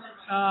doing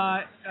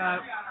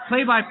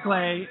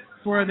play-by-play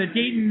for the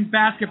Dayton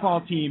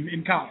basketball team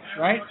in college,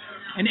 right?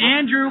 And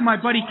Andrew, my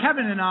buddy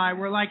Kevin, and I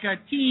were like a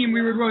team.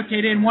 We would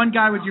rotate in. One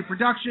guy would do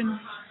production,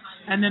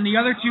 and then the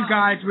other 2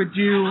 guys would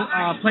do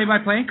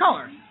play-by-play and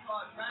color.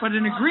 But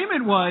an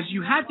agreement was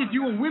you had to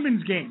do a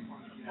women's game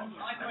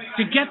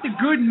to get the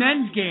good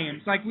men's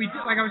games. Like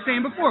I was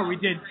saying before, we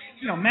did,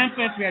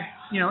 Memphis, we had,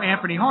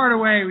 Anthony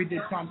Hardaway, we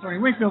did Tony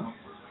Wakefield,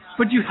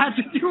 but you had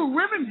to do a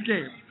women's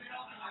game.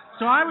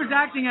 So I was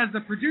acting as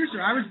the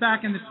producer. I was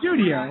back in the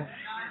studio,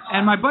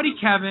 and my buddy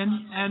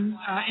Kevin and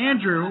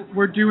Andrew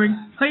were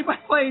doing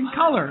play-by-play in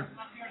color.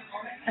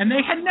 And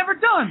they had never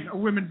done a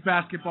women's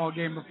basketball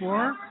game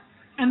before,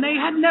 and they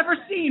had never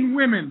seen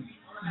women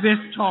this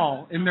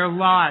tall in their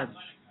lives.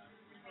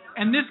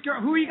 And this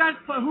girl, who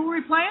were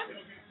we playing?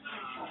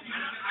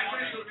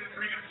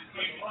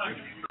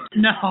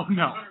 No.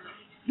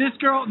 This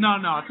girl,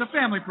 no, it's a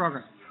family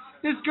program.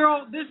 This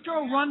girl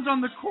runs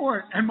on the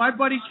court, and my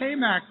buddy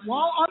K-Mac,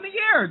 while on the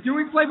air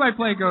doing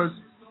play-by-play, goes,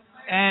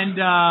 and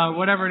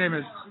whatever her name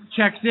is,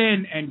 checks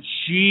in, and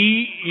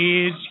she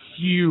is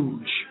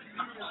huge.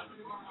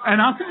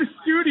 And I'm in the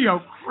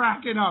studio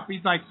cracking up.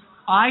 He's like,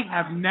 I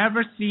have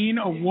never seen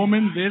a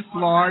woman this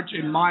large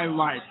in my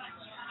life.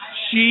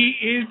 She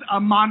is a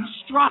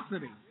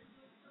monstrosity.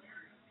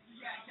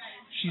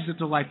 She's a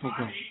delightful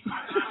girl.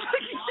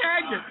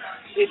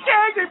 He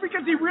tagged it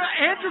because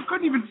Andrew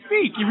couldn't even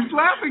speak. He was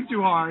laughing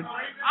too hard.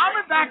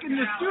 I'm back in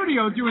the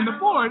studio doing the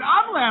board.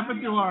 I'm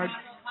laughing too hard.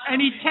 And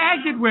he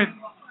tagged it with,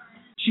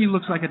 she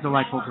looks like a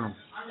delightful girl.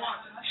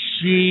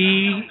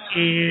 She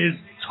is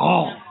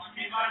tall.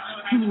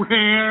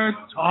 We're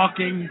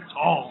talking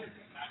tall.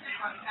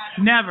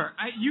 Never.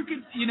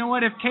 You know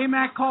what? If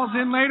K-Mac calls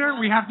in later,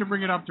 we have to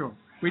bring it up to him.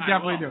 We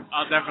definitely do.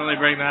 I'll definitely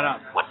bring that up.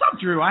 What's up,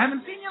 Drew? I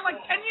haven't seen you in like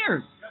 10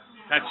 years.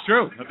 That's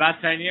true. About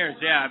 10 years,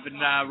 yeah. I've been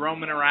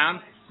roaming around.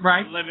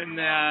 Right. Living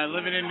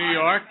in New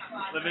York,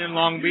 living in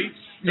Long Beach.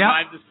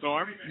 Survived the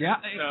storm. Yeah.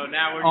 So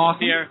now we're awesome.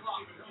 just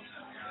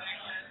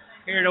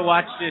here to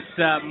watch this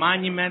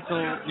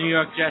monumental New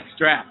York Jets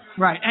draft.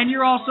 Right. And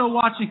you're also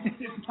watching.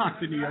 It's not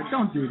the New York.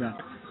 Don't do that.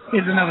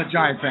 He's another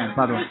Giant fan,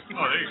 by the way.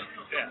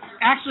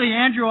 Actually,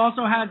 Andrew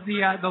also has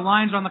the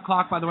lines on the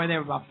clock. By the way, they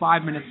have about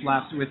 5 minutes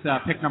left with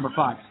pick number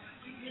 5.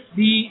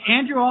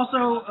 Andrew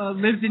also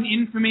lives in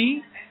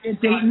infamy in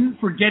Dayton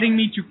for getting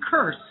me to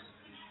curse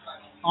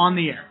on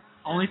the air.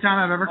 Only time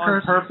I've ever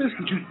cursed. On purpose?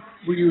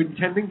 Were you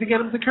intending to get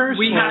him to curse?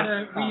 He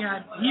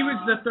was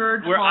the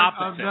third part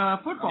of the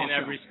football in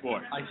every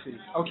sport. I see.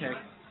 Okay.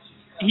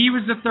 He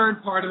was the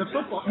third part of the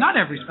football. Not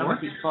every sport. That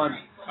would be fun.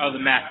 Oh, the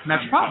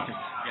Metropolitan.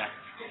 Yeah.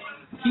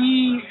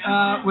 He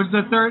was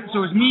the third,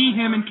 so it was me,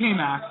 him, and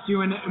K-Mac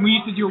and we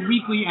used to do a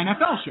weekly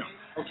NFL show.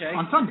 Okay.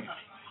 On Sunday.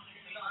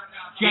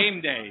 Game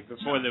day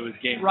before there was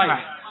game day.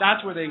 Right.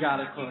 That's where they got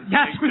it from.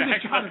 That's where they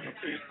got it.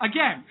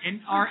 Again, in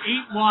our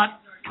 8-watt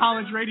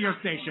college radio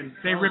station,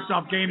 they ripped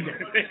off game day.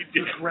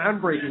 It's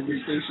groundbreaking,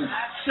 this station.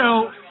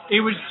 So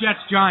it was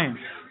Jets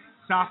Giants.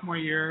 Sophomore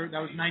year, that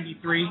was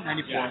 93,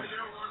 94. Yeah.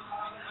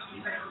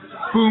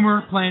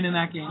 Boomer playing in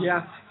that game.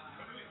 Yeah.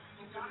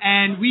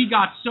 And we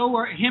got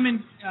him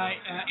and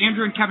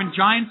Andrew and Kevin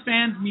Giants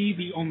fans, me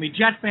the only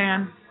Jet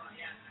fan.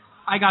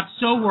 I got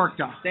so worked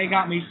up. They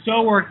got me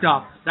so worked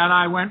up that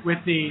I went with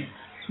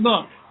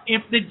look,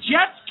 if the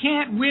Jets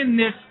can't win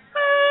this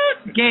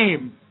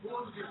game,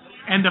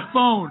 and the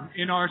phone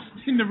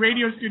in the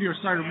radio studio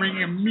started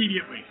ringing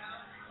immediately.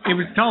 It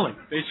was Tully.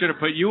 They should have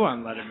put you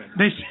on Letterman.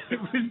 It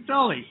was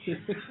Tully.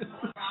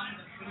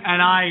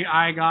 And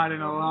I got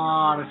in a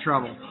lot of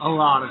trouble.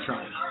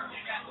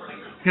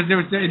 Because there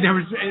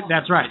was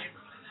that's right.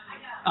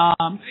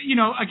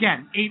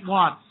 Again, 8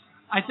 watts.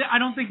 I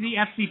don't think the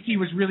FCC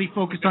was really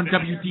focused on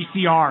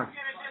WDCR.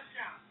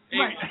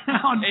 Right.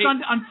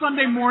 On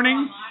Sunday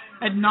mornings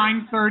at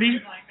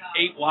 9:30.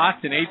 8 watts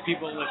and 8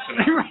 people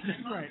listening.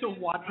 Right. It's a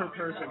watt per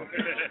person.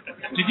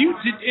 Did you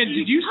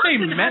say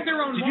Mets?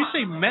 Did you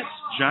say Mets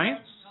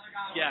Giants?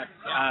 Yes.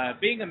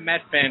 Being a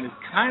Met fan is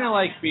kind of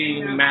like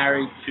being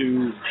married to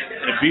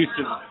an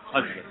abusive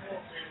husband.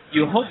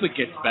 You hope it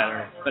gets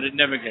better, but it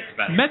never gets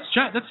better. Mets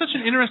Giants. That's such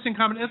an interesting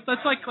combination.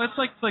 That's like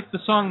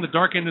the song "The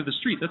Dark End of the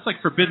Street." That's like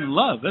forbidden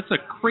love. That's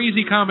a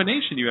crazy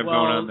combination you have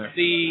going on there.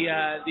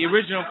 The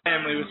original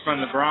family was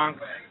from the Bronx,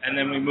 and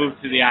then we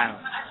moved to the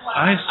island.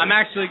 I'm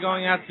actually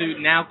going out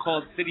to now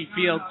called Citi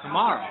Field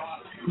tomorrow.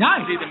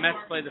 Nice. To see the Mets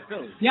play the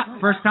Phillies. Yeah,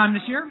 first time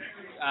this year.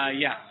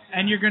 Yeah.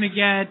 And you're gonna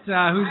get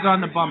who's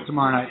on the bump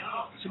tomorrow night?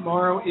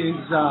 Tomorrow is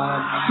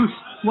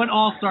what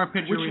all-star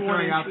pitcher we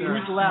throwing out there?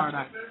 Who's left?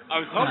 I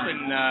was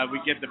hoping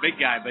we'd get the big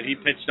guy, but he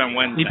pitched on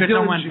Wednesday. He pitched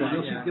on Wednesday.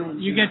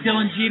 You get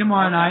Dylan G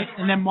tomorrow night,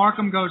 and then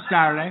Markham goes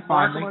Saturday.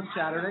 Markham on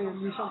Saturday,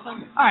 and Reese on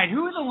Sunday. All right,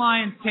 who are the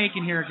Lions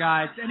taking here,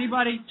 guys?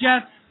 Anybody?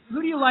 Jeff,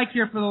 who do you like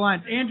here for the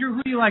Lions? Andrew,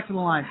 who do you like for the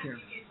Lions here?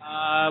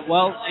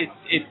 Well,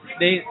 it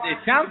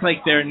sounds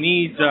like their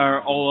needs are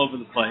all over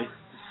the place.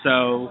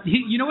 So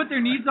you know what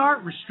their needs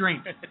are?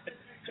 Restraint.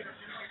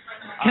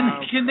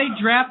 Can they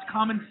draft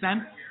common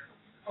sense?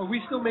 Are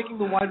we still making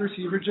the wide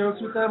receiver jokes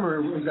with them,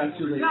 or is that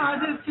too late?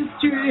 No, it's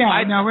too.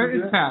 Yeah,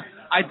 it's past.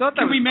 I thought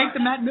that we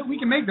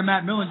can make the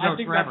Matt Millen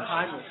jokes forever. That's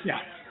timeless.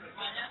 Yeah.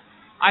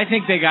 I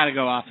think they got to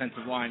go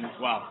offensive line as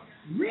well.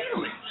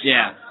 Really?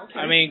 Yeah. Okay.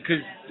 I mean,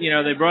 because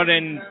they brought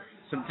in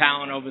some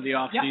talent over the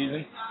off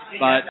season,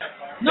 but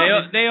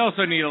they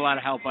also need a lot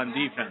of help on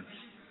defense.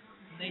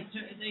 They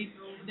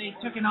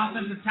took an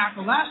offensive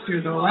tackle last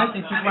year, though, right?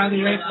 They took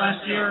Riley Rafe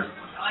last year.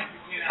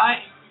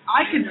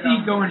 I could see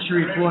going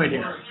Sharif Floyd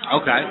here.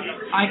 Okay.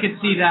 I could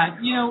see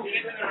that. You know,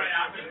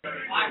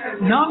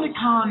 Namdi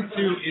Khan,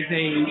 too,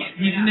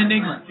 he's an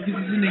enigma because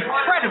he's an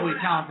incredibly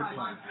talented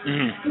player.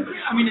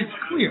 Mm-hmm. I mean, it's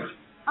clear.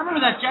 I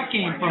remember that Jet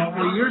game from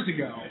 4 years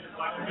ago.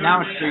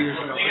 Now it's 3 years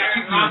ago.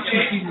 2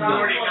 seasons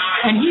ago.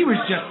 And he was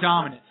just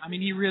dominant. I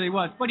mean, he really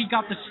was. But he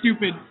got the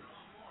stupid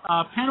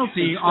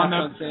penalty on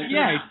the...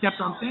 Yeah, he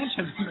stepped on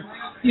Sanchez.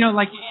 You know,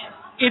 like,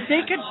 if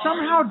they could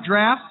somehow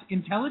draft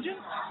intelligence...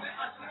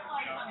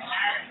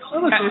 Oh,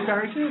 look, there's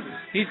Barry Sanders.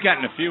 He's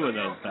gotten a few of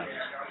those things.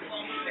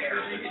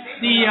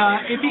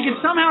 If he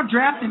could somehow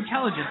draft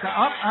intelligence...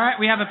 all right,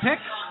 we have a pick.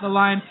 The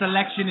Lions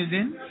selection is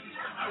in.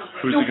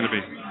 Who's it going to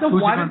be?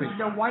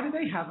 Why do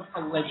they have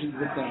a legend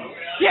with them?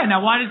 Yeah,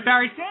 now why does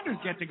Barry Sanders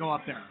get to go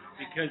up there?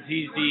 Because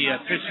he's the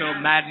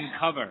official Madden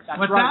cover.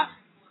 What's that?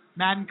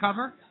 Madden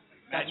cover?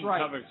 That's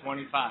right. Cover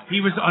 25.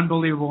 He was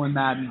unbelievable in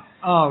Madden.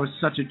 Oh, it was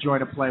such a joy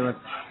to play with.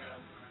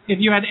 If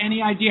you had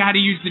any idea how to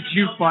use the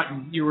juke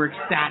button, you were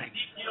ecstatic.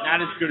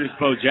 Not as good as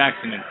Bo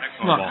Jackson in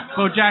Tecmo Bowl.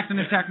 Bowl. Bo Jackson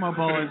in Tecmo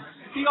Bowl is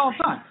the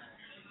all-time.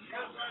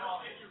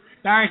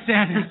 Barry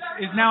Sanders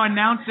is now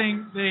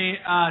announcing the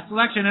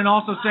selection and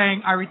also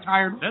saying, I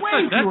retired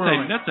way too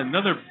early. That's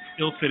another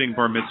ill-fitting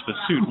bar mitzvah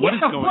suit. What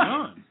is going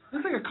on?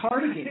 Looks like a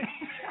cardigan.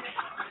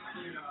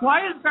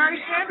 Why is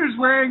Barry Sanders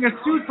wearing a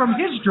suit from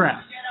his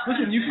dress?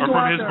 Listen, you can or go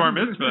from out his there bar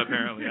mitzvah,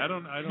 apparently. I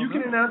don't You know.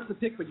 can announce the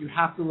pick, but you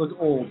have to look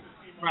old.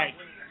 Right.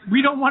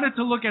 We don't want it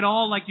to look at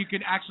all like you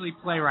could actually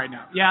play right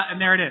now. Yeah, and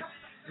there it is.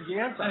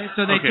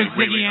 So they took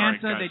Ziggy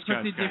Ansah, they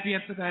took the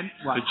defensive end.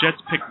 What? The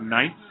Jets picked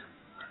 9th?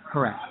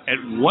 Correct. At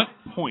what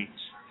point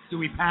do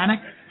we panic?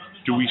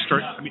 Do we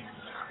start? I mean,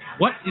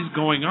 what is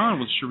going on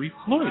with Sharif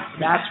Floyd?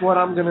 That's what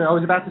I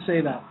was about to say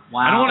that.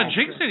 Wow. I don't want to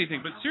jinx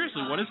anything, but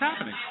seriously, what is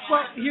happening?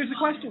 Well, here's the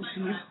question,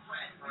 Steve.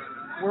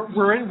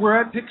 We're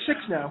at pick 6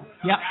 now.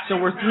 Yep.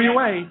 So we're 3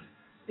 away.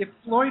 If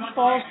Floyd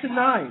falls to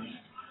 9,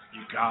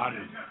 you got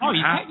it. Oh,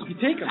 you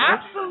take him.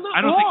 Right? Absolutely.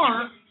 I don't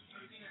think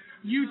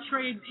you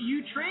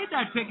trade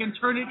that pick and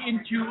turn it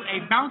into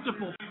a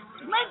bountiful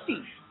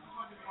plenty.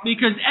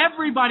 Because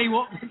everybody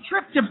will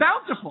trip to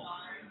bountiful.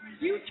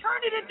 You turn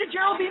it into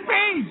Geraldine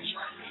Page.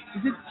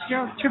 Is it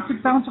trip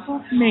to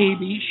bountiful?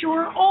 Maybe.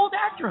 Sure. Old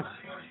actress.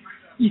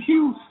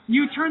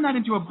 You turn that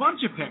into a bunch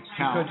of picks,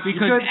 Cal,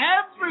 because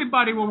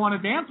everybody will want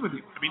to dance with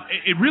you. I mean,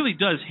 it really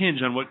does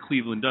hinge on what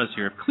Cleveland does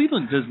here. If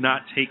Cleveland does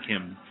not take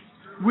him,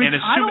 which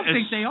I don't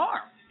think they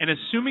are, and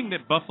assuming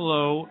that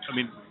Buffalo, I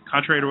mean,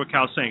 contrary to what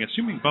Cal's saying,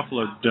 assuming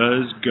Buffalo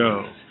does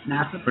go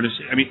for this,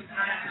 I mean,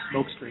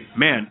 smokescreen.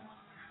 Man,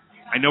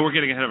 I know we're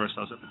getting ahead of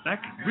ourselves, but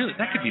that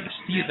could be the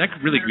steal. That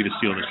could really be the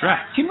steal of this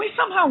draft. Can we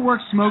somehow work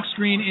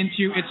smokescreen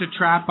into "It's a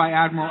Trap" by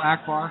Admiral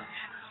Akbar?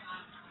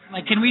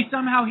 Like, can we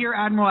somehow hear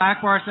Admiral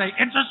Akbar say,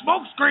 "It's a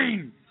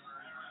smokescreen"?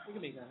 We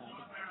can make that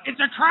happen.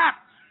 It's a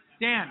trap.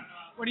 Dan,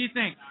 what do you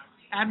think?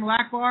 Admiral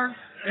Akbar,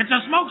 it's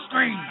a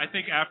smokescreen. I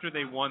think after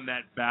they won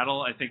that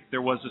battle, I think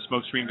there was a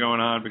smokescreen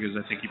going on because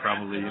I think he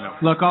probably,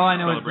 Look, all I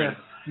know is this: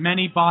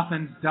 many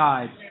Bothans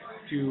died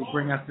to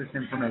bring us this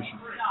information.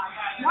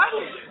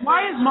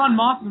 Why is Mon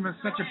Mothma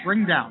such a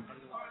bring down?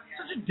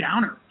 Such a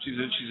downer. She's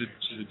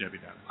a Debbie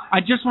Downer.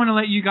 I just want to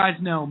let you guys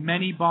know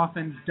many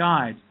Bothans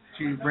died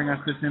to bring us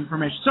this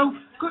information. So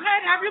go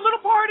ahead, have your little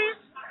parties.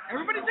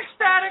 Everybody's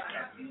ecstatic.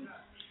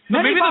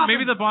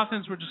 Maybe the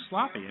Bothans were just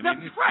sloppy.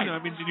 That's right.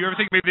 Did you ever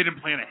think maybe they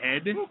didn't plan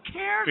ahead? Who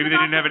cares? Maybe they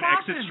didn't have an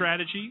Bothans? exit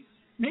strategy.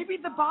 Maybe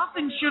the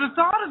Bothans should have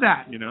thought of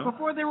that.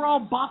 Before they were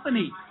all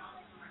Bothany.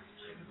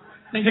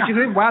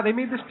 Wow, they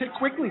made this pick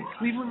quickly.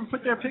 Cleveland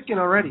put their pick in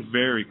already.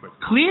 Very quick.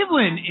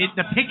 Cleveland,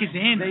 the pick is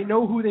in. They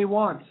know who they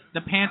want. The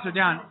pants are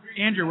down.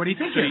 Andrew, what do you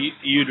think? So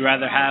you'd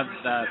rather have,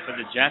 for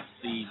the Jets,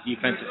 the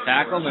defensive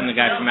tackle than the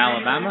guy from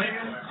Alabama?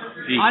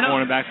 The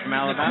cornerback from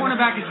Alabama? The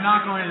cornerback is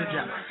not going to the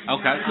Jets.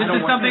 Okay. This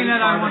is something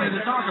that I wanted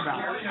to talk about.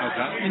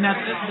 Okay. And that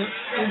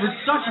it was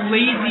such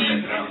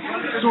lazy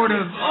sort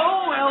of,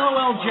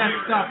 LOL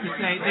Jets stuff to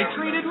say. They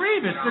traded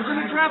Revis. They're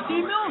going to draft Dee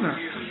Milner.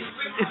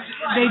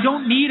 They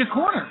don't need a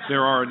corner.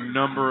 There are a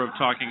number of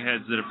talking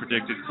heads that have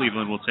predicted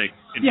Cleveland will take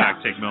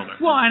Milner.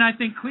 Well, and I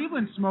think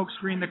Cleveland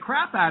smokescreened the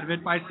crap out of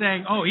it by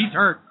saying, "Oh, he's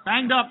hurt,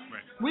 banged up."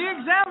 Right. We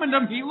examined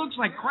him. He looks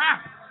like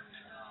crap.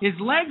 His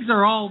legs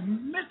are all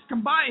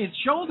miscombined. His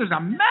shoulders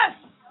a mess.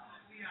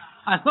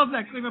 I love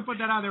that Cleveland put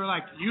that out. They were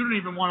like, "You don't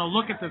even want to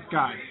look at this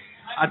guy."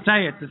 I tell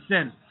you, it's a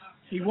sin.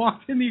 He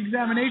walked in the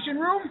examination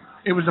room.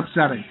 It was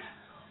upsetting.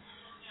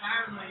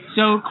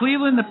 So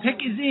Cleveland, the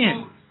pick is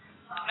in.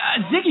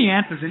 Ziggy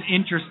Ansah is an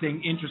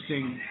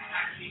interesting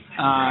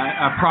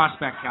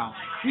prospect, Cal.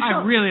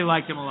 I really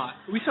liked him a lot.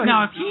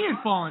 Now, if he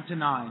had fallen to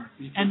 9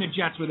 and the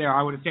Jets were there,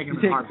 I would have taken him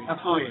in a heartbeat.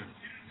 Absolutely.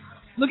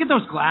 Look at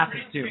those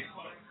glasses, too.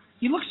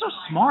 He looks so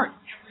smart.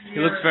 He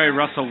looks very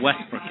Russell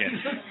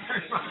Westbrook-ish.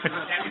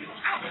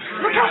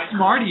 Look how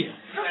smart he is.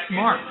 So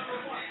smart.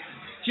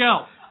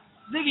 Joe,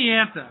 Ziggy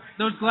Ansah,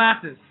 those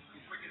glasses.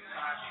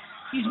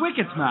 He's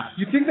wicked smart.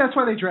 You think that's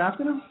why they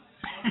drafted him?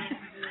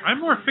 I'm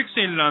more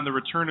fixated on the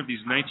return of these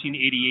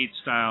 1988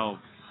 style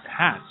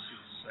hats.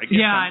 I guess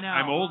I know.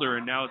 I'm older,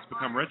 and now it's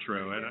become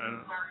retro. I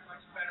don't.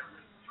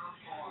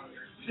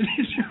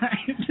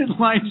 The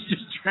Lions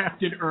just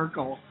drafted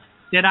Urkel.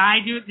 Did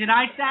I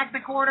sack the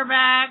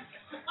quarterback?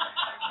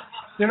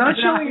 They're not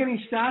showing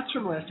any stats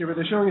from last year, but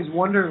they're showing his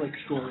Wonderlic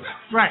scores.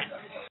 Right.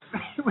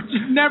 Which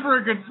is never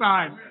a good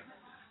sign.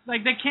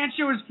 Like, they can't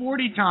show his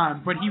 40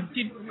 time, but he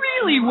did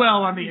really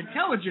well on the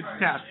intelligence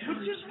test,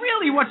 which is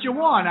really what you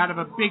want out of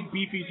a big,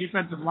 beefy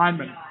defensive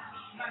lineman.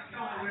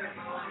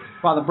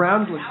 Wow, the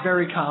Browns look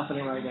very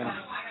confident right now.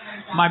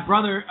 My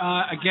brother,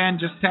 again,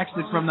 just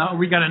texted from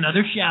we got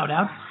another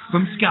shout-out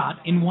from Scott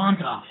in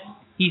Wantagh.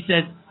 He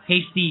says,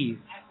 "Hey, Steve,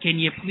 can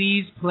you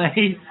please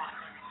play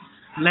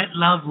Let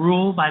Love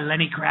Rule by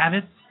Lenny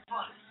Kravitz?"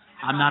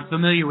 I'm not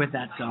familiar with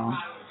that song.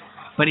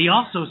 But he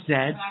also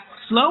said,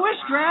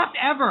 "Slowest draft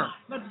ever.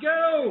 Let's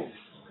go.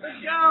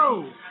 Let's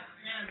go.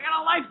 I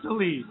got a life to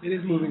lead." It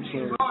is moving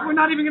slowly. We're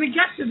not even going to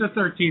get to the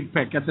 13th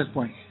pick at this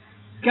point.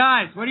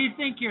 Guys, what do you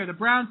think here? The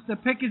Browns, the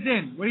pick is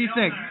in. What do you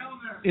think?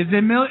 Is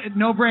it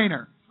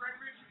no-brainer?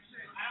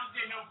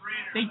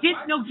 They did,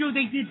 no, Joe,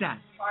 they did that.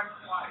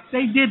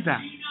 They did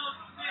that.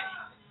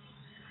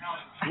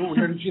 Ooh, we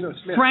heard of Geno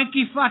Smith.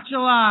 Frankie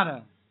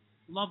Facciolata.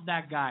 Love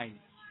that guy.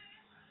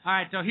 All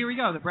right, so here we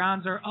go. The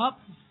Browns are up.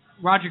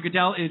 Roger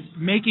Goodell is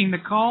making the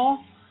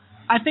call.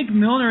 I think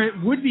Milner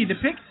would be the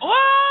pick.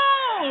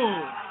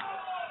 Oh!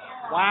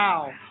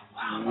 Wow.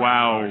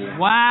 Wow.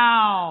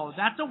 Wow.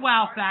 That's a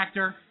wow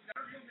factor.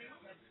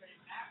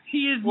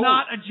 He is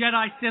not a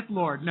Jedi Sith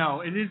Lord. No,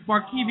 it is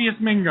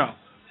Barkevius Mingo.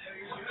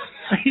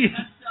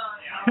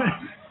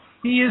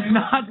 He is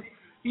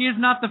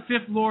not the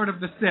fifth Lord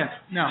of the Sith.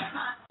 No.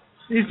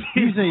 He's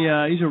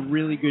a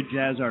really good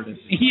jazz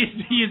artist. He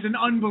is an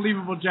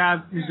unbelievable jazz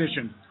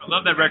musician. I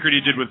love that record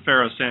he did with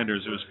Pharaoh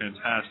Sanders. It was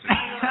fantastic.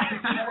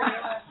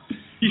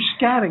 He's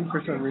scatting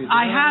for some reason.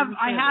 I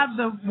have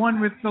the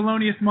one with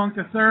Thelonious Monk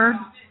III,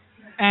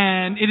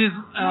 and it is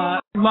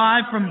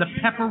live from the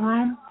Pepper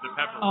Room. The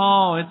Pepper Room.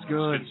 Oh, it's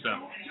good. Good stuff.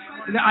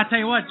 I tell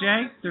you what,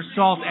 Jay, there's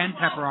salt and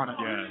pepper on it.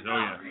 Yeah, oh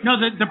yeah. No,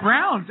 the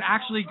Browns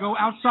actually go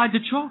outside the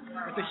chalk.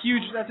 That's a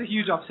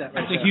huge upset.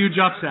 That's a huge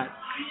upset.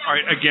 All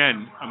right,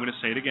 again, I'm going to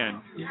say it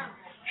again.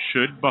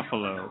 Should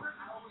Buffalo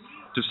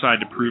decide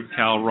to prove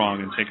Cal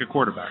wrong and take a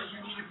quarterback,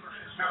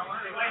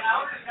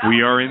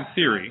 we are in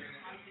theory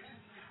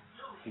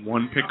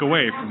one pick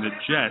away from the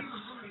Jets.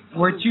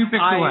 We're 2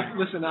 picks away.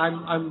 Listen,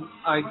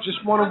 I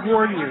just want to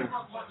warn you.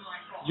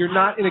 You're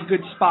not in a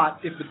good spot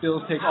if the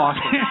Bills take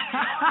Austin.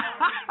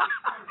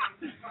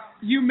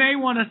 You may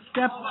want to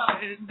step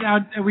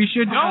down. We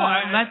should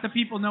let the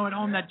people know at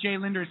home that Jay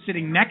Linder is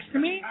sitting next to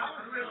me.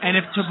 And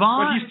if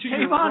Tavon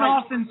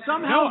Austin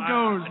somehow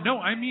goes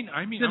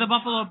to the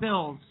Buffalo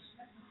Bills,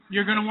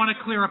 you're going to want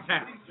to clear a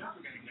path.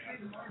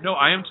 No,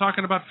 I am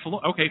talking about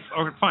Floyd. Okay,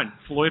 fine.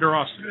 Floyd or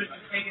Austin?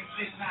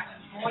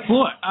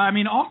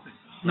 Austin.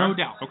 No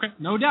doubt. Okay.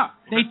 No doubt.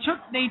 They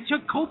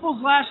took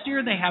Copels last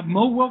year. They have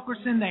Mo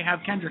Wilkerson. They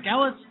have Kendrick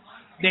Ellis.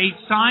 They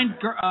signed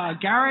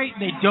Gary.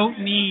 They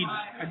don't need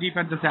a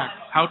defensive tackle.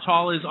 How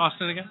tall is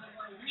Austin again?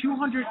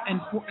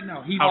 204.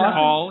 No, he's how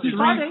tall? He's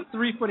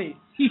 3'8".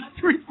 He's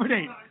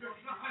 3'8".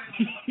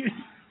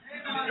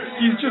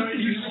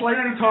 He's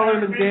slightly taller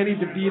than Danny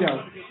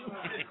DeVito.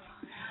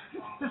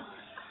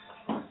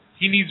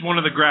 He needs one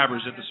of the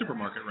grabbers at the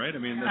supermarket, right? I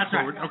mean, that's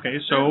right. Okay,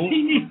 so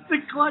he needs the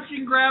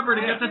clutching grabber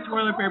to get the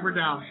toilet paper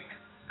down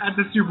at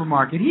the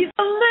supermarket. He's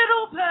a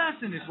little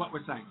person, is what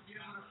we're saying.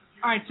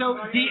 All right, so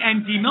D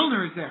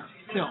Milner is there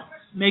still,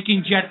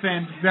 making Jet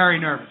fans very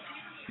nervous.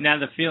 Now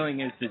the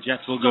feeling is the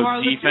Jets will go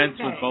defense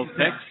with both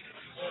picks.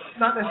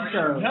 Not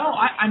necessarily. No,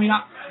 I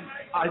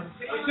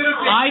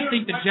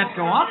think the Jets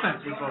go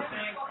offense with both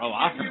picks. Oh,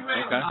 offense.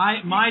 Okay.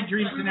 My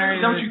dream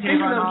scenario is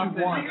Tavon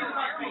Austin.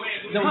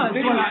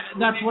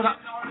 That's what I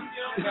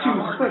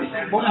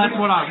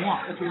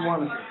want. That's what we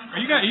want to do. Are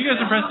you guys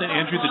impressed that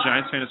Andrew, the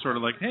Giants fan, is sort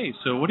of like, hey,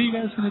 so what are you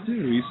guys going to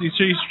do? He's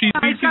being sincere.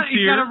 He's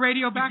got a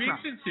radio background.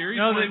 He's being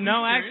sincere.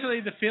 No,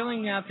 actually, the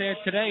feeling out there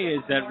today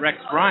is that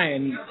Rex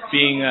Ryan,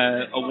 being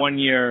a 1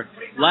 year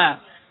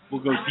left,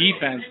 will go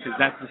defense because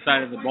that's the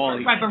side of the ball.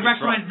 Right, but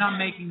Rex Ryan's not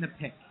making the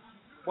pick.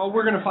 Well,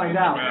 we're going to find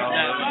out.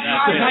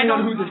 Depending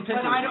on who this pick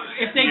is.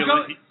 If they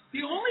go,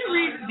 the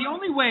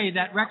only way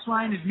that Rex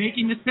Ryan is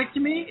making this pick to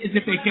me is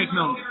if they take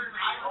Milner.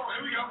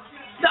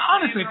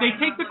 Honestly, if they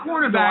take the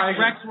cornerback,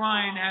 Rex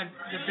Ryan has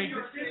the big.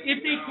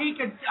 If they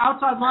take an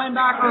outside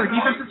linebacker or a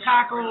defensive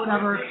tackle or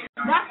whatever,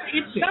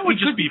 that would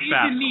just be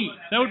fast.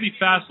 That would be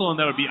Fassel, and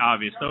that would be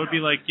obvious. That would be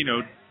like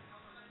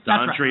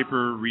Don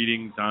Draper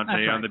reading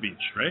Dante on the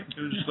beach, right? It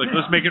was just like,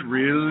 let's make it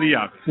really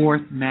obvious.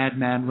 Fourth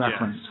Madman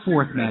reference. Yeah.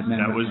 Fourth Madman.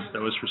 That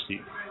was for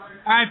Steve.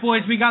 All right,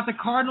 boys, we got the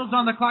Cardinals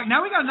on the clock.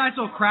 Now we got a nice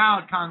little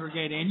crowd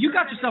congregating, and you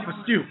got yourself a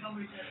stew.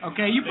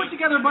 Okay, you put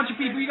together a bunch of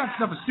people, you got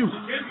yourself a stew.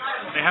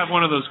 They have one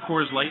of those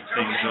Coors Light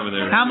things over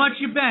there. How much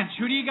you bench?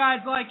 Who do you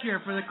guys like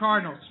here for the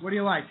Cardinals? What do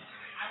you like?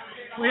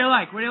 What do you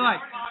like?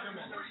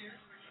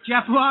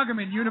 Jeff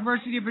Lagerman,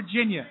 University of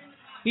Virginia.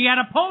 He had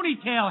a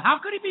ponytail. How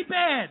could he be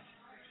bad?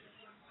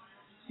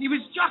 He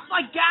was just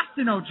like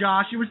Gastineau,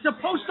 Josh. It was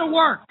supposed to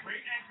work.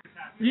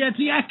 Yeah,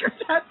 the anchor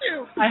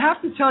tattoo. I have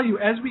to tell you,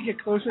 as we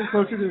get closer and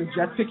closer to the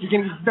Jet pick, you're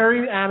getting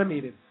very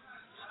animated.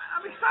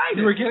 I'm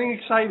excited. You are getting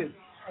excited.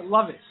 I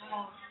love it.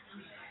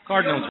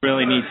 Cardinals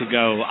really need to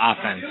go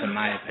offense, in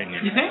my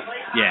opinion. You think?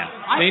 Yeah.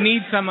 They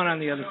need someone on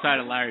the other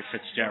side of Larry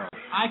Fitzgerald.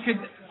 I could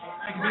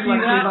see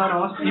like that. Tavon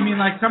Austin? You mean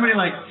like somebody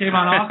like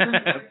Tavon Austin?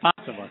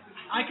 Possible.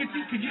 I could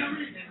see. Could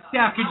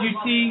you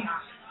see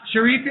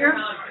Sharif here?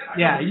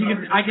 Yeah,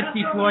 I could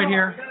see Floyd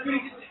here.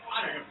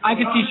 I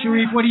could see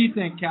Sharif. What do you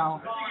think,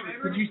 Cal?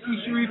 Could you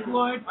see Sharif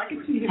Floyd? I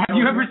can see him. Have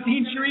you ever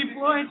seen Sharif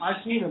Floyd?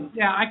 I've seen him.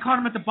 Yeah, I caught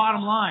him at the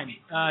bottom line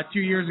 2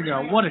 years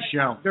ago. What a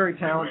show. Very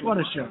talented. What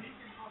a show.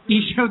 He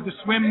showed the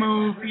swim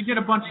move. He did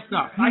a bunch of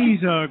stuff.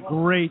 He's a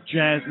great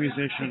jazz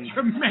musician.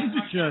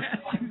 Tremendous Just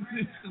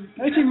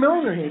I see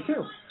Milner here,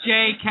 too.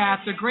 Jay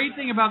Katz. The great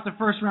thing about the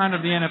first round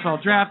of the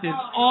NFL draft is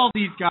all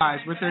these guys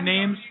with their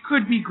names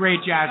could be great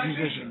jazz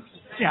musicians.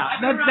 Yeah,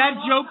 that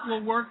joke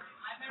will work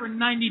for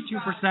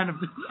 92% of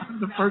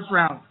the first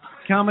round.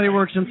 comedy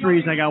works in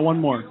threes. I got one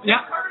more.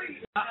 Yeah.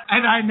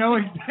 And I know,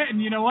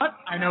 and you know what?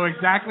 I know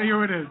exactly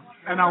who it is.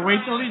 And I'll wait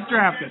till he's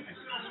drafted.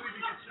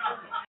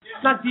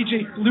 It's not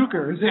DJ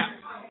Fluker, is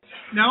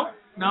it? No.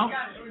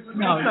 That's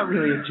not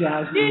really a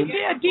jazz name.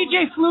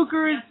 DJ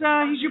Fluker is,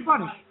 he's your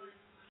buddy.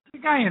 The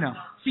guy you know.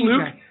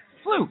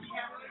 Fluke.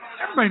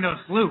 Everybody knows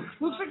Fluke.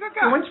 Fluke's a good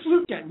guy. So when's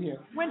Fluke getting here?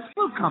 When's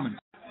Fluke coming?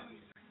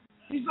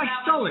 He's like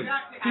Sully.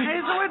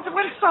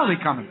 When's Sully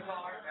coming?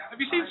 Have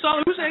you seen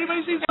Sully?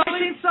 Anybody seen Sully?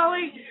 Seen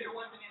Sully?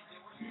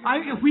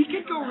 If we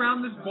could go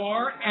around this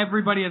bar,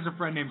 everybody has a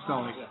friend named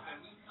Sully.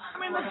 I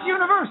mean, that's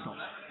universal.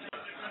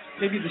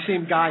 Maybe the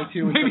same guy,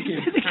 too. Maybe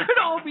they could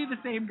all be the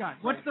same guy.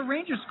 What's the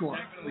Ranger score?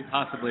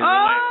 Possibly.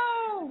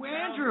 Oh,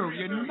 Andrew,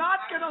 you're not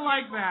going to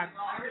like that.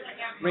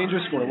 Ranger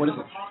score, what is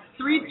it?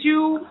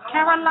 3-2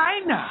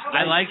 Carolina.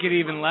 I like it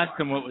even less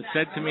than what was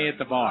said to me at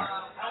the bar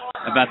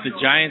about the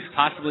Giants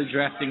possibly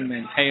drafting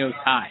Mateo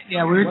Ty.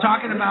 Yeah, we were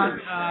talking about,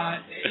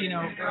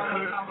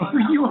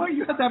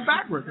 you had that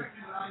backwards.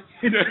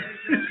 Thank you.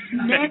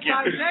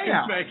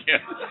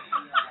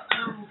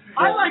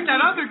 I like that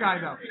other guy,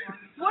 though.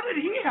 What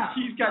did he have?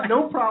 He's got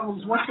no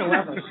problems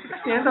whatsoever.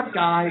 Stand-up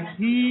guy.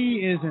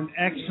 He is an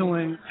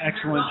excellent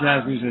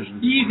jazz musician.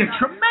 He's a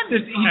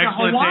tremendous. He's a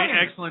Hawaiian.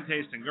 Excellent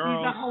taste in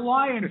girls. He's a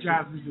Hawaiian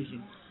jazz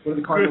musician. What are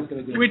the Cardinals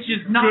going to do? Which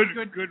is not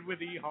good. Good with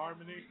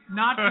E-harmony.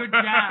 Not good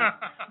jazz.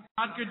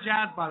 Not good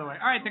jazz, by the way.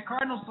 All right, the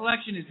Cardinals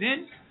selection is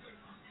in.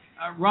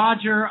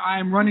 Roger,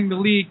 I'm running the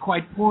league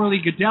quite poorly.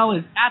 Goodell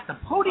is at the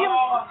podium.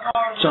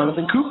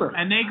 Jonathan Cooper.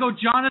 And they go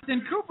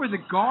Jonathan Cooper, the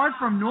guard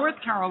from North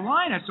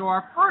Carolina. So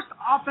our first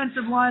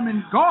offensive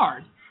lineman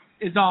guard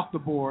is off the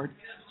board.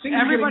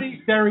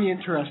 Everybody's very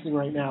interesting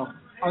right now.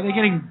 Are they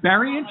getting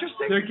very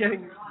interesting? They're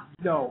getting...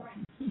 No.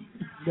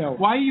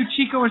 Why are you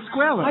Chico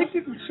Escuela? I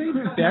didn't say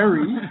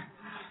very.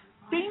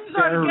 Things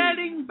are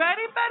getting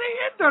very, very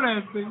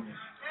interesting.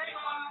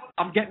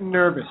 I'm getting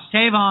nervous.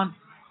 Tavon.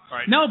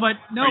 Right. No, but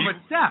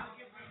Steph.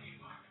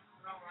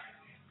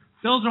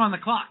 Bills are on the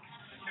clock.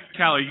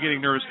 Cal, are you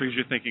getting nervous because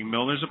you're thinking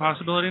Milner's a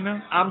possibility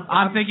now?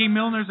 I'm thinking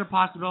Milner's a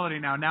possibility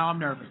now. Now I'm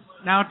nervous.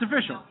 Now it's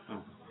official.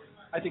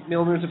 I think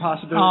Milner's a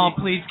possibility. Oh,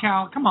 please,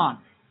 Cal, come on.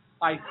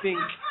 I think.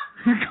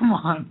 Come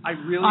on.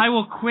 I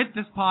will quit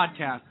this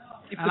podcast.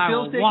 I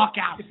will walk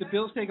out. If the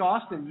Bills take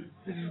Austin,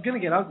 this is going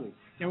to get ugly.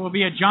 There will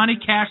be a Johnny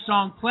Cash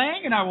song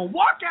playing, and I will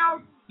walk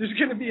out. There's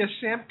going to be a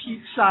Sam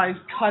Pete-sized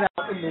cutout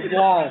in the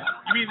wall.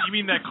 You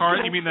mean that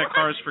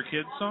Cars for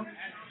Kids song?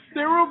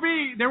 There will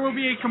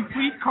be a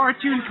complete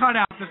cartoon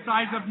cutout the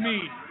size of me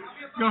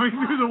going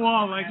through the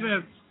wall like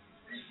this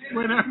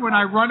when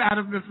I run out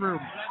of this room.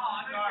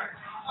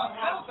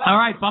 All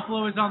right,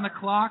 Buffalo is on the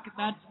clock.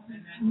 That's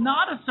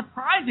not a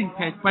surprising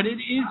pick, but it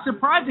is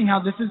surprising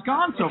how this has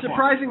gone so far. It's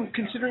surprising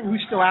considering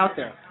who's still out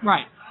there.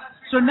 Right.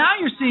 So now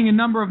you're seeing a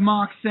number of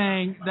mocks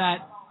saying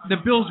that the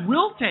Bills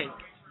will take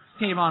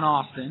Tavon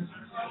Austin,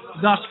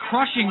 thus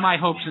crushing my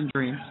hopes and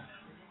dreams.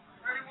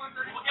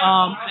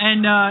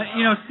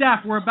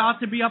 Steph, we're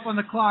about to be up on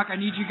the clock. I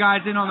need you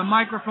guys in on the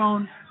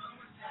microphone.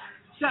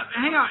 Steph,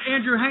 hang out.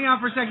 Andrew, hang out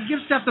for a second. Give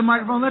Steph the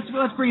microphone. Let's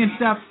bring in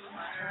Steph.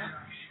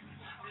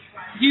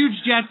 Huge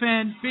Jet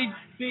fan, big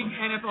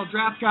NFL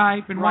draft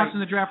guy. Been watching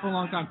the draft for a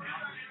long time.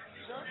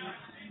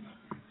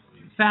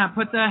 Sam,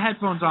 put the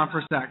headphones on for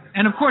a sec.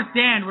 And of course,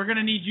 Dan, we're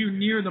gonna need you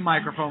near the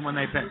microphone when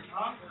they pick,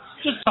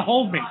 just to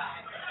hold me.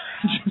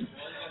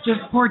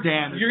 Just poor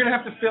Dan. You're going to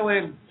have to fill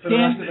in for the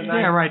rest of the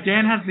night. Yeah, right.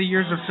 Dan has the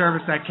years of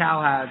service that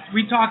Cal has.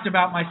 We talked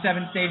about my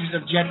 7 stages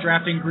of jet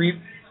drafting grief.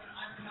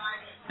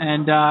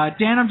 And,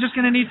 Dan, I'm just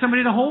going to need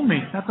somebody to hold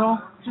me. That's all.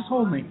 Just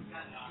hold me.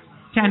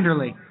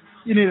 Tenderly.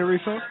 You need a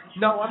refill?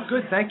 No, I'm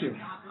good. Thank you.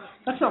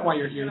 That's not why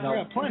you're here, though.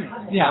 Yeah, plenty.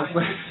 Yeah.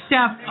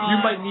 Steph, you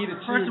might need it,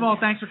 too. First of all,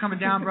 thanks for coming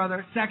down,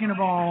 brother. Second of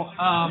all,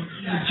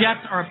 the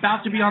Jets are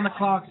about to be on the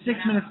clock. 6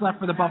 minutes left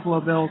for the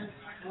Buffalo Bills.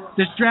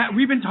 This draft,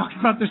 we've been talking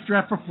about this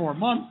draft for 4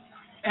 months.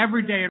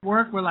 every day at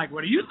work, we're like,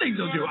 what do you think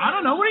they'll do? I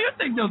don't know. What do you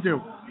think they'll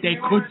do? They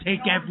could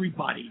take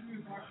everybody.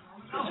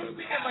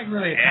 Like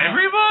really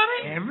Everyone.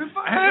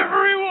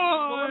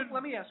 Well,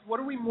 let me ask, what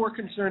are we more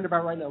concerned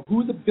about right now?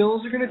 Who the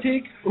Bills are going to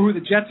take or who the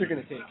Jets are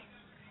going to take?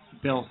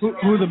 Bills.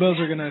 Who the Bills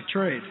are going to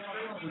trade?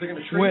 Who they're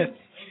going to trade with?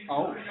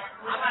 Oh.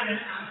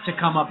 To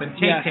come up and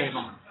take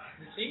Tavon.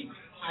 See?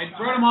 I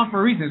brought him on for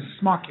a reason. He's a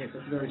smart kid.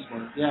 That's very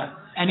smart. Yeah.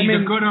 And he's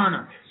a good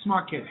earner.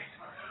 Smart kid.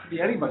 Could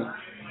be anybody.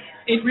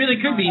 It really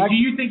could be. Do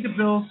you think the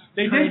Bills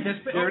trade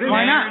this? There it is.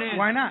 Why not? There it is.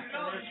 Why not?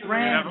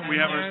 We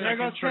have our There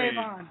second goes trade.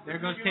 Tavon. There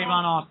goes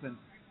Tavon Austin.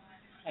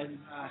 And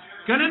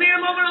Gonna need a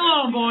moment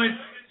alone, boys.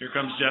 Here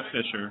comes Jeff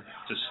Fisher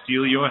to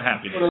steal your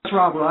happiness. well, that's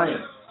Rob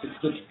Ryan.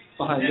 It's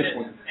behind this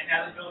one.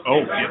 Oh,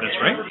 yeah, that's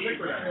right.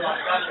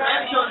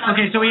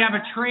 Okay, so we have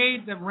a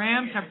trade. The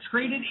Rams have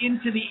traded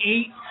into the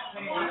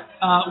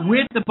 8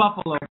 with the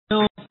Buffalo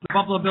Bills. The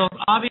Buffalo Bills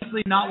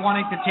obviously not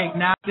wanting to take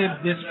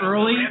Native this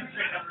early.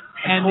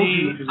 And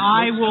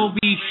I will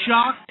be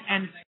shocked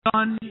and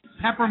stunned,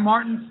 Pepper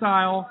Martin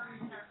style,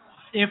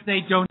 if they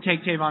don't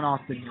take Tavon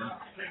Austin here.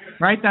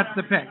 Right? That's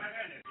the pick.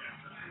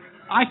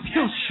 I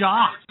feel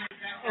shocked.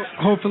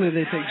 Hopefully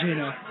they take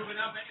Geno.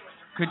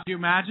 Could you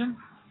imagine?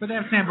 But they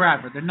have Sam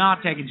Bradford. They're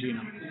not taking Geno.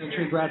 They're going to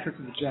trade Bradford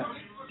to the Jets.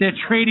 They're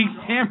trading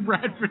Sam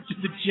Bradford to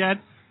the Jets.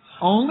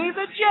 Only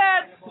the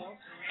Jets.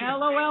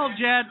 LOL,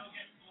 Jets.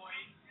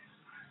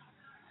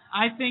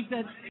 I think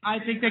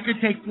they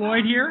could take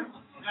Floyd here.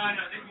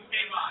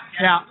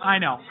 Yeah, I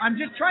know. I'm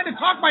just trying to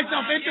talk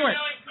myself into it.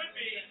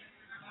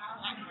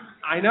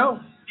 I know.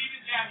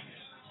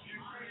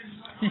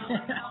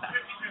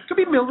 Could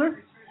be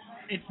Milner.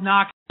 It's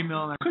not going to be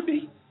Milner. Could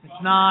be.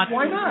 It's not.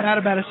 Why not? Not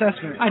a bad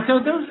assessment. All right,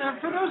 so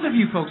for those of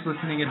you folks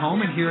listening at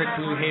home and here at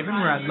Blue Haven,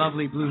 we're at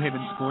lovely Blue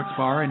Haven Sports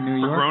Bar in New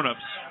York. For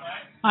grown-ups.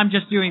 I'm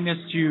just doing this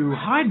to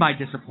hide my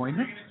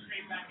disappointment.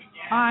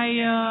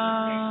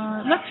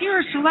 Let's hear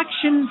a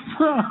selection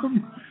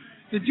from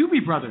the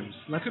Doobie Brothers.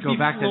 Let's go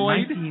back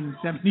Floyd. to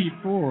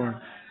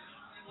 1974.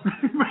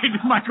 Right,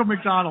 Michael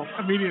McDonald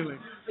immediately.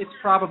 It's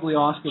probably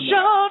Austin.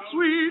 Shout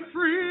sweet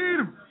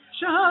freedom,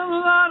 shine a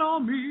light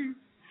on me.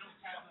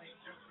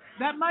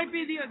 That might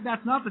be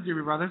that's not the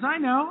Doobie Brothers. I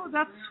know.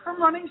 That's from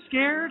Running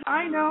Scared.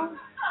 I know.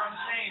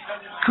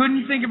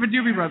 Couldn't think of a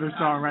Doobie Brothers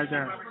song right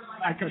there.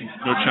 I couldn't.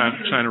 No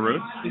China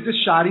Road? Is this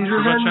Shoddy's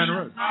What about Revenge?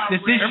 China Road?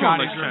 This is Everyone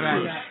Shoddy's likes China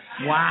Revenge.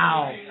 Road.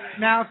 Wow.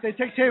 Now, if they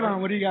take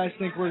Tavon, what do you guys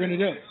think we're going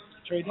to do?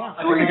 Trade down?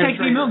 We're going to take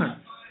Lee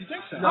Milner. You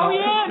think so? Oh,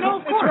 yeah,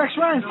 no, of course. It's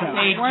Rex Ryan's town.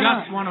 They Why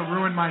just not? want to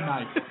ruin my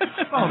night.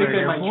 I think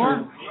they might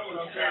trade.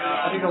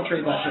 I think they'll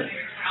trade that too.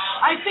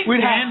 I think We'd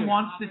have Dan to.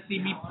 wants to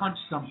see me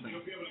punch something.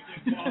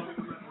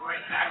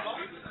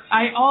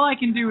 All I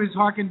can do is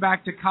harken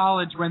back to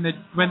college when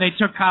they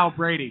took Kyle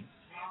Brady,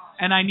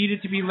 and I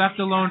needed to be left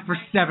alone for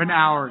 7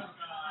 hours.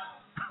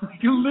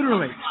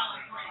 Literally,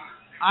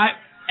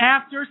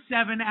 after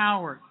 7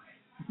 hours,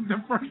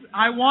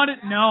 I wanted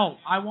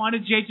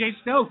J.J.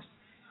 Stokes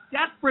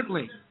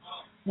desperately.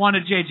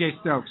 Wanted J.J.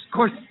 Stokes. Of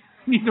course,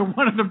 neither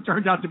one of them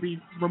turned out to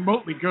be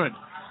remotely good,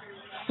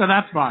 so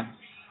that's fine.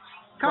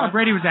 Kyle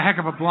Brady was a heck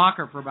of a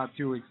blocker for about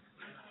 2 weeks.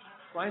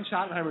 Brian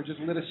Schottenheimer just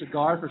lit a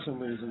cigar for some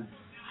reason.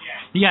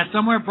 Yeah,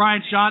 somewhere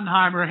Brian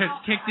Schottenheimer has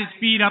kicked his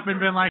feet up and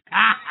been like,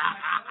 ah,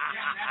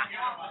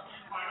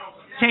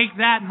 take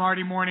that,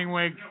 Marty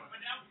Morningwig.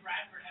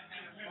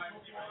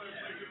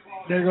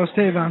 There goes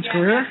Tavon's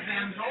career.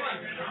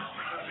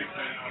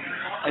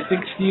 I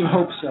think Steve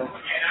hopes so.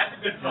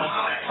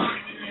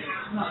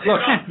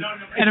 Look,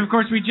 and of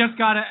course we just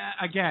got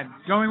again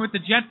going with the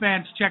Jet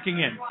fans checking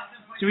in.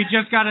 So we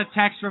just got a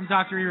text from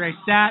Dr. Ire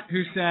Stat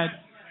who said,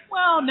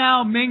 well,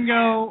 now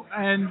Mingo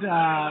and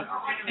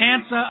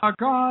Ansa are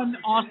gone.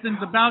 Austin's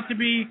about to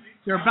be.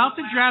 They're about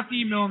to draft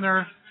E.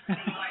 Milner.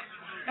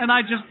 And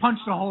I just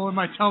punched a hole in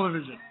my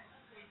television.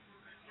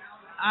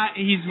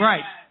 He's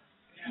right.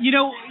 You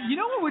know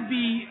what would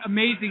be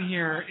amazing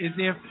here is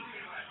if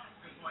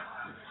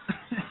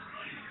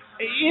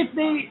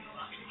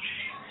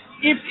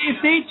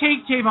they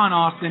take Tavon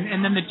Austin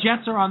and then the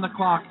Jets are on the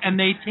clock and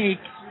they take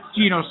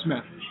Geno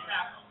Smith.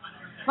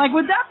 Like,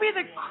 would that be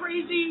the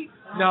crazy?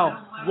 No.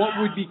 What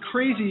would be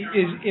crazy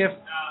is if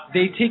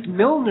they take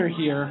Milner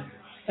here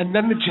and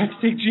then the Jets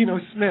take Geno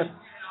Smith.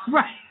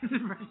 Right.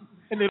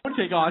 And they don't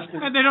take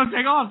Austin.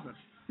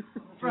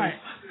 Right.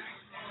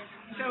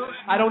 So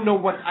I don't know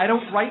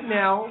right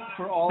now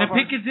for all the of our...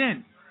 pick is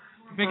in.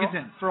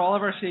 For all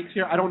of our sakes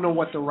here, I don't know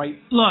what the right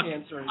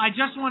answer is. I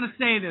just want to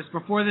say this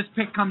before this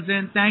pick comes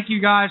in. Thank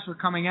you guys for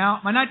coming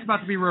out. My night's about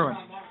to be ruined.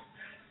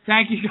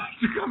 Thank you guys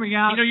for coming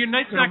out. Your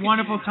night's not a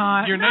wonderful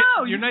time. Your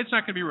night's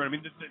not going to be ruined. I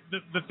mean,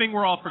 the thing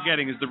we're all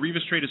forgetting is the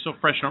Revis trade is so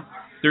fresh.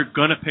 They're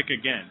going to pick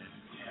again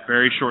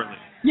very shortly.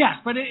 Yes,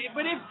 but if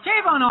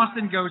Tavon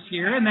Austin goes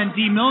here and then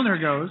D. Milner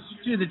goes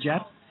to the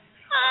Jets,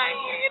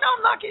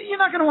 you're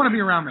not going to want to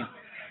be around me.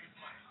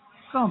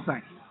 That's all I'm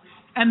saying.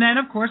 And then,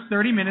 of course,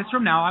 30 minutes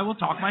from now, I will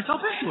talk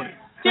myself into it.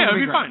 Yeah,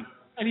 it'll be fine.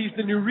 And he's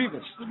the new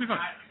Revis. It'll be fine.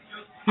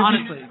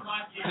 Honestly.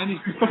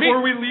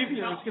 Before we leave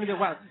here, it's going to be,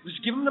 wow,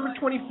 just give him number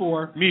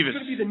 24. Mevis. It's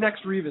going to be the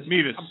next Revis.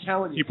 Mevis. I'm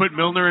telling you. You put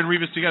Milner and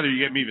Revis together, you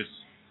get Mevis.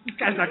 This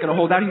guy's not going to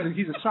hold out.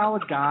 He's a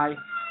solid guy.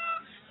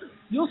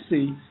 You'll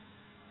see.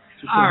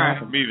 All right.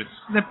 Mevis.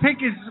 The pick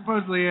is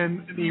supposedly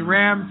in the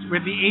Rams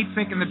with the 8th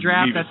pick in the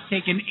draft. Mevis. That's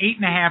taken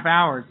 8.5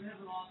 hours.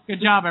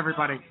 Good job,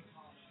 everybody.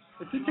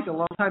 It did take a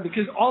long time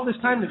because all this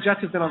time the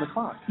Jets have been on the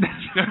clock.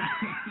 It's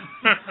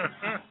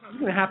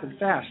going to happen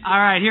fast. All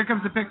right, here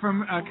comes the pick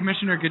from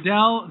Commissioner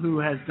Goodell, who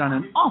has done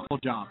an awful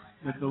job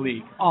with the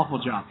league. Awful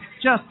job.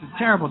 Just a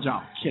terrible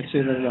job. Can't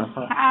say that enough,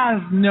 huh?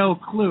 Has no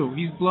clue.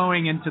 He's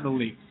blowing into the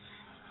league.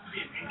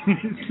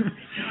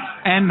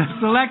 And the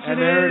selection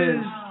there it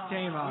is.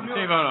 Tavon.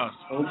 Tavon us.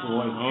 Oh,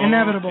 boy. Okay.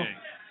 Inevitable.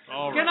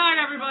 All right. Good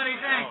night, everybody.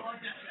 Thanks.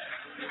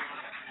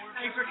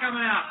 Thanks for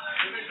coming out.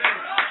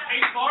 Hey,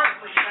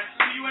 Barkley, that's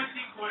the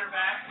USC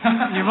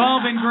quarterback. You've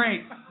all been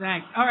great.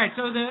 Thanks. All right,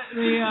 so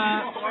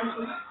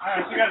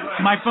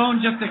my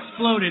phone just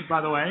exploded,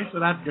 by the way, so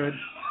that's good.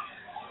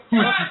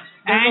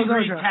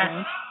 Angry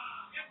text.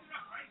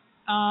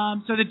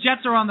 So the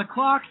Jets are on the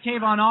clock.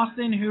 Tavon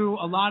Austin, who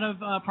a lot of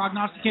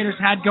prognosticators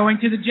had going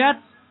to the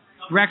Jets.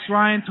 Rex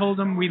Ryan told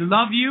him, "We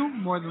love you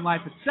more than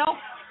life itself."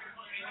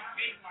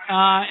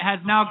 Has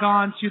now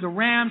gone to the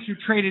Rams, who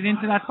traded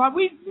into that spot.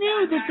 We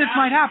knew that this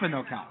might happen,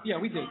 though, Cal. Yeah,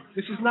 we did.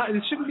 This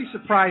shouldn't be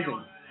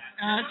surprising.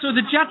 So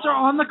the Jets are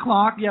on the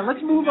clock. Yeah,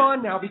 let's move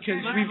on now because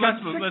we've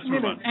got 6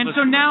 minutes. And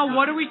so now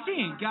what are we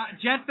seeing? Got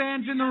Jet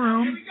fans in the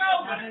room.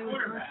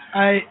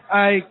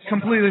 I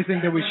completely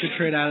think that we should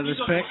trade out of this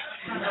pick.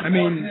 I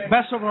mean,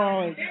 best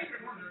overall is...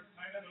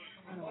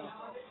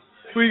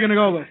 Who are you going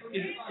to go with?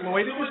 Is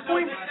Floyd at this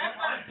point?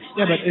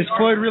 Yeah, but is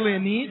Floyd really a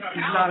need?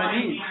 He's not a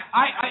need.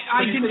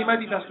 He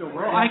might be best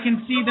overall. I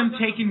can see them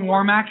taking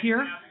Warmack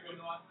here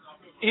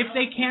if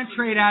they can't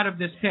trade out of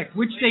this pick,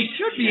 which they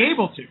should be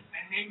able to.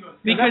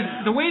 Because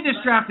the way this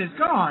draft has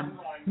gone,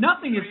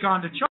 nothing has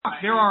gone to chalk.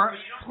 There are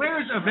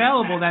players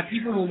available that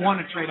people will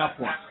want to trade up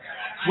for.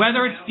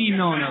 Whether it's Steve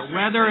Milner,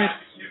 whether it's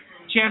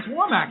Chance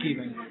Warmack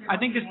even. I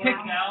think this pick,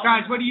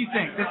 guys, what do you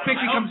think? This pick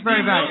becomes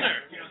very valuable.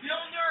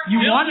 You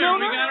want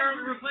Milner? We gotta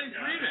replace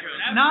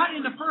Revis. Not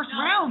in the first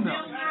round,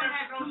 though.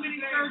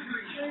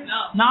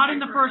 Not in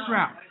the first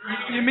round.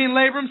 You mean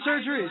labrum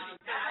surgeries?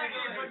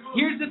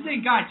 Here's the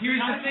thing, guys.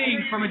 Here's the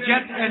thing from a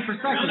Jets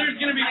perspective. Milner's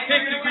gonna be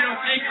picked if we don't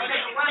take him.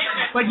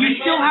 But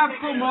you still have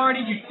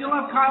Cromartie. You still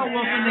have Kyle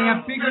Wilson. They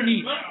have bigger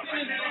needs.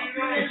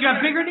 If you have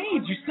bigger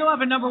needs, you still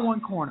have a number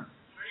one corner.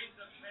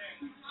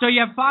 So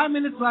you have 5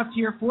 minutes left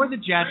here for the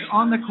Jets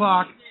on the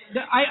clock.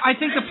 I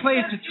think the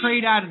play is to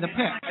trade out of the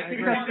pick. I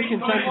think that's the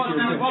consensus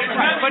here, too.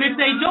 Right. But if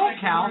they don't,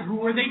 Cal,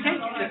 who are they taking?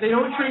 If they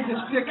don't trade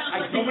this pick,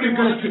 I think they're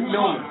going to take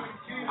Milner.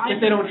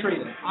 If they don't trade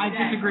it. I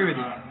disagree with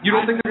you. You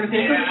don't think they're going to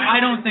take it? I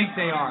don't think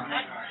they are.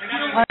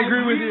 I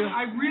agree with you.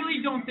 I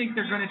really don't think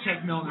they're going to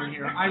take Milner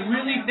here. I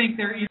really think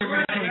they're either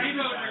going to take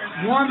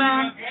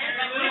Warmack,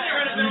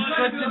 who's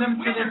good to them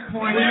to this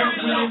point.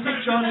 Will they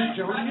take Jarvis Jones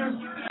here?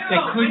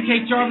 They could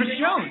take Jarvis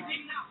Jones.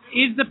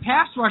 Is the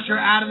pass rusher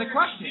out of the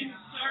question?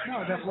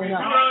 No, definitely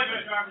not.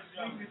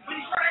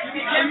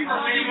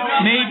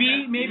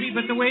 Maybe,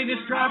 but the way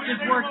this draft has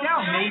worked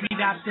out, maybe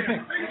that's the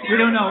pick. We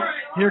don't know.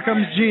 Here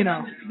comes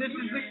Geno. This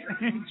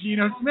is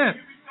Geno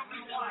Smith.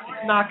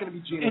 It's not going to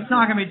be Geno. It's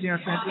not going to be Geno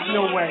Smith. There's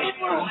no way.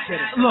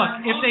 Look,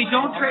 if they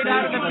don't trade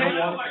out of the pick,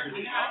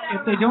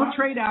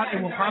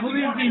 it will probably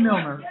be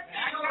Milner.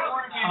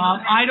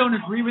 I don't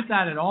agree with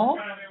that at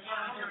all.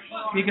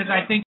 Because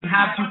I think you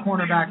have two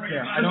cornerbacks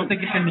there. I don't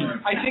think it's a need.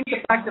 I think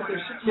the fact that they're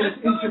 6 minutes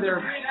into their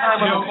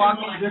time on the clock,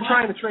 they're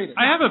trying to trade it.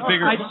 I have a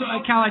bigger...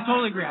 Cal, I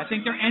totally agree. I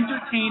think they're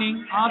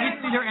entertaining.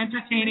 Obviously, they're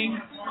entertaining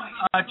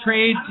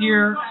trades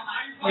here.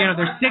 You know,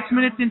 they're 6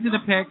 minutes into the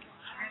pick.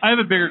 I have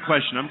a bigger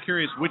question. I'm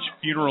curious, which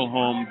funeral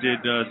home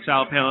did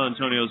Sal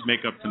Paolantonio's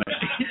make up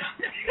tonight?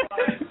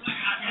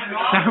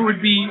 That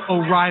would be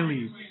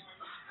O'Reilly's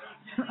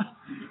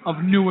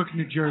of Newark,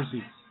 New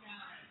Jersey.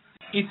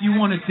 If you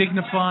want a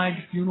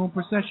dignified funeral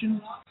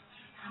procession.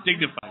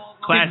 Dignified.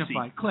 Classy.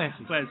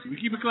 Classy. We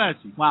keep it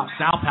classy. Wow,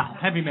 Sal Pal.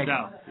 Heavy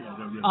makeup.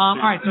 All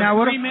right, so now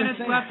 3 minutes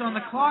left on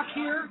the clock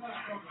here.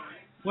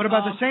 What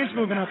about the Saints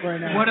moving up right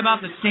now? What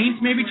about the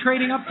Saints maybe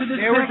trading up to this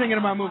They were thinking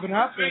about moving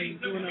up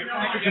and doing a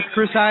package of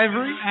Chris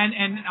Ivory.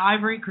 And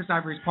Ivory, Chris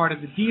Ivory is part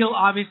of the deal.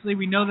 Obviously,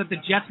 we know that the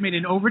Jets made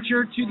an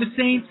overture to the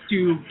Saints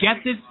to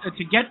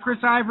get Chris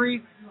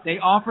Ivory.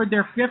 They offered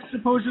their fifth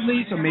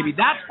supposedly, so maybe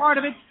that's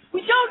part of it. We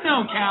don't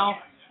know, Cal.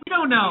 We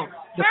don't know.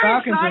 The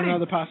Falcons are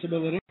another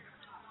possibility.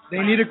 They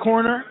need a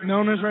corner.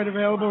 Milner's right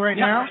available right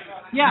now.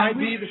 Yeah, might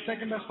be the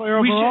second best player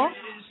overall.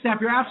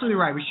 Steph, you're absolutely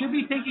right. We should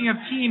be thinking of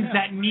teams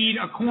that need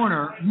a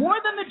corner more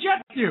than the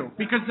Jets do,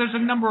 because there's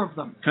a number of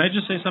them. Can I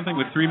just say something?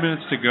 With 3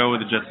 minutes to go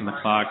with the Jets on the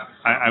clock,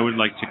 I would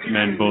like to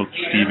commend both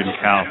Steve and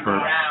Cal for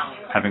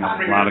having a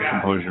lot of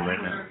composure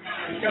right now.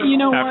 You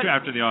know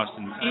after the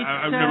Austin,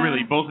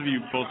 really, both of you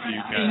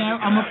guys. You know,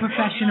 I'm a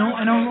professional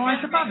and I'll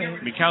rise above it.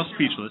 I mean, Cal's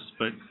speechless,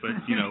 but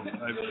you know,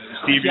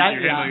 Steve, you're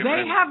handling it.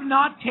 They have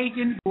not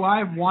taken who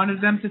I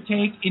wanted them to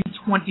take in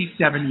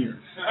 27 years.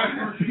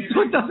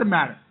 So it doesn't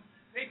matter.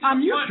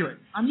 I'm used to it.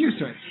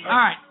 All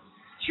right.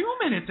 2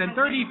 minutes and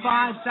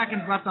 35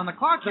 seconds left on the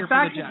clock here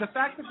for the Jets. The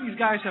fact that these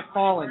guys have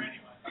fallen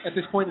at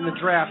this point in the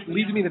draft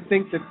leads me to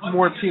think that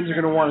more teams are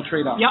going to want to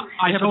trade up. Yep,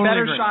 I have totally a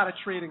better agree. shot at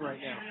trading right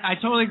now. I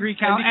totally agree,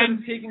 Cal. And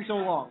because it's taking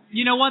so long.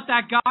 You know what?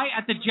 That guy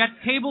at the Jets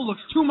table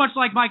looks too much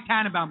like Mike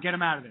Tannenbaum. Get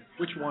him out of there.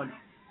 Which one?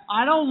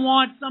 I don't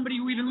want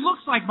somebody who even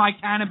looks like Mike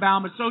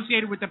Tannenbaum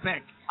associated with the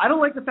pick. I don't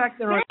like the fact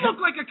that they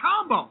look like a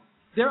combo.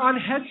 They're on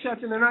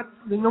headsets and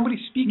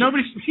nobody's speaking.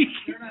 Nobody's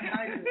speaking.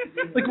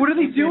 Like, what are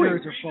they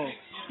doing?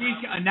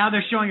 Now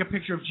they're showing a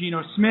picture of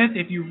Geno Smith.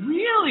 If you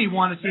really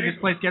want to see this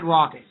place get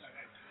raucous,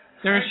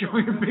 they're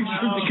showing a picture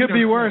of It could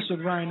be worse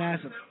with Ryan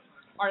Nassib.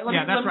 All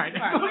right, that's right.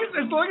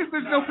 As long as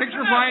there's no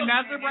picture of Ryan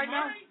Nassib right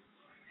now.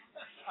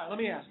 All right, let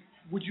me ask.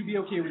 Would you be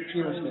okay with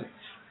Geno Smith?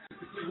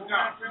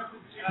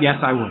 Yes,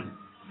 I would.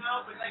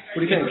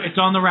 What do you think? It's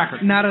on the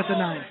record. Not at the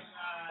 9.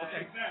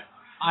 Okay.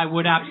 I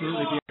would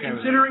absolutely be okay with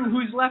it. Considering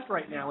who's left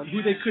right now and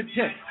who they could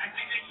pick.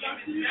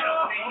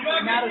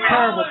 Not a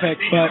terrible pick,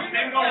 but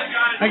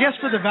I guess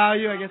for the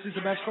value, I guess he's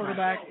the best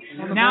quarterback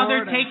on the now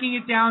board. They're taking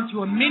it down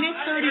to a minute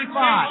 35.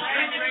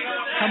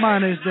 Come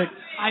on, Isdick.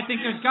 I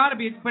think there's got to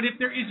be, but if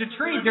there is a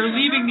trade, they're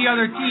leaving the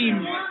other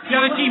team. The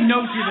other team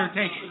knows who they're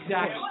taking.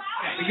 Exactly.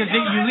 Because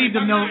you leave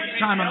them no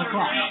time on the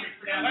clock.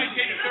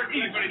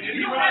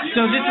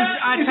 So this is,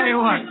 I tell you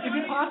what. Is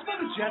it possible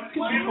the Jets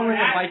could be pulling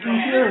a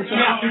Vikings here? And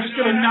they're just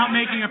going to not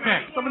making a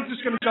pick. Someone's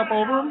just going to jump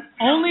over them?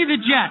 Only the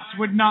Jets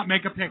would not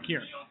make a pick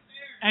here.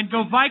 And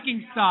go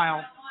Viking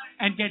style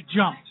and get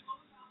jumped.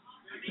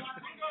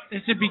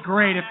 This would be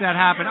great if that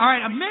happened. All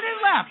right, a minute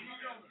left.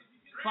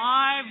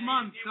 5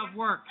 months of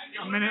work.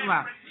 A minute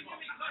left.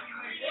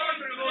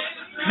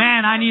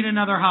 Man, I need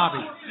another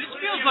hobby.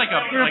 This feels like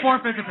a... You're a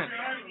 4/5 pick.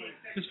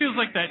 This feels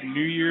like that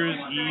New Year's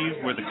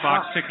Eve where the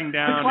clock's ticking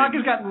down. The clock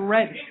has gotten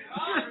red.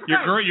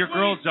 Your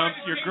girl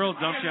dumped you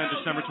on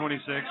December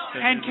 26th.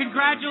 And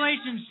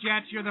congratulations,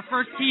 Jets. You're the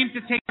first team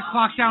to take the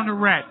clock down to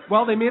red.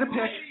 Well, they made a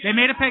pick.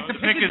 The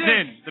pick is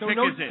in. The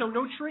pick is in. So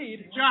no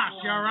trade. Josh,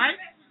 you all right?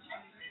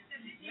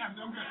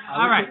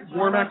 All right.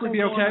 Warmack would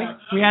be okay?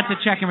 We had to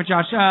check in with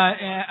Josh.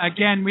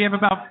 Again, we have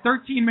about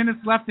 13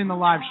 minutes left in the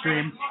live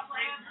stream.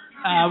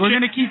 We're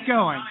going to keep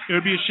going. It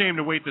would be a shame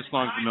to wait this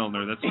long for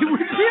Milner. It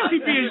would really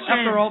be a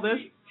shame. After all this?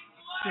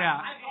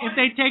 Yeah. If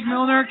they take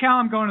Milner, Cal,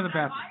 I'm going to the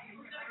bathroom.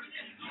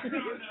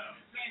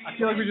 I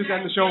feel like we just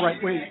end the show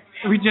right. Wait.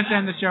 We just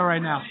end the show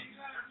right now.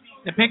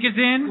 The pick is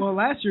in. Well,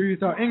 last year you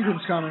thought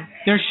Ingram's coming.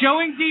 They're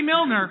showing D.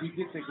 Milner. We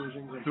did think it was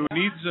Ingram. Who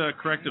needs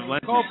corrective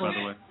lenses, by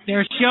the way.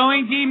 They're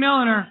showing D.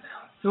 Milner,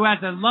 who has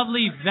a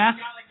lovely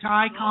vest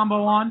tie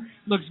combo on.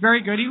 Looks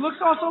very good. He looks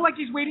also like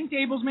he's waiting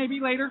tables maybe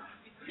later.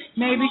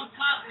 Maybe.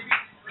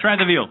 Try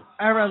the veal.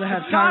 I'd rather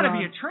have It's got to Tyron.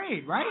 be a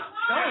trade, right?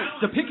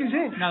 No, the pick is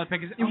in. No, the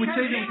pick is in. It would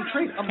say there was a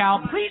trade. Cal,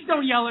 please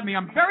don't yell at me.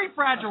 I'm very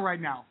fragile right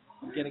now.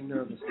 I'm getting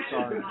nervous.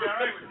 Sorry.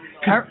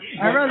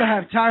 I'd rather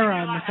have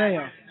Tyron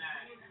Mateo.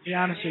 To be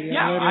honest with you.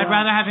 Yeah, I'd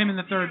rather have him in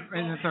the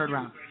third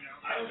round.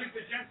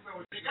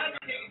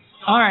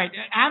 All right,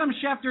 Adam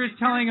Schefter is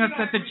telling us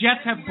that the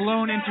Jets have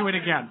blown into it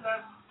again.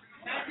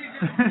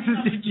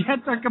 The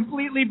Jets are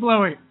completely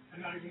blowing.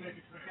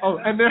 Oh,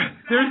 and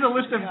there's a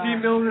list of D.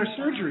 Milner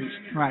surgeries.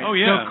 Right. Oh,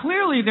 yeah. So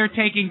clearly they're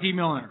taking D.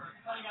 Milner.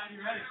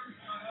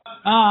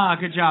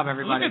 Good job,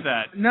 everybody. Look at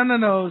that. None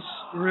of those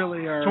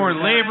really are. Torn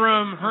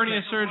labrum,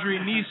 hernia surgery,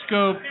 knee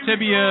scope,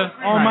 tibia.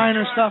 All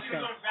minor stuff,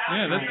 though.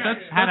 Yeah,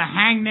 that's had a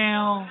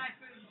hangnail.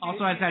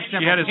 Also has had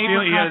several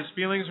he had his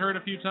feelings hurt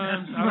a few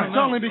times. It's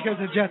only because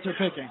the Jets are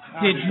picking.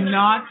 Did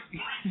not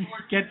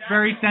get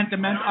very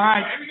sentimental. All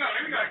right,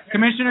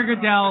 Commissioner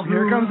Goodell.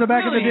 Here comes the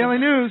back of the Daily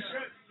News.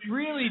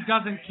 Really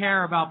doesn't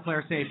care about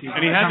player safety.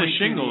 And he had the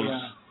shingles.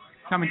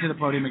 Coming to the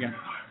podium again.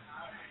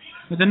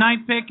 With the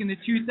 9th pick in the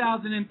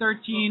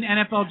 2013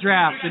 NFL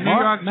Draft, the New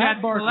York Jets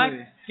select.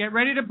 Get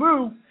ready to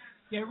boo.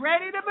 Get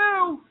ready to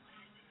boo.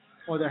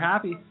 Oh, they're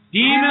happy. D.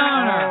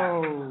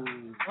 Milner.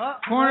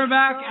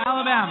 Cornerback,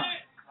 Alabama.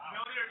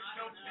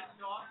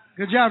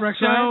 Good job, Rex.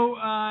 So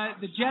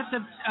the Jets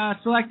have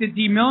selected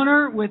D.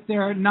 Milner with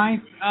their the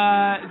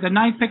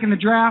 9th pick in the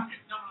draft.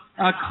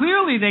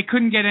 Clearly, they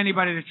couldn't get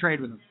anybody to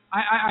trade with him.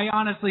 I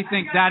honestly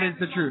think that is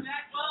the truth.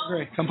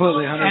 Agree.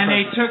 Completely. 100%. And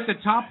they took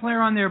the top player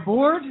on their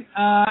board,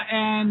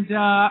 and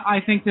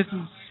I think this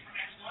is...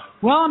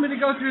 Well, I'm going to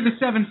go through the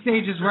 7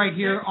 stages right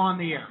here on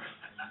the air.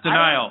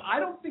 Denial. I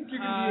don't think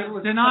you're going to be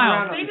able to...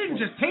 Denial. They didn't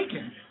just take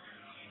him.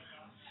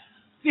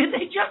 Did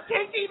they just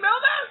take D.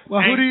 Milner?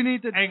 Well, who do you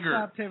need to Anger.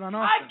 stop Tavon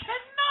Austin? I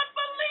cannot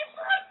believe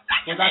for a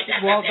second.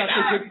 That's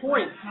a good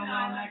point.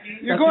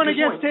 You're going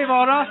against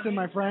Tavon Austin,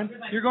 my friend.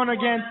 You're going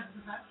against...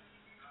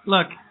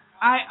 Look,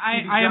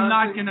 I am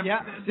not going to.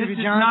 This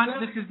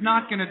is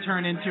not going to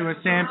turn into a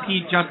Sam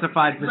Pete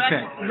justifies the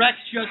pick. Rex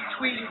just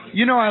tweeted.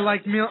 You know I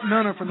liked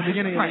Milner from the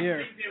beginning of the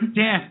year.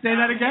 Dan, say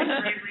that again.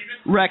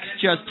 Rex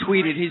just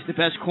tweeted he's the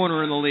best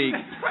corner in the league.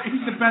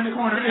 He's the best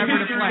corner ever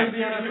to play.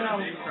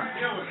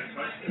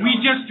 We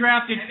just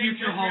drafted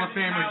future Hall of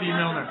Famer D.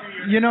 Milner.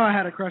 You know I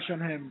had a crush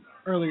on him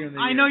earlier in the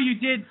year. I know you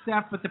did,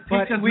 Steph, but the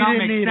pick does not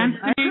make sense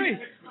to me. I agree.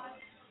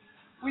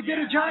 We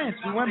did a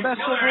Giants. We went best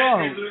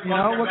overall. You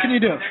know, what can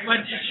you do?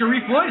 But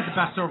Sharif Floyd is the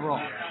best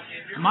overall,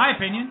 in my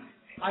opinion.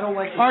 I don't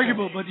like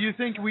arguable, but do you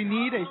think we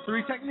need a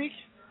 3 technique?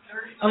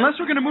 Unless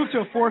we're going to move to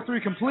a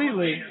 4-3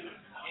 completely.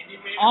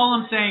 All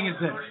I'm saying is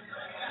this.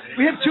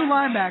 We have 2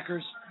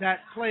 linebackers that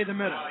play the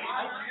middle.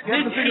 You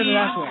have to figure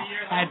that out.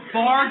 Had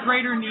far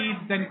greater needs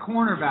than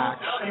cornerbacks.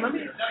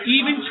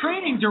 Even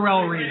trading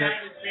Darrell Revis.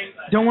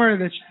 Don't worry,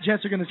 the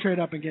Jets are going to trade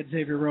up and get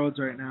Xavier Rhodes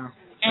right now.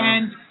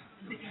 And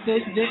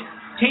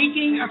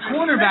taking a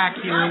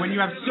cornerback here when you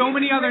have so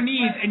many other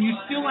needs and you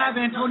still have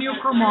Antonio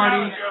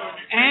Cromartie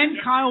and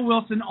Kyle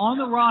Wilson on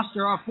the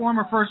roster, a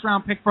former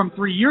first-round pick from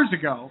 3 years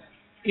ago,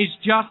 is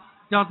just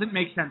doesn't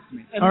make sense to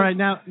me. All right,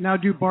 now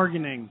do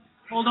bargaining.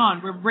 Hold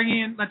on,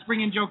 let's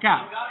bring in Joe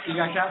Cap. You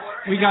got Cap?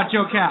 We got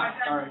Joe Cap.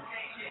 All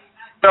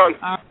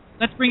right.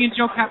 Let's bring in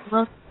Joe Cap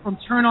from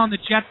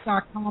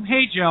TurnOnTheJets.com.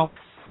 Hey, Joe.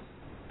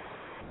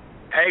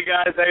 Hey,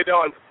 guys, how you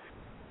doing?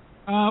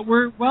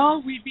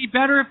 We'd be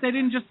better if they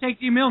didn't just take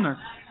D. Milner.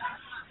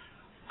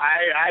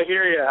 I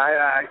hear you.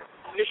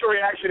 Initial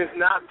reaction is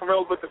not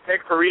thrilled with the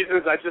pick for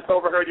reasons I just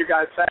overheard you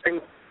guys saying.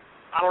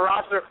 On a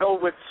roster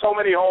filled with so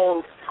many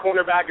holes,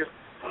 cornerback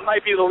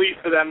might be the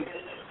least of them.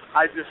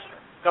 I just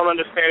don't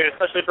understand it,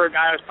 especially for a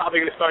guy who's probably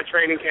going to start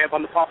training camp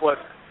on the pup list.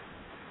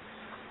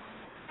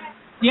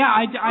 Yeah,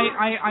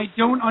 I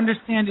don't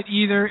understand it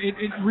either.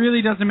 It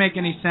really doesn't make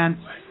any sense.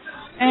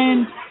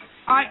 And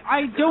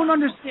I don't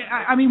understand.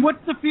 I mean,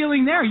 what's the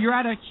feeling there? You're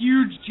at a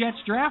huge Jets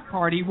draft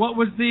party. What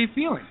was the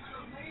feeling?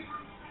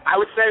 I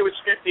would say it was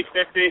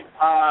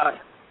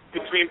 50-50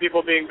 between people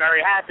being very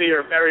happy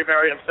or very,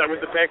 very upset with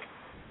the pick.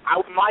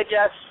 My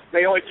guess,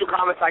 the only 2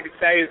 comments I could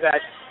say is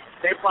that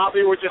they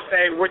probably were just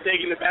saying, we're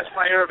taking the best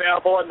player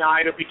available at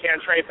 9 if we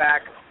can't trade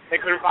back. They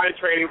couldn't find a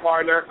trading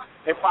partner.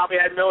 They probably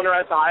had Milner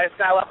as the highest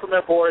guy left on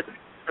their board.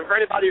 And for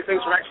anybody who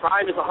thinks Rex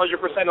Ryan is 100%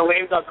 a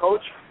lame duck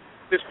coach,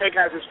 this pick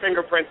has his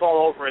fingerprints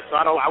all over it.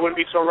 So I wouldn't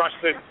be so rushed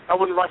to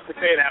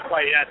say that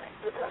play yet.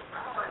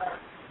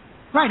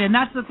 Right, and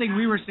that's the thing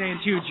we were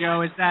saying too,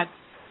 Joe, is that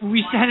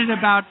we said it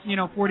about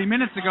 40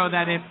 minutes ago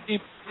that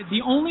if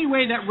the only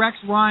way that Rex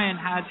Ryan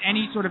has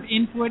any sort of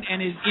input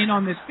and is in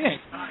on this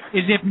pick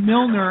is if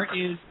Milner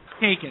is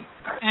taken,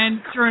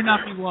 and sure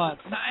enough he was.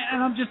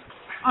 And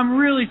I'm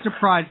really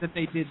surprised that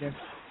they did this.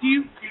 Do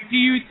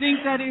you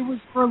think that it was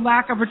for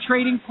lack of a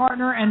trading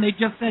partner and they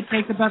just said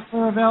take the best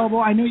player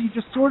available? I know you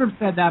just sort of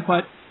said that,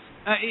 but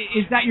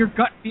is that your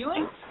gut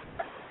feeling?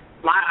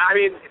 I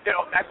mean,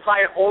 that's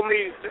the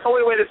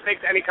only way this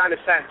makes any kind of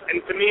sense.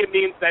 And to me, it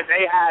means that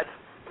they had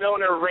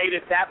Milner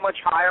rated that much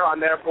higher on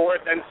their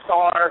board than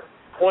Starr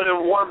or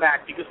than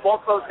Warmack, because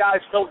both those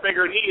guys filled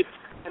bigger needs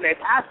and they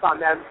passed on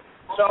them.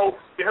 So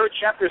you heard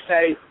Schefter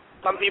say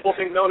some people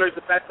think Milner's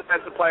the best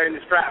defensive player in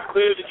this draft.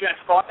 Clearly the Jets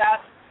thought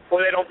that,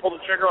 or they don't pull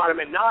the trigger on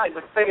him at 9.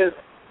 But the thing is,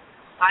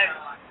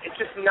 it's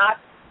just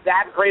not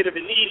that great of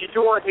a need. You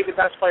do want to take the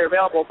best player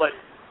available, but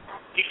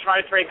you try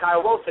to trade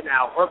Kyle Wilson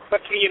now,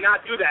 but can you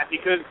not do that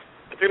because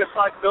if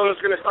Milner's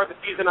going to start the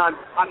season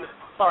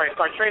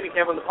start training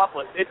camp on the pup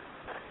list. It's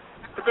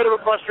a bit of a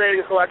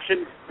frustrating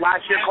selection.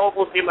 Last year,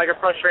 Copel seemed like a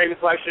frustrating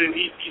selection, and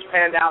he's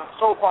panned out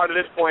so far to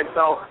this point.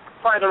 So,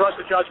 trying to rush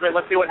the judgment.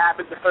 Let's see what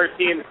happens at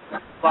 13.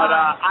 But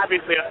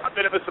obviously, a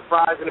bit of a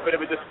surprise and a bit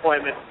of a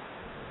disappointment.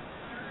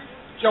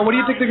 Joe, what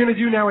do you think they're going to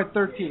do now at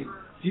 13?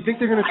 Do you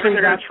think they're going to trade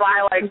back?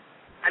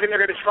 I think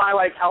they're going to try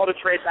like hell to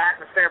trade back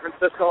to San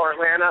Francisco or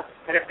Atlanta.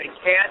 And if they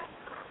can't,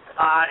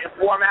 if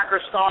Warmack or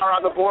Starr are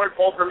on the board,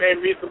 both remain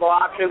reasonable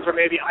options, or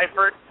maybe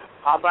Eifert.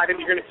 But I think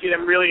you're going to see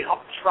them really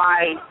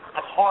try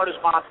as hard as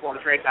possible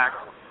to trade back.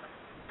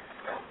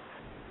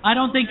 I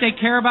don't think they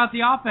care about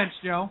the offense,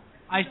 Joe.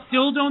 I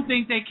still don't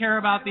think they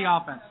care about the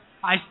offense.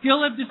 I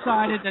still have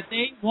decided that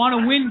they want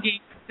to win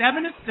games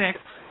 7-6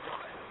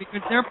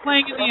 because they're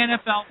playing in the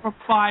NFL from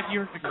 5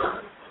 years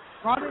ago.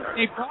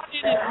 They brought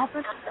in an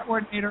offensive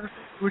coordinator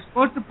who was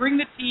supposed to bring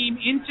the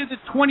team into the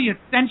 20th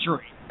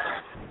century.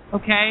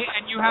 Okay?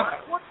 And you have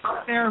a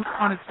quarterback there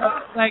on his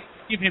last leg,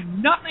 give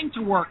him nothing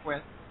to work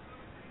with.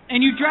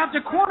 And you draft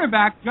a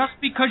cornerback just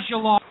because you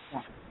lost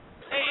one.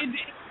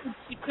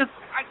 It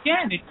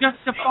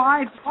just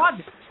defies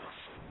logic.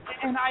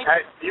 And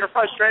your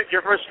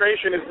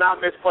frustration is not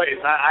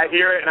misplaced. I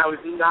hear it, and I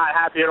was not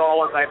happy at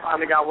all once I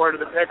finally got word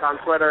of the pick on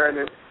Twitter. And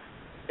it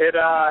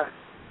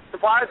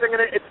surprising,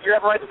 and you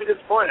have a right to be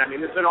disappointed. I mean,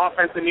 this is an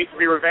offense that needs to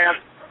be revamped.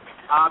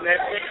 The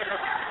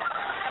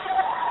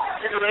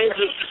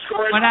Rangers just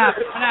scored. What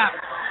happened?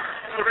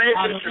 The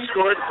Rangers just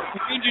scored.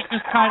 The Rangers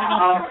just tied it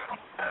up.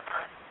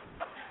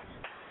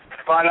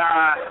 But,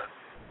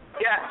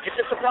 yeah, it's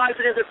a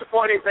surprising and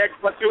disappointing pick.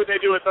 Let's see what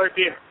they do at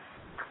 13.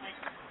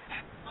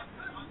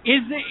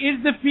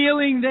 Is the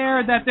feeling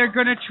there that they're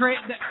going to trade?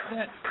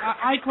 That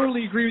I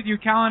totally agree with you.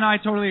 Cal and I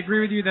totally agree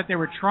with you that they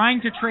were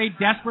trying to trade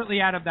desperately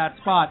out of that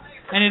spot,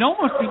 and it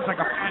almost seems like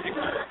a panic.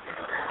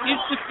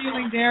 Is the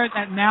feeling there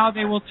that now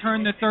they will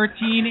turn the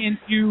 13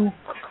 into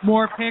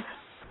more picks?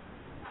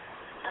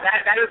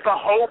 That is the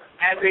hope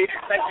and the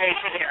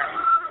expectation here.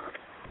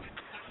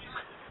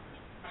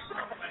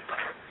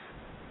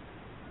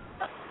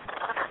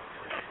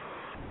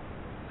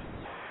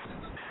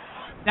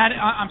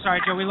 I'm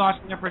sorry, Joe. We lost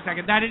you there for a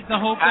second. That is the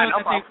hope, though,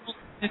 No that problem.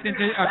 they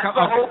into. That's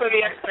the hope and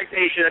the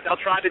expectation that they'll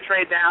try to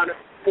trade down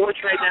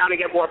and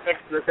get more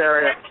picks in this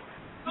area.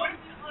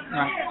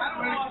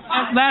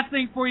 Right. Last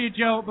thing for you,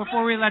 Joe,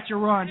 before we let you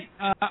run.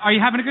 Are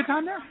you having a good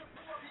time there?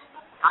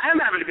 I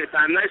am having a good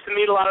time. Nice to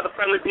meet a lot of the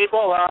friendly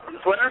people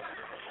on Twitter,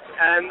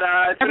 and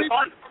it's been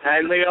fun.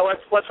 And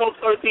let's hope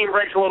 13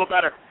 breaks a little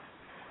better.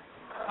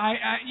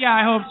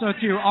 I hope so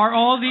too. Are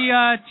all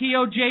the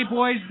TOJ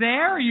boys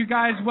there? Are you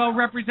guys well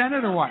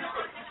represented or what?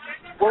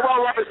 We're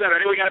well represented.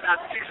 I think we got about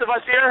 6 of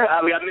us here.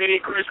 We got me,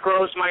 Chris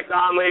Gross, Mike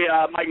Donnelly,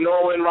 Mike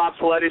Nolan, Rob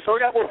Soletti. So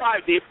we're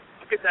 5 deep.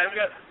 Look at that.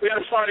 We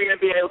got a starting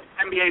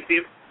NBA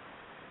team.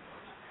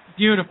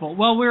 Beautiful.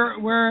 Well,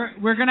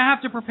 we're going to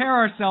have to prepare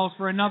ourselves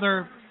for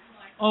another.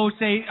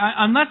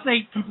 Unless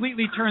they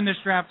completely turn this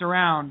draft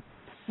around,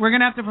 we're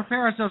going to have to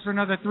prepare ourselves for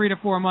another 3 to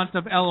 4 months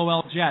of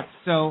LOL Jets.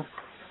 So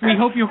we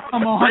hope you'll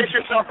come on. Brace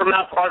yourself from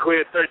Matt Barkley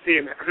at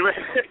 13.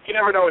 You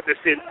never know with this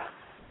team.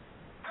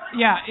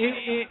 Yeah,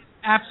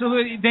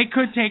 absolutely. They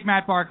could take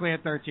Matt Barkley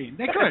at 13.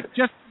 They could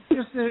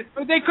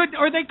or they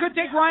could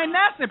take Ryan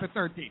Nassib at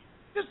 13.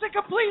 Just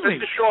completely.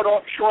 Just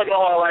to shorten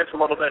all our lives a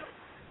little bit.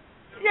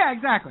 Yeah,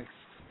 exactly.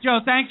 Joe,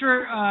 thanks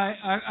for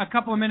a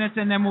couple of minutes,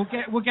 and then we'll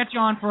get you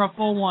on for a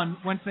full one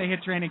once they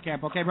hit training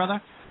camp. Okay,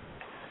 brother?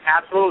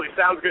 Absolutely.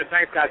 Sounds good.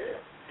 Thanks, guys.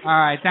 All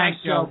right. Thanks,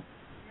 Joe.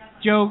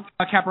 Joe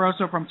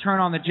Caparoso from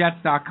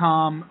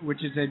TurnOnTheJets.com,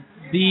 which is it's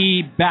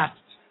the best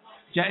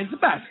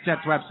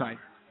Jets website.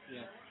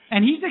 Yeah.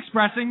 And he's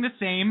expressing the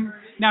same.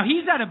 Now,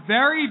 he's at a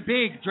very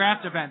big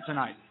draft event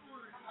tonight.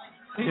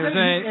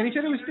 And he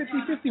said it was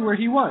 50-50 where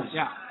he was.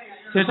 Yeah.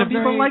 Some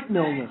people like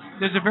Milner.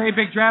 There's a very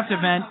big draft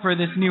event for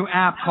this new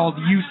app called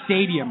U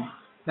Stadium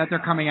that they're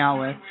coming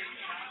out with.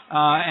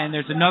 And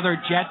there's another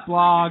Jet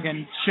blog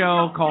and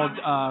show called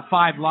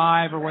 5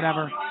 Live or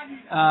whatever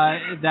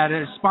that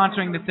is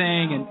sponsoring the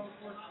thing. And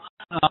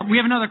we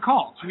have another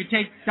call. Should we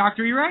take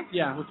Dr. E-Ray?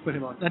 Yeah, let's put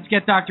him on. Let's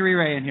get Dr.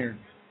 E-Ray in here.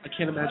 I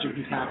can't imagine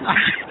he's happy.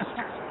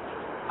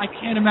 I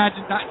can't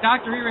imagine.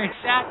 Dr. E-Ray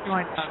Sat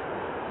joined us.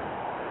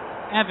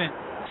 Evan.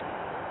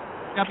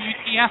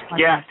 WTF.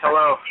 Yes,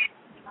 hello.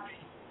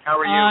 How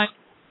are you?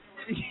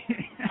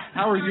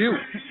 How are you?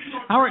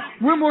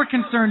 We're more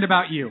concerned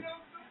about you.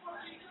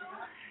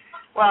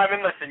 Well, I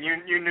mean, listen,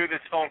 you knew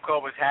this phone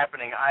call was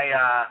happening.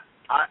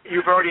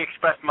 You've already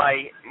expressed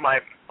my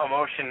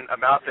emotion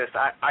about this.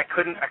 I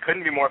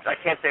couldn't be more. I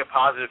can't say a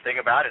positive thing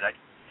about it.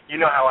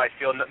 You know how I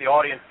feel. The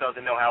audience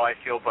doesn't know how I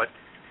feel, but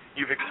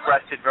you've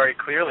expressed it very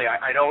clearly.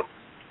 I don't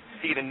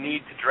see the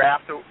need to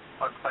draft a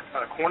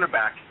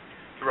cornerback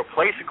to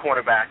replace a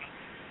cornerback.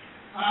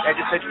 It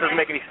just doesn't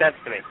make any sense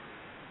to me.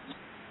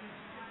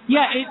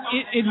 Yeah,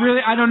 it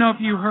really. I don't know if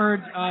you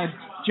heard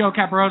Joe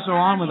Caparoso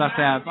on with us,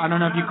 Ev. I don't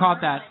know if you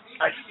caught that.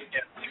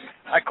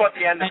 I caught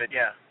the end of it.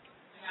 Yeah.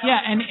 Yeah,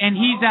 and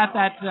he's at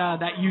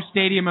that U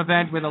Stadium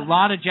event with a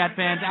lot of Jet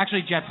fans,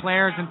 actually Jet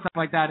players and stuff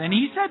like that. And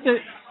he said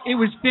that it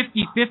was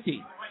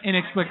 50-50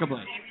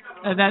 inexplicably.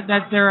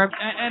 That there are,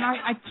 and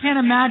I can't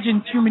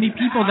imagine too many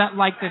people that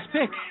like this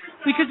pick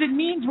because it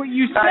means what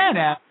you said,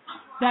 Ev,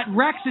 that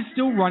Rex is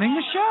still running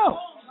the show.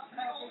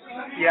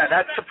 Yeah,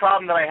 that's the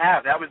problem that I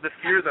have. That was the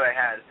fear that I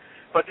had.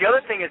 But the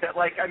other thing is that,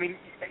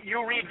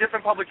 you read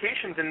different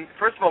publications, and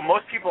first of all,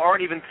 most people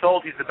aren't even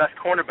sold he's the best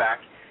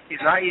cornerback.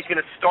 He's not. He's going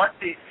to start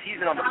the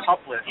season on the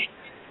PUP list.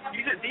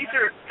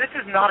 This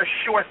is not a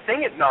sure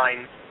thing at 9,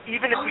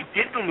 even if we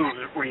didn't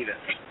lose Revis.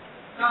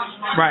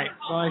 Right.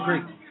 Well, I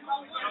agree.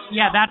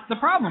 Yeah, that's the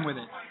problem with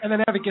it. And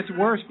then it gets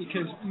worse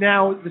because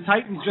now the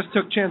Titans just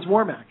took Chance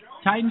Warmack.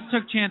 Titans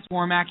took Chance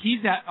Warmack.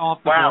 He's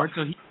off the board,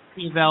 so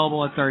he's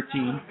available at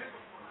 13.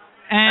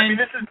 And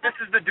this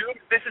is the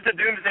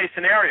doomsday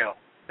scenario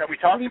that we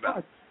talked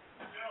about.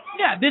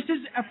 Yeah, this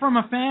is from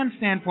a fan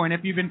standpoint. If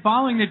you've been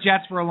following the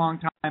Jets for a long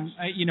time,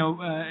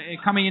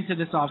 coming into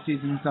this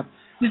offseason and stuff,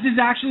 this is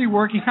actually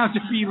working out to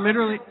be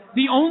literally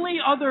the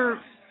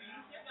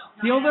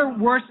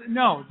worst.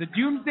 No, the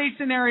doomsday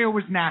scenario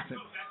was Nassib.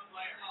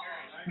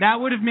 That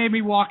would have made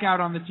me walk out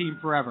on the team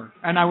forever,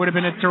 and I would have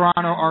been a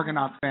Toronto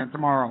Argonauts fan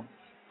tomorrow.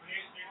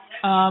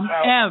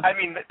 Ev. I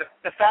mean,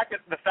 the fact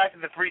that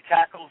the 3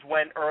 tackles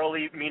went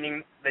early,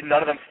 meaning that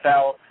none of them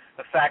fell.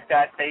 The fact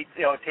that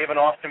Tavon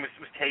Austin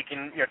was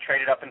taken,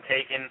 traded up and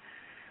taken.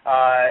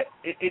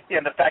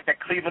 The fact that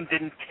Cleveland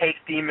didn't take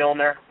D.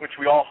 Milner, which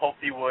we all hoped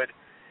he would.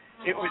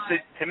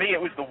 To me, it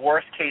was the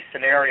worst case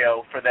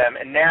scenario for them.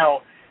 And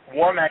now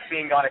Warmack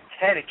being gone at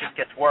 10, it just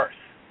gets worse.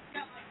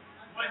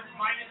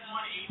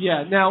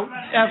 Yeah. Now,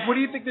 Ev, what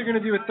do you think they're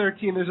going to do at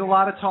 13? There's a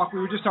lot of talk. We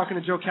were just talking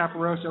to Joe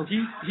Caparoso.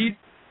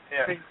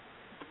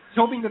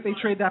 hoping that they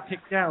trade that pick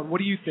down. What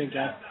do you think,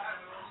 Ed?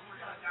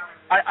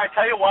 I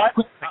tell you what,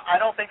 I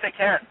don't think they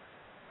can.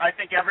 I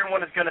think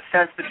everyone is going to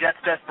sense the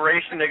Jets'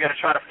 desperation. They're going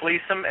to try to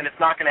fleece them, and it's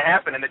not going to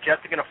happen. And the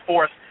Jets are going to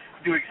force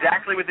to do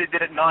exactly what they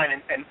did at 9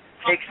 and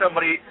take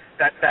somebody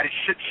that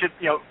should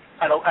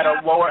at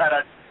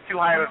a too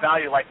high of a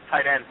value like the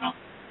tight end.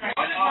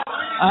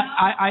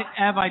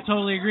 Ev, I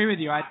totally agree with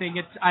you. I think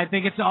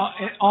it's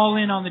all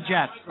in on the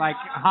Jets. Like,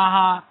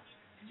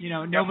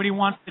 nobody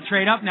wants to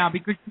trade up now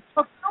because you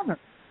took Milner.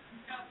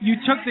 You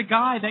took the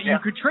guy that you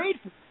could trade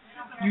for.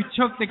 You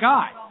took the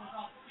guy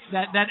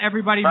that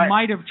everybody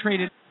might have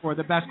traded for,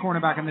 the best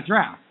cornerback in the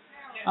draft.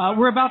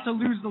 We're about to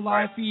lose the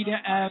live feed,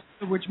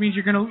 which means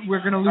we're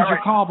gonna lose your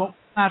call. But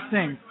last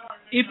thing,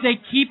 if they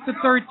keep the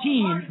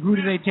 13, who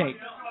do they take?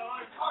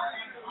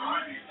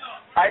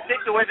 I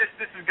think the way this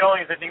is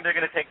going is I think they're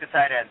going to take the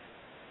tight end.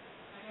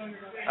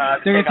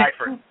 They're going to take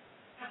Eifert.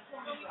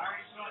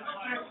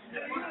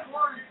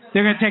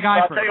 They're going to take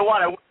Eifert. I'll tell you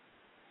what,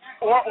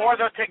 or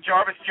they'll take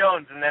Jarvis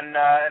Jones, and then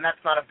and that's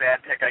not a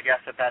bad pick, I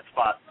guess, at that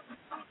spot.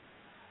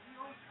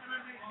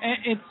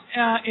 It's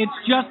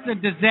just a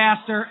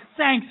disaster.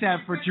 Thanks,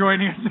 Ev, for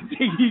joining us and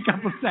taking a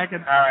couple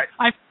seconds. All right.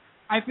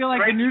 I feel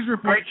like the news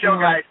report. Great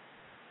show, guys.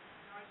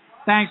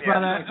 Thanks,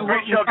 brother.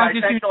 Great show, guys.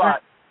 Thanks a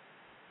lot.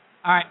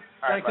 All right.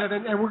 Thanks,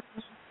 Evan. And we're.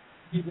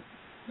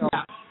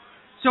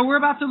 So we're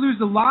about to lose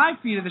the live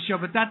feed of the show,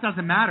 but that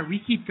doesn't matter. We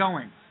keep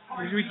going.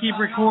 We keep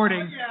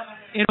recording.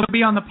 It'll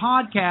be on the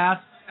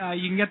podcast.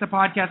 You can get the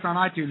podcast on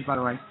iTunes, by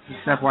the way.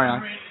 Just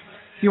FYI.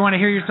 If you want to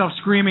hear yourself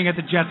screaming at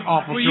the Jets'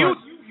 awful choice.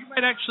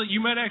 You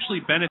might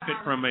actually benefit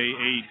from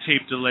a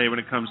tape delay when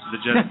it comes to the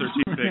Jets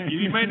 13 pick.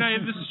 You might not.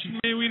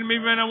 We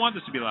might not want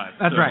this to be live.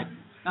 That's right.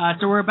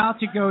 So we're about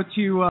to go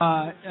to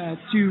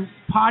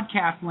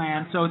podcast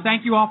land. So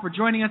thank you all for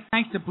joining us.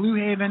 Thanks to Blue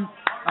Haven,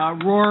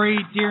 Rory,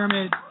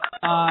 Diarmid,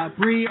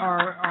 Bree,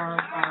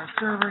 our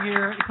server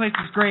here. The place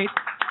is great.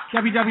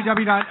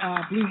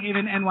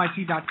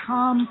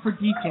 www.bluehavennyc.com for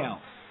details.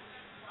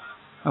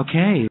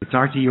 Okay, it's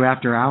RTU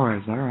After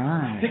Hours. All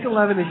right. Pick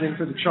 11 is in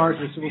for the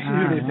Chargers, so we'll see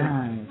who they pick.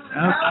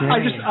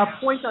 Okay. A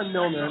point on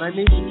Milner, and I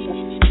made.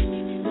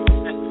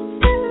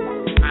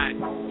 All right.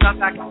 Stop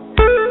back.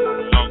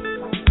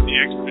 The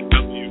expert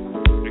W.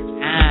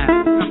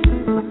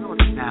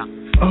 Now.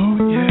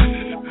 Oh yeah.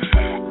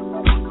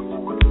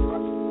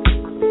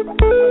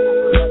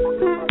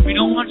 We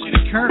don't want you to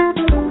curse.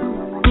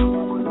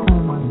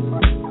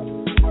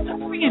 Let's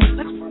bring in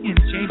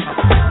James.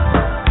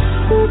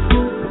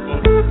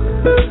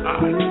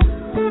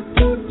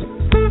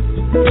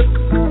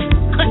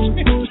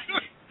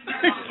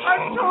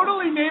 I'm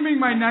totally naming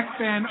my next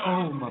band.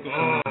 Oh my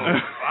God.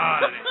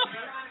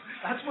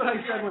 That's what I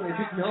said when I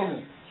picked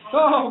Milner.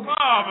 Oh,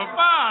 Bobby!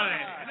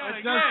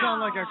 It does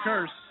sound like a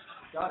curse.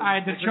 All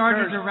right, the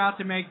Chargers are about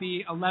to make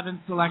the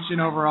 11th selection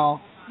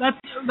overall. Let's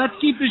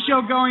keep the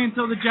show going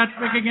until the Jets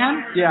pick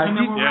again. Yeah, and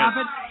then we'll wrap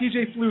it.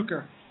 TJ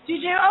Fluker.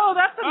 Oh,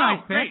 that's a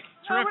nice pick. Great.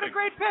 Oh, what a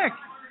great pick.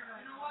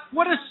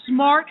 What a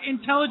smart,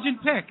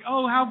 intelligent pick.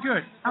 Oh, how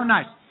good. How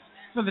nice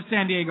for the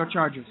San Diego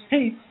Chargers.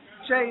 Hey,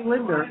 Jay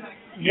Linder,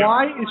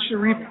 why is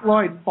Sharif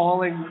Floyd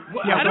falling?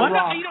 I don't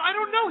know. I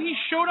don't know. He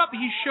showed up.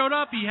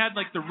 He had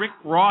like the Rick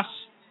Ross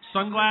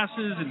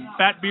sunglasses and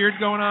fat beard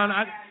going on.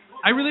 I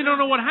really don't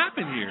know what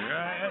happened here.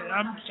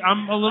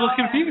 I'm a little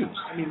confused.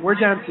 I mean, we're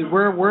at the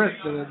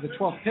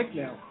 12th pick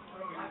now,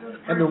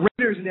 and the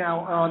Raiders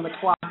now are on the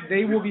clock.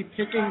 They will be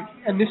picking,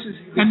 and they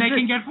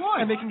can get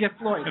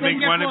Floyd.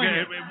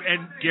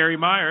 And Gary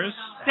Myers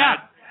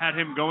had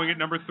him going at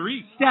number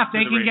 3. Steph,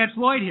 they can get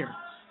Floyd here.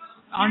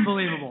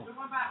 Unbelievable.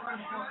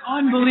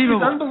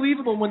 Unbelievable. It's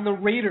unbelievable when the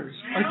Raiders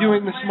are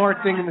doing the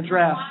smart thing in the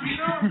draft.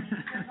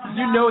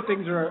 You know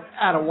things are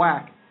out of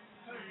whack.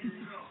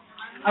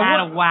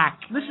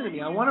 Listen to me.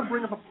 I want to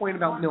bring up a point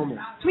about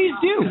Milner. Please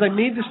do. Because I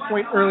made this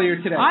point earlier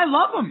today. I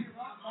love him.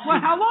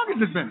 What? How long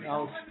has it been?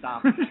 Oh,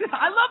 stop.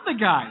 I love the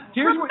guy.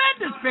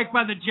 Tremendous pick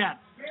by the Jets.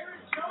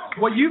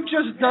 What you've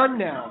just done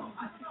now.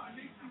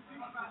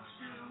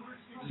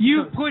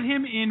 You put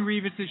him in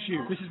Revis'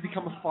 shoes. This has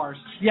become a farce.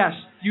 Yes,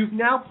 you've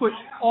now put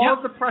all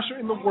of the pressure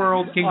in the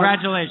world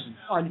Congratulations.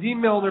 on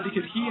Dean Milner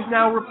because he is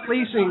now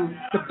replacing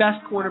the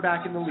best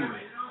cornerback in the league.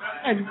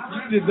 And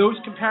those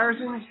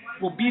comparisons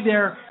will be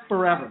there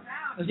forever.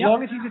 As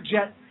long as he's a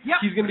Jet,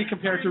 he's going to be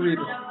compared to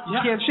Revis. You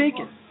can't shake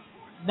it.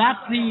 That's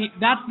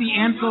the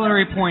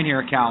ancillary point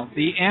here, Cal.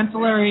 The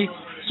ancillary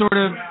sort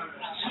of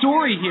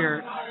story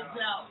here,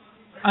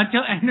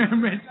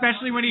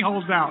 especially when he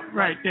holds out.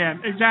 Right,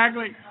 Dan.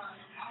 Exactly.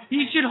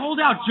 He should hold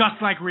out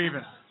just like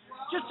Revis,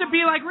 just to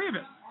be like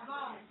Revis.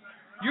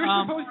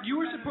 You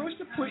were supposed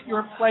to put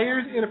your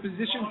players in a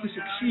position to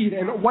succeed,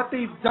 and what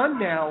they've done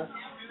now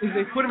is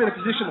they put them in a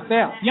position to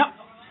fail. Yep,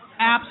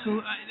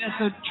 absolutely.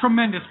 That's a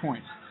tremendous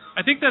point.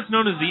 I think that's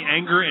known as the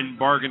anger and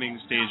bargaining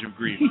stage of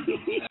grief.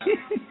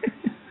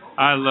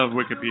 I love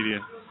Wikipedia.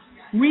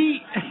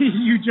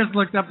 You just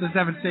looked up the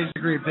 7th stage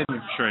of grief, didn't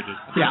you? Sure I did.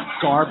 Yeah,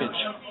 garbage.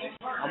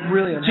 I'm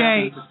really unhappy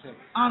Jay, with this pick.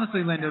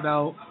 Honestly, Linda,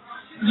 though,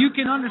 you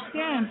can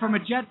understand from a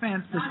Jet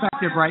fan's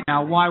perspective right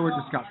now why we're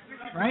discussing.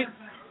 right?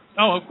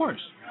 Oh, of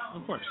course. I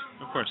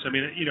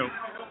mean,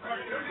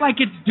 Like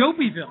it's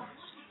Dopeyville.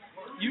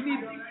 you need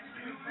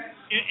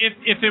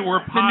if it were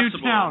The possible.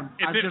 new town.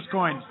 If I've it, just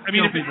coined. I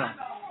mean, Dopeyville.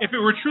 if it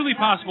were truly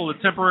possible to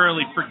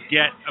temporarily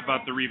forget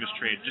about the Revis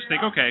trade, just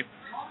think, okay,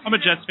 I'm a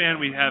Jets fan.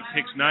 We have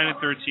picks 9 and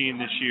 13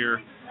 this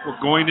year. We're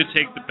going to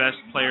take the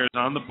best players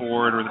on the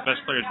board, or the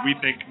best players we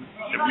think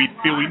that we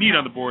feel we need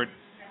on the board.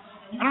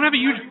 I don't have a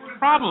huge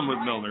problem with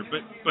Milner,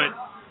 but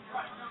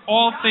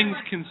all things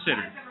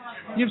considered,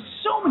 You have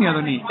so many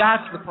other needs.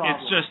 That's the problem.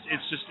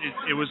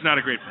 it was not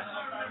a great pick.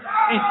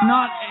 It's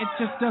not. It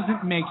just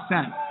doesn't make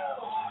sense.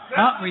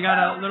 Oh, we got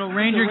a little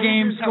Ranger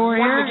game score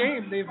have here. won the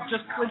game. They've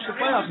just clinched the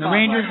playoffs. The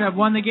Rangers have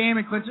won the game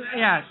and clinched it.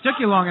 Yeah, it took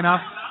you long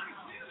enough.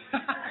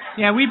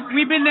 Yeah,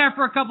 we've been there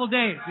for a couple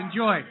days.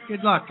 Enjoy.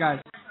 Good luck,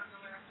 guys.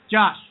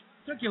 Josh,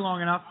 took you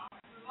long enough.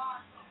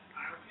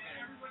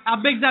 How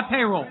big's that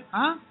payroll?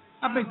 Huh?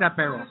 How big's that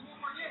payroll?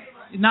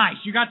 Nice.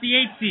 You got the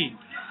 8 seed.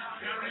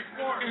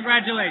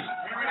 Congratulations.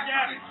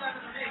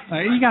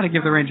 You got to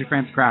give the Ranger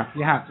fans crap.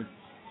 You have to.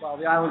 Well,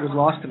 the Islanders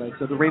lost tonight,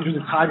 so the Rangers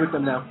are tied with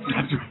them now.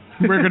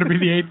 We're going to be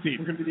the 8 seed.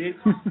 We're going to be the 8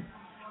 seed.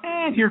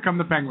 And here come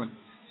the Penguins.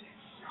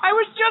 I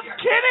was just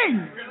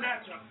kidding.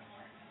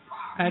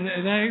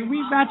 And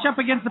we match up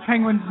against the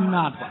Penguins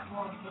not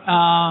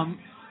well.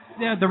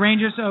 The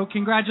Rangers, so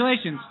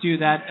congratulations to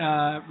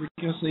that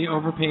ridiculously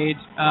overpaid,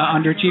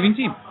 underachieving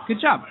team. Good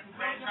job.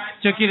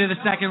 Took you to the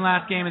second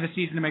last game of the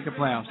season to make the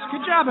playoffs.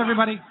 Good job,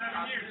 everybody.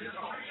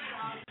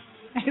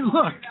 Hey,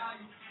 look.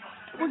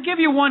 We'll give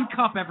you one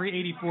cup every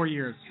 84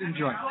 years.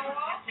 Enjoy.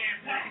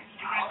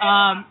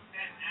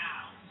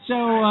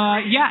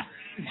 Yes.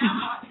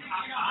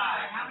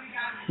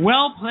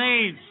 Well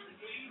played.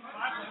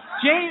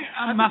 Jay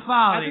I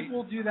Mafali. think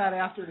we'll do that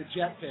after the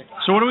Jet pick.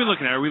 So what are we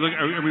looking at? Are we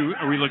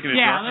looking at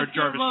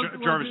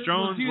Jarvis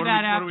Jones? We'll do what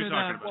that are we after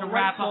talking about? to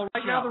wrap up.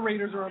 Right now the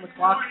Raiders are on the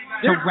clock.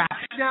 wrap.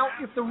 Now,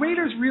 if the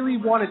Raiders really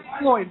wanted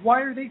Floyd,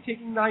 why are they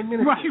taking 9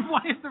 minutes? Right?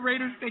 Why is the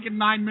Raiders taking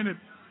 9 minutes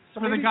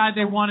for the guy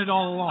they wanted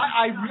all along?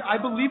 I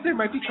believe they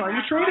might be trying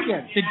to trade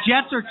again. The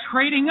Jets are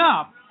trading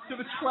up to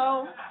the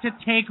 12 to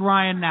take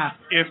Ryan Nass.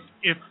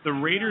 If the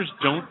Raiders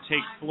don't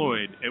take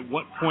Floyd, at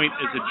what point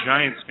as a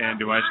Giants fan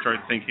do I start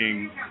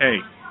thinking, hey,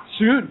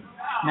 soon?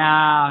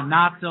 Nah,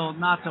 not till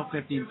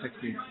 15,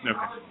 16. Okay,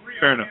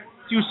 fair enough.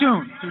 Too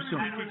soon.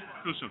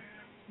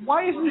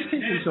 Why is this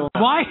taking so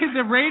long? Why is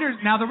the Raiders...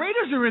 Now, the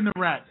Raiders are in the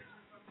red.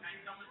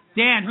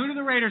 Dan, who do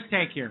the Raiders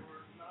take here?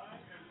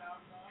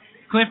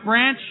 Cliff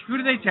Branch? Who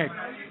do they take?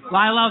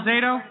 Lyle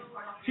Alzado?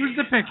 Who's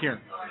the pick here?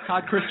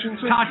 Todd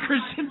Christensen?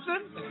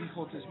 As he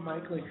holds his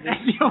mic like this.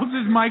 As he holds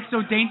his mic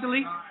so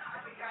daintily.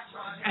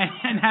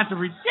 And has a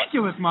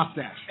ridiculous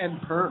mustache. And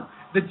perm.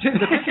 The pick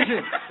is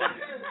in.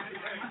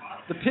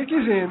 The pick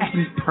is in.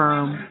 And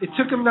perm. It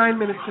took him 9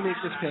 minutes to make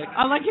this pick.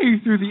 I like how you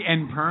threw the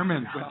end perm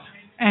in.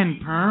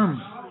 End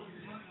perm.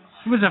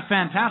 It was a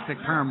fantastic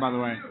perm, by the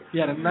way. He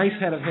had a nice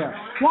head of hair.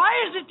 Why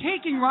is it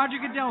taking Roger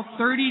Goodell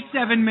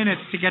 37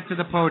 minutes to get to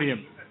the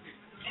podium?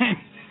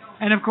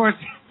 And of course,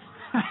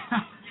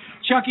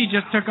 Chucky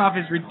just took off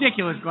his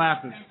ridiculous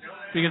glasses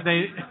because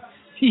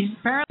he's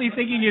apparently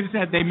thinking in his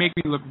head they make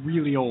me look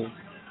really old.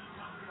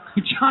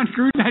 John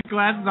Gruden had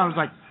glasses on. I was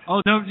like,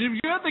 oh, no,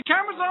 the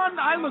camera's on.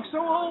 I look so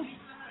old.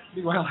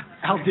 Meanwhile,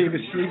 Al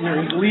Davis Sr.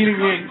 is leaning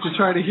in to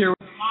try to hear.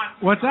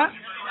 What's that?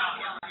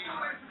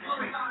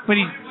 But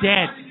he's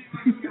dead.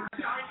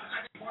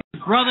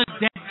 His brother's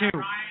dead too.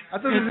 I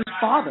thought it was his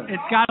father.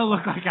 It's got to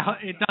look like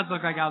it does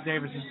look like Al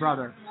Davis'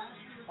 brother.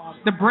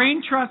 The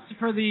brain trust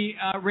for the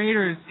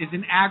Raiders is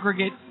an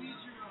aggregate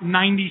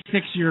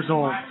 96 years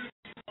old.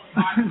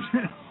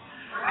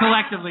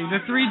 Collectively, the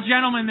three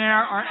gentlemen there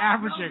are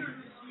averaging.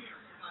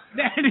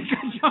 And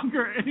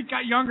it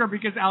got younger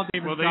because Al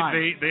Davis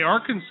died. They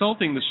are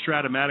consulting the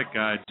Stratomatic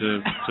guide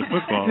to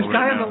football. This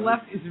guy on the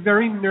left is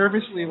very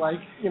nervously,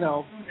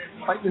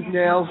 fighting his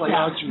nails.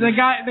 The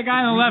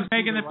guy on the left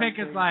making the pick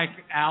is like,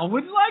 Al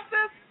wouldn't like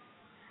this.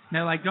 And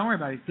they're like, don't worry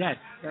about it. He's dead.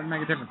 Doesn't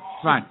make a difference.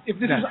 It's fine. If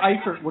this is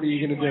Eifert, what are you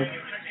going to do?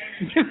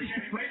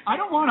 I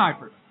don't want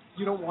Eifert.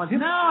 You don't want him?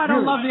 No, I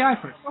don't love the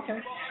Eifert.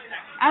 Okay.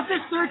 At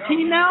this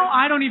 13 now,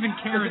 I don't even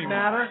care anymore. Does it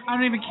matter? I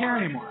don't even care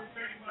anymore.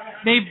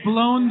 They've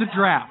blown the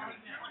draft.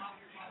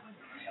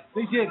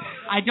 They did.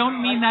 I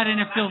don't mean that in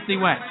a filthy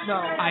way. No.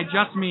 I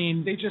just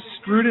mean... They just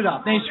screwed it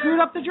up. They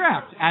screwed up the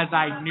draft, as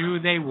I knew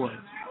they would.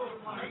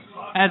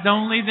 As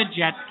only the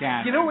Jets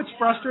can. You know what's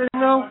frustrating,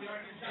 though?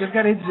 They've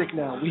got Idzik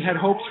now. We had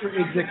hopes for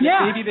Idzik.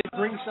 Yeah. Maybe they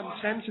bring some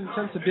sense and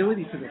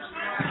sensibility to this.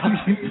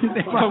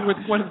 With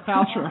Gwyneth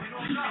Paltrow.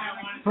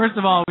 First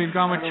of all, we've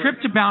gone with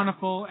Trip to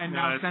Bountiful, and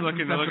now it's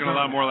looking a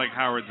lot more like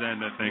Howard's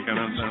End, I think. I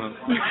don't.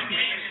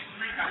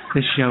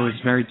 This show is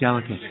very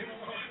delicate.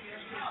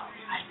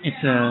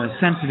 It's a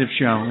sensitive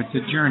show. It's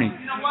a journey,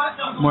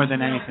 more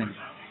than anything.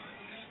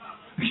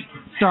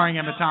 Starring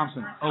Emma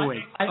Thompson.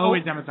 Always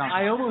Emma Thompson.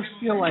 I almost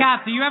feel like...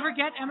 Kat, do you ever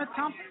get Emma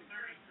Thompson?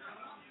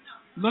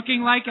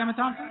 Looking like Emma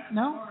Thompson?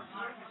 No?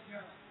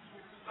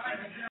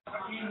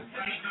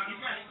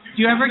 Do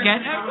you ever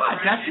get...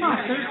 What? There's not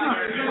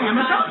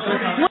Emma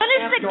Thompson. When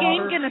is the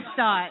game going to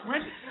start?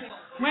 When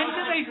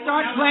do they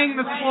start playing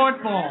the sport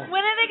ball?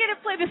 When are they going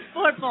to play the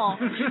sport ball?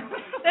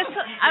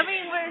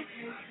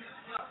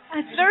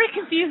 It's very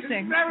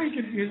confusing. Very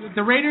confusing.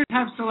 The Raiders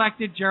have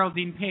selected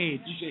Geraldine Page.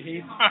 DJ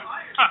Hayes.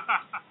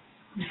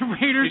 The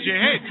Raiders. DJ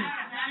Hayes.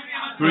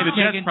 Who the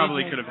Jets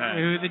probably could have had.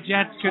 Who the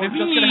Jets could have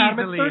Just gonna have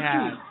him at easily 13.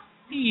 had.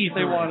 Easily.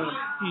 They wanted him.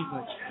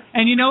 Easily.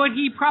 And you know what?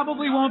 He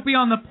probably won't be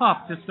on the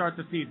pup to start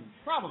the season.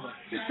 Probably.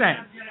 Just saying.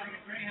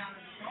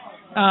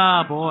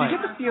 Oh, boy. You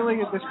get the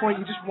feeling at this point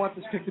you just want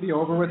this pick to be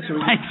over with so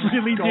we I can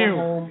really go do.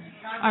 home.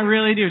 I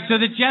really do. So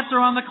the Jets are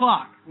on the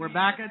clock. We're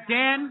back at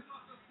Dan.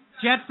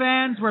 Jet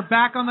fans, we're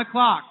back on the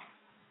clock.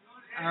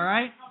 All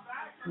right?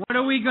 What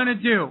are we going to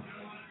do?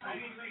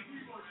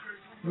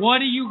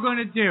 What are you going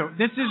to do?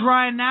 This is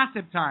Ryan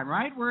Nassib time,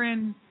 right?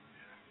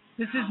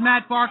 This is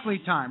Matt Barkley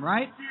time,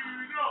 right?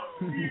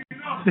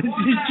 This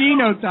is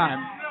Gino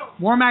time.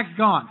 Warmack's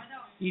gone.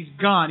 He's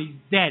gone. He's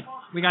dead.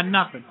 We got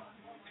nothing.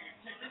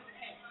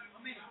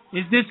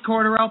 Is this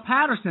Cordarrelle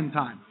Patterson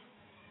time?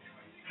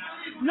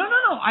 No.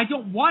 I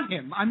don't want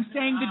him. I'm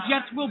saying the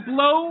Jets will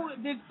blow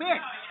this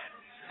pick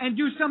and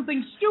do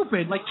something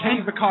stupid. Like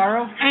Kenny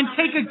Vaccaro? And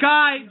take a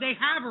guy they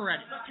have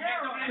already.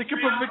 They could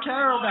put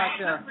Vaccaro back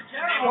there.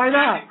 Why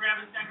not?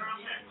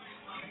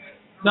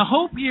 The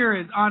hope here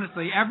is,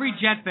 honestly, every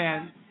Jet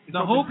fan,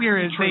 the hope here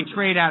is they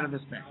trade out of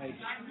this pick.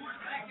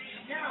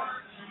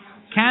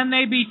 Can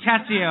they be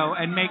Tessio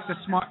and make the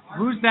smart...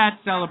 Who's that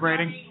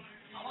celebrating?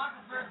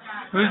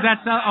 Who's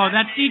that?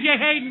 That's DJ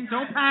Hayden.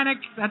 Don't panic.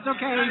 That's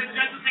okay.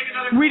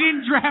 We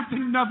didn't draft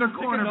another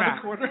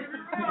cornerback.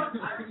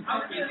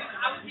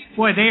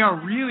 Boy, they are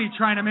really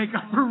trying to make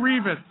up for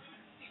Revis.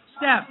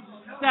 Steph,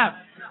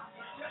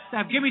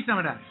 give me some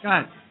of that. Go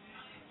ahead.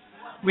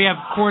 We have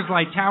Coors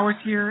Light Towers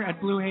here at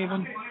Blue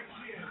Haven.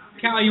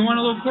 Cal, you want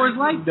a little Coors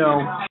Light?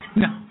 No.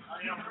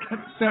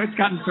 So it's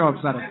gotten so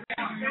upsetting.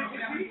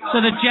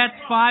 So the Jets,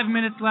 5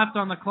 minutes left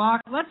on the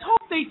clock. Let's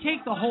hope they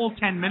take the whole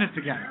 10 minutes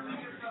again.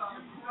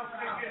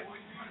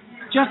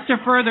 Just to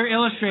further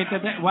illustrate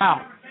that,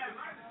 wow.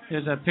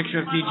 There's a picture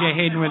of DJ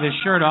Hayden with his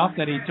shirt off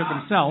that he took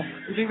himself.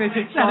 You think they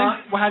take Star?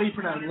 Well, how do you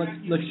pronounce it?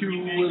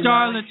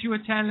 Star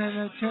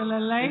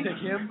Latuatelele? They take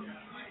him?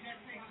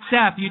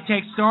 Steph, you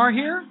take Star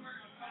here?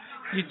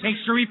 You take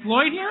Sharif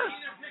Floyd here?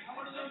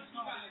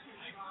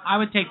 I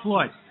would take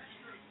Floyd.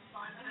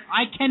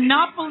 I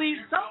cannot believe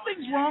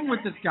something's wrong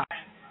with this guy.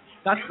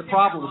 That's the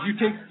problem. If you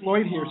take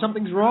Floyd here,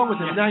 something's wrong with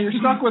him. Now you're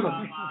stuck with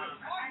him.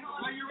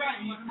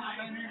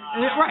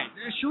 Right.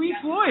 Sharif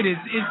Floyd is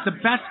the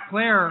best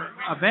player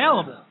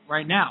available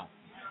right now.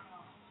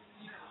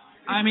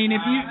 I mean,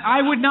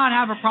 I would not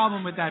have a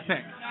problem with that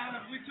pick.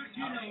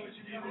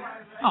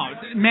 Oh,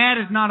 mad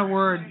is not a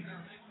word.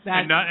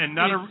 That and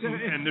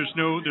there's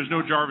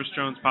no Jarvis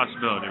Jones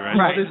possibility, right?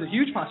 Right. Well, there's a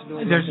huge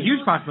possibility. There's a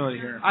huge possibility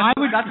here.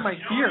 That's my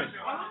fear.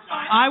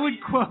 I would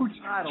quote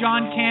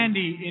John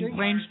Candy in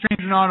Planes,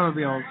 Trains, and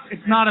Automobiles.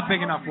 It's not a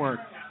big enough word.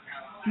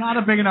 It's not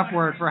a big enough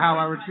word for how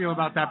I would feel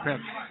about that pick.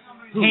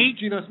 Hate,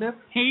 Geno Smith?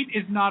 Hate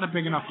is not a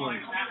big enough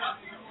word.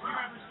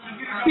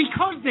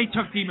 Because they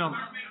took D. Miller.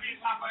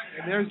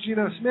 And there's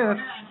Geno Smith.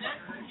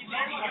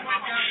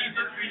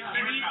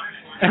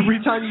 Every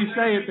time you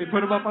say it, they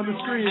put him up on the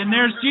screen. And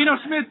there's Geno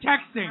Smith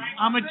texting,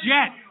 I'm a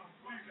Jet.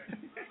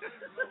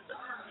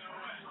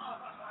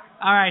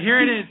 All right, here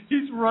it is.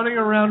 He's running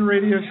around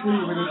Radio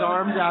City with his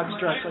arms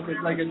outstretched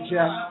like a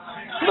jet.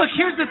 Look,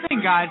 here's the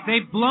thing, guys.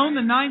 They've blown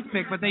the 9th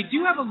pick, but they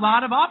do have a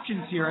lot of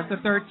options here at the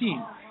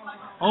 13th.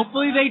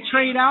 Hopefully they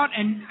trade out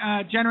and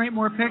generate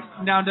more picks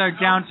down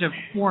to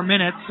 4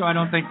 minutes, so I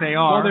don't think they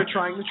are. Well, they're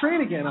trying to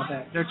trade again, I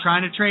bet. They're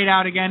trying to trade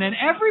out again, and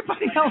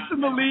everybody else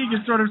in the league is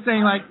sort of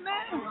saying, like,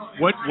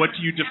 nah. What do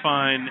you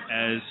define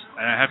as,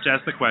 I have to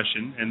ask the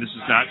question, and this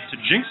is not to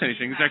jinx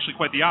anything, it's actually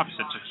quite the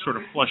opposite, to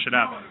sort of flush it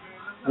out.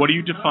 What do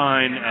you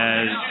define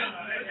as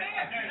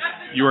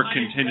your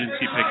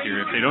contingency pick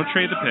here? If they don't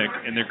trade the pick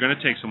and they're going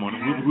to take someone,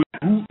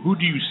 who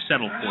do you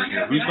settle for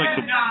here? Who's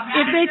like the...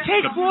 If they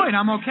take Floyd,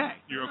 I'm okay.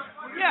 You're okay.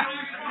 Yeah.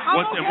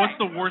 And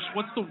what's the worst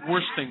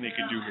thing they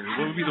could do here?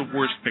 What would be the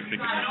worst pick they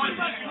could make?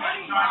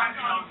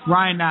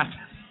 Ryan Nassib.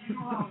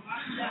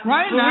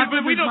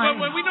 But we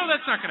know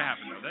that's not going to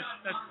happen though.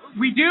 That's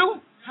we do?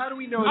 How do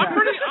we know I'm that?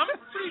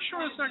 pretty sure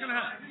it's not going to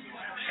happen.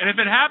 And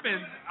if it happens,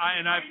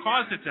 and I've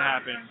caused it to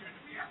happen,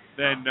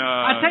 then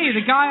I tell you,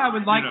 the guy I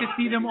would like to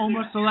see them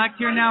almost select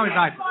here now is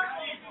Eifert.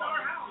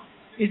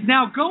 Is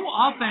now go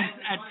offense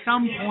at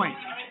some point.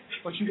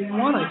 But you didn't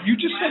want it. You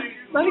just said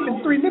not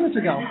even 3 minutes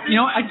ago. You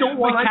know, I don't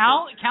want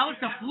Cal, it's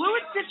a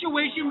fluid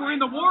situation. We're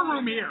in the war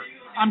room here.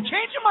 I'm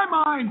changing my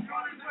mind.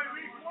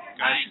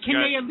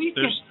 Can they at least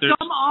get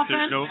some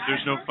offense?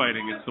 There's no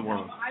fighting. It's the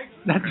war room.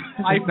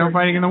 There's no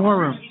fighting in the war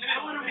room.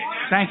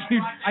 Thank you,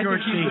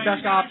 George. I think he's the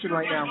best option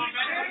right now.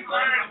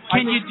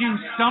 Can you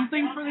do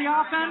something for the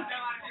offense?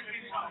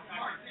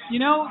 You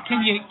know,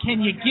 can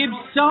you give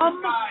some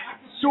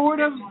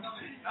sort of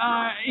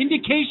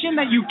indication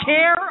that you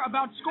care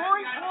about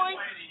scoring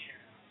points?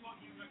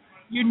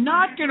 You're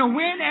not going to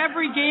win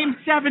every game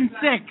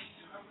 7-6.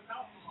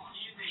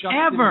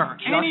 ever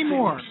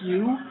anymore.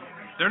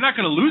 They're not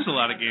going to lose a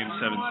lot of games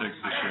 7-6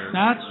 this year.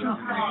 That's true.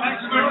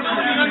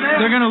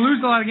 They're going to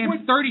lose a lot of games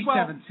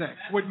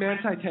 37-6. Would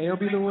Manti Te'o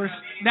be the worst?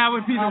 That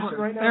would be the worst.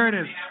 Right now? There it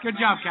is. Good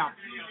job, Cal.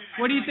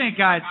 What do you think,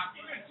 guys?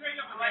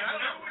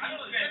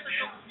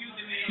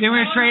 They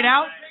want to trade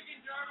out?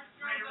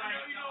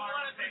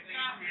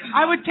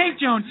 I would take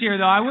Jones here,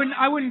 though. I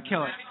wouldn't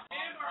kill it.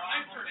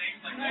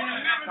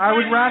 I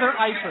would rather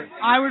Eifert.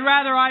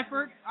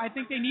 I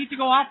think they need to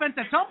go offense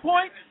at some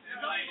point.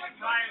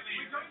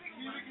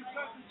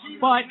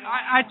 But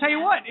I tell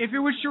you what, if it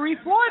was Sharif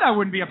Floyd, I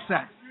wouldn't be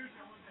upset.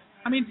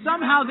 I mean,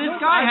 somehow this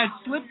guy has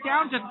slipped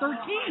down to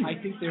 13. I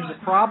think there's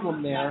a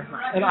problem there,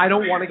 and I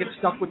don't want to get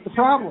stuck with the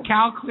problem.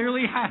 Cal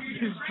clearly has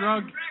his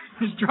drug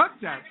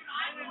test.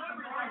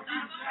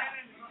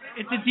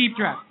 It's a deep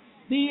draft.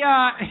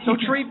 So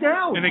trade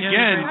down. And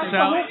again,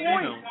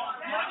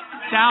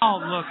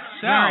 Sal looks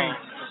very.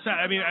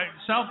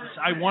 Sal,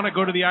 I want to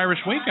go to the Irish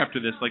wink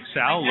after this. Like,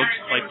 Sal looks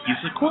like he's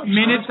a corpse.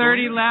 Minute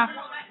 30 left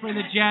for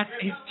the Jets.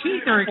 His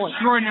teeth are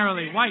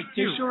extraordinarily white,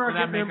 too. They sure are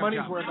getting their money's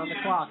job. worth on the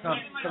clock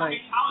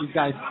tonight, these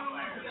guys.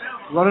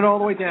 Run it all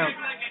the way down.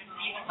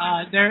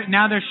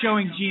 Now they're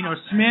showing Geno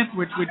Smith,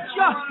 which would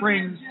just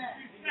bring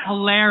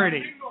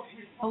hilarity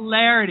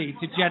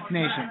to Jets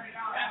Nation.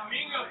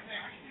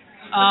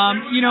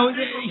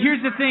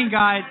 Here's the thing,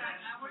 guys.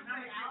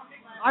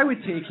 I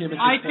would take him.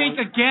 I think,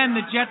 again,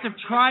 the Jets have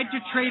tried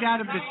to trade out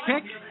of this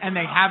pick, and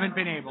they haven't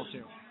been able to.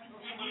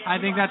 I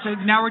think that's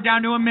it. Now we're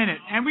down to a minute,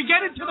 and we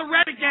get into the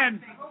red again.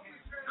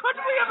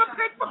 Couldn't we have a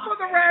pick before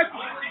the red?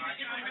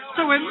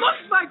 So it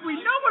looks like we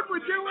know what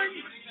we're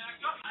doing.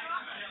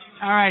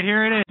 All right,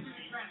 here it is.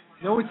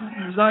 No, it's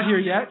not here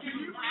yet.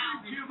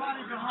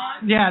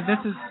 Yeah, this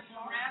is.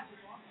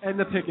 And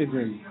the pick is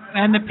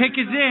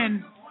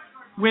in.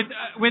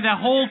 With a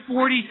whole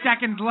 40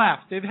 seconds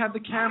left. They've had the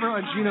camera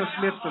on Geno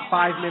Smith for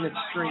 5 minutes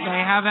straight. They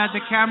have had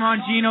the camera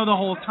on Geno the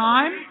whole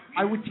time.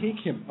 I would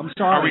take him. I'm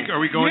sorry. Are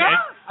we going? Yeah.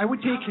 I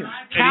would take him.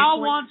 Cal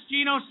wants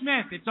Geno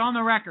Smith. It's on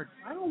the record.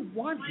 I don't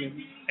want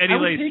him. Eddie I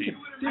would Lacy. take him.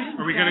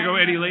 Are we going to go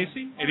Eddie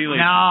Lacy?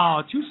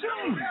 No, too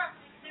soon.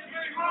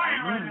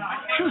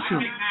 Too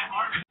soon.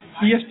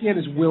 ESPN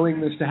is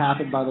willing this to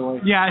happen, by the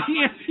way. Yeah,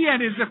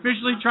 ESPN is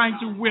officially trying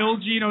to will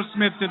Geno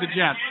Smith to the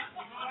Jets.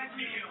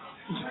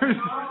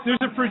 There's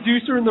a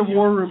producer in the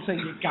war room saying,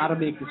 you got to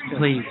make this pick.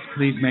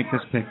 Please make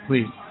this pick.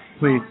 Please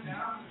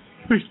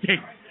take.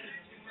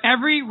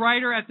 Every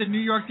writer at the New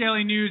York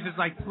Daily News is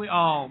like,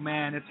 oh,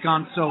 man, it's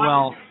gone so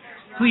well.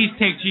 Please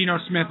take Geno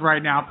Smith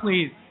right now,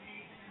 please.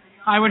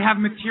 I would have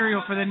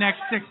material for the next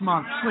 6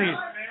 months, please.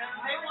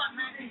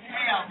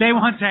 They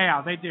want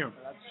Te'o. They do.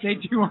 They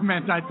do want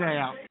Manti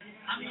Te'o.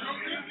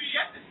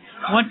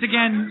 Once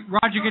again,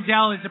 Roger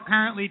Goodell is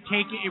apparently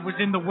it was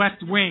in the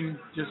West Wing,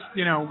 just,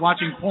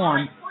 watching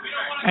porn,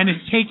 and is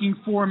taking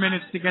 4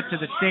 minutes to get to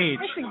the stage.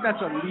 I think that's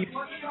a leap.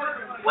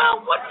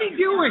 Well, what's he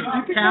doing,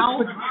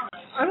 Cal?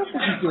 I don't think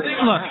he's doing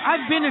it. Look,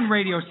 I've been in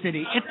Radio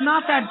City. It's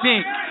not that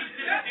big.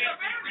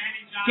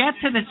 Get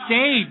to the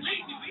stage.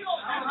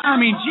 I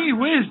mean, gee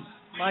whiz.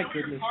 My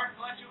goodness.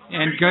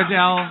 And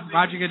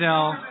Roger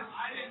Goodell,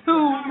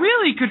 who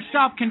really could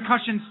stop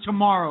concussions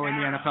tomorrow in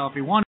the NFL if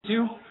he wanted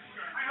to.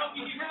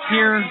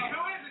 Here,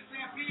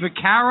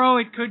 Vaccaro,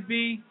 it could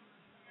be.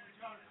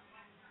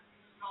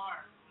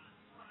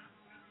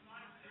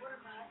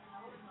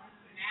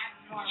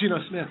 Geno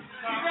Smith.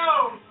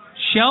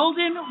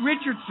 Sheldon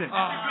Richardson,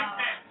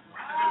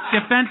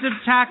 defensive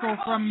tackle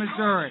from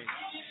Missouri.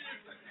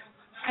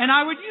 And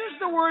I would use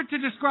the word to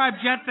describe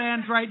Jet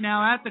fans right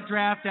now at the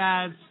draft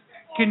as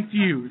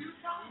confused.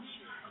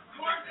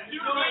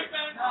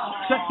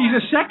 So he's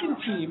a second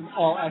team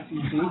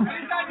All-SEC,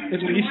 at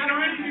least.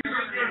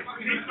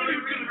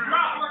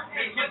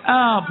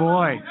 Oh,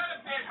 boy.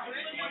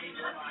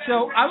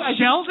 So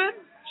Sheldon,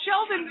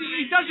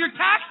 he does your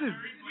taxes.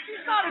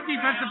 He's not a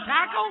defensive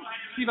tackle.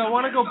 Steve, I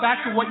want to go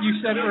back to what you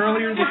said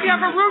earlier. If you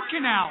have a root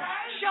canal,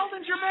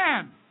 Sheldon's your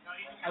man.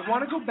 I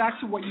want to go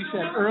back to what you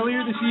said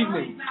earlier this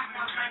evening.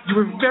 You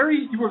were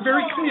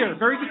very clear,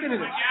 very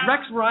definitive.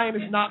 Rex Ryan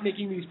is not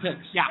making these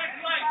picks. Yeah.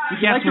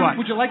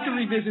 Would you like to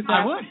revisit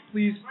that? I would.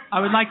 Please. I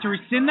would like to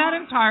rescind that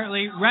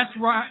entirely. Rex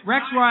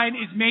Ryan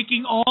is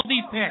making all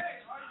these picks.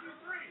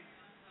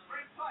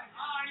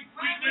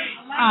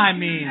 I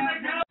mean,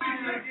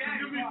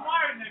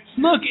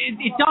 look,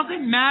 it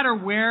doesn't matter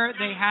where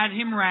they had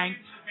him ranked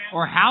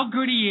or how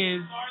good he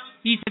is.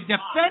 He's a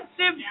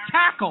defensive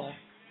tackle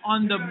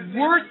on the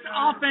worst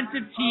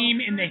offensive team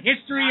in the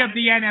history of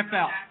the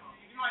NFL.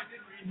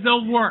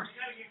 The worst.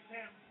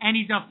 And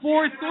he's a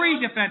 4-3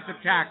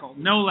 defensive tackle,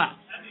 no less.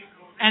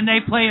 And they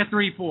play a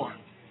 3-4.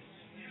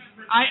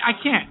 I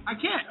can't.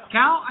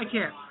 Cal, I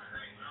can't.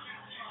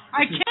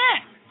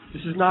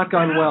 This has not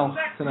gone well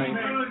tonight.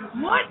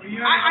 What? It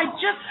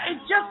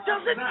just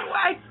doesn't.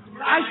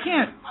 I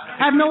can't.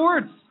 I have no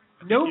words.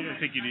 No. I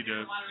think you need to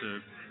go to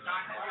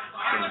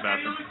the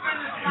bathroom.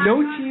 No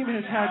team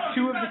has had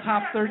 2 of the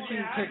top 13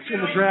 picks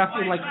in the draft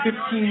in like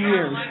 15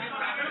 years.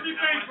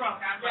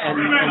 And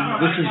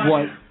this is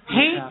what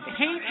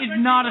Hate is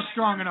not a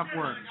strong enough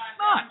word. It's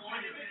not.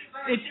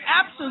 It's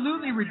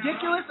absolutely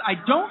ridiculous. I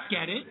don't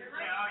get it.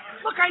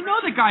 Look, I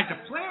know the guy's a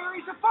player.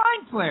 He's a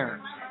fine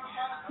player.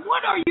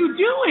 What are you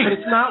doing? But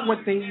it's not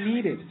what they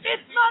needed.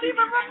 It's not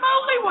even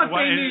remotely what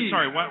they need.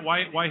 Sorry,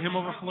 why him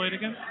over Floyd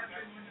again?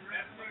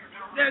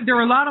 There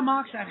are a lot of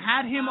mocks that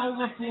had him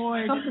over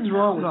Floyd. Something's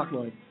wrong with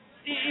Floyd.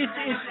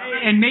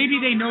 And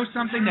maybe they know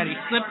something that he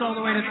slipped all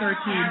the way to 13.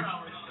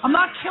 I'm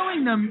not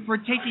killing them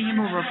for taking him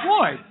over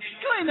Floyd. I'm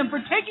killing them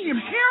for taking him,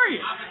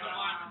 period.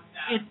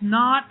 It's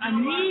not a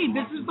need.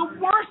 This is the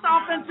worst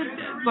offensive.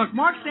 Look,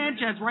 Mark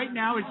Sanchez right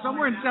now is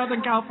somewhere in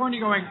Southern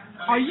California going,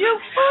 are you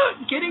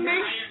kidding me?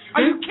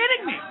 Are you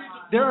kidding me?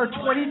 There are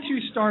 22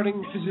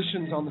 starting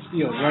positions on the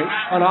field, right,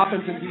 on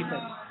offense and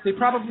defense. They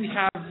probably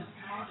have,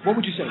 what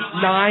would you say,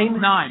 nine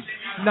openings?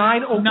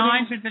 9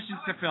 positions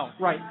to fill.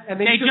 Right. And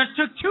they just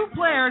took 2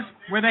 players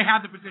where they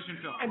have the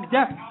position filled. And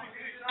depth.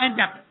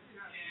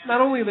 Not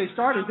only are they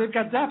starters, they've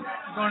got depth.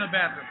 I'm going to the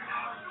bathroom.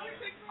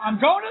 I'm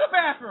going to the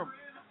bathroom.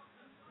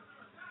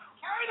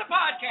 Carry the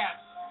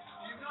podcast.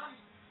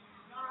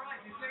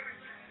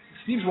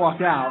 Steve's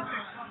walked out.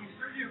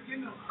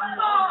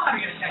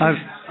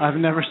 I've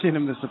never seen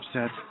him this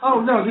upset. Oh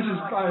no, this is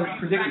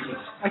ridiculous.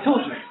 I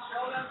told you.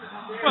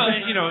 Well,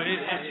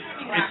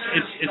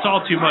 it's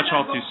all too much,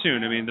 all too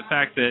soon. I mean, the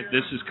fact that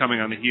this is coming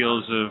on the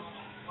heels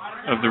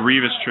of the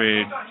Rivas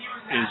trade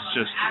is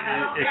just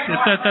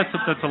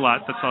that's a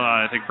lot. That's a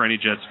lot, I think, for any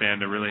Jets fan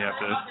to really have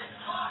to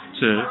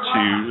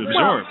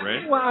absorb,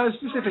 right? Well,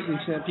 specifically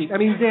Stampede. I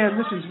mean, Dan,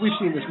 we've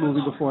seen this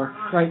movie before,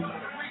 right?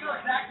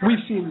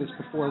 We've seen this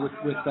before with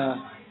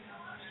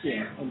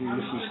yeah. I mean,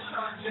 this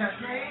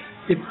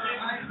is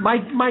my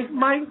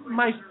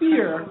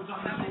fear.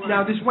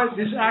 Now, this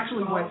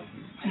actually went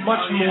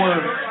much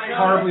more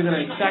horribly than I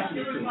expected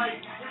it to.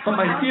 But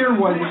my fear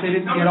was if they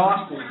didn't get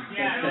Austin,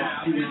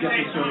 that he would get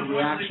this sort of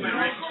reaction.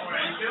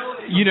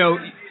 You know,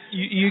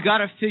 you got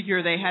to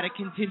figure they had a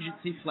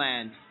contingency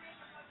plan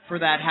for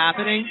that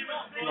happening,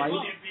 right?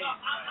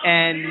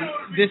 And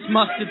this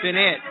must have been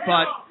it.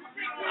 But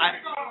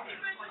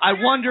I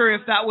wonder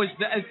if that was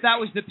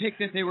the pick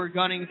that they were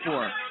gunning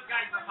for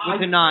with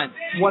the 9.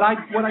 What I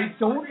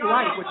don't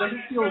like, what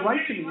doesn't feel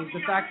right to me, is the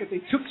fact that they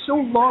took so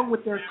long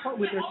with their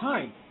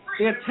time.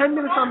 They had 10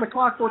 minutes on the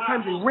clock 4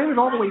 times. They ran it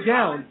all the way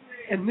down,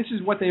 and this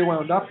is what they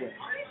wound up with.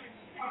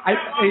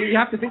 You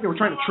have to think they were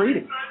trying to trade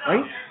it,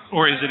 right?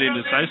 Or is it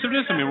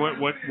indecisiveness? I mean,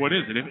 what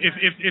is it?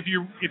 If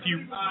you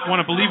want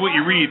to believe what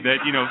you read,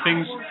 that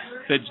things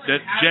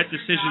that Jet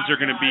decisions are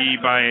going to be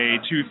by a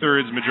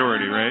 2/3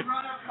 majority, right?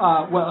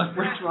 Well, if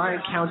Rex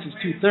Ryan counts as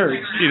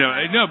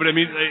 2/3, no, but I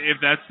mean, if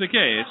that's the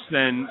case,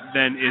 then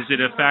is it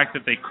a fact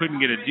that they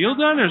couldn't get a deal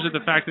done, or is it the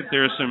fact that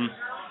there's some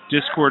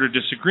discord or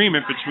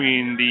disagreement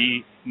between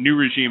the new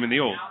regime and the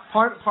old?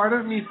 Part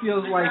of me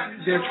feels like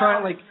they're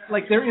trying,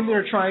 like they're in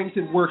there trying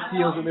to work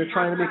deals and they're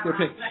trying to make their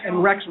pick.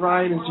 And Rex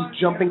Ryan is just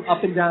jumping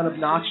up and down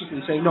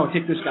obnoxiously, saying, "No,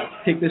 take this guy,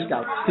 take this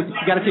guy, you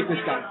got to take this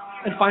guy."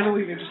 And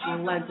finally, they just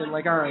relent and all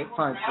right,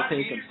 fine, we'll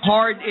take him.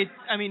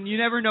 I mean, you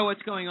never know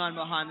what's going on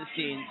behind the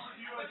scenes.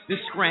 The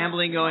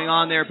scrambling going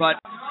on there, but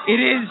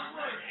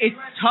it's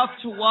tough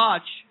to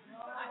watch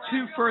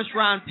 2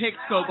 first-round picks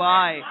go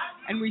by,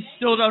 and we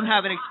still don't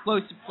have an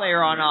explosive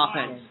player on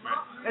offense.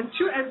 And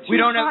two we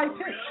don't high have,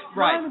 picks.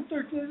 Right. 9 and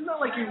 13. It's not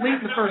like you're late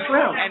in the first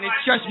round. And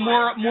it's just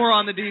more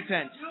on the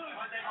defense.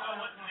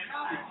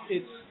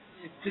 It's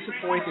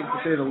disappointing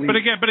to say the least. But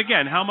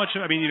again, how much?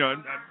 I mean,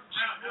 just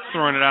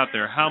throwing it out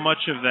there. How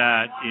much of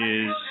that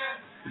is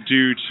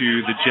due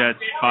to the Jets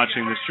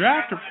botching this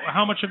draft, or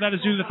how much of that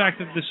is due to the fact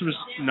that this was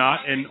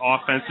not an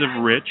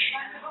offensive-rich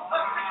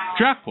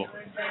draft pool?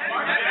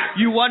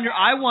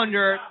 I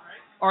wonder,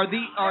 are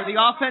the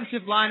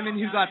offensive linemen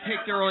who got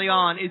picked early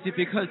on, is it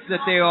because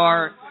that they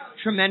are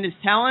tremendous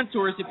talents,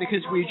 or is it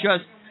because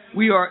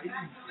we are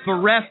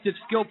bereft of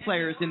skill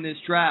players in this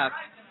draft,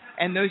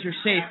 and those are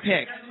safe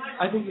picks?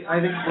 I think it's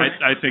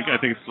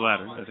the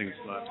latter. I think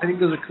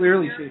those are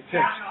clearly safe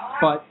picks.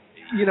 But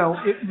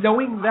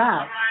knowing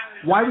that,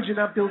 why would you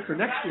not build for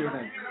next year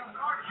then?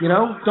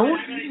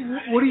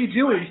 What are you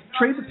doing?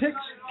 Trade the picks,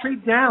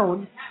 trade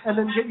down, and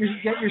then get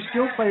your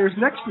skill players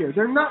next year.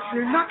 They're not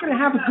going to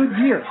have a good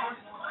year.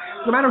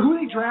 No matter who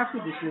they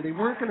drafted this year, they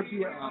weren't going to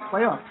be a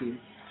playoff team.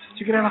 So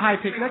you're going to have a high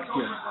pick next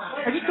year.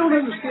 I just don't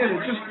understand.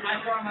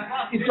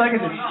 It's like I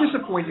said, it's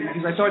disappointing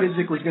because I thought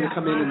Izzik was going to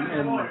come in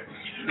and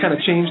kind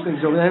of change things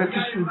over there. And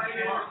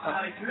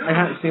I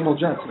had the same old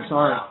Jets. I'm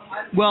sorry.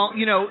 Well,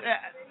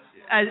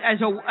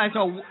 as a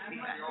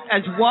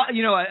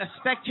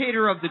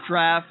spectator of the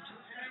draft,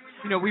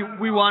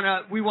 we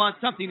want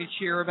something to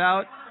cheer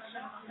about.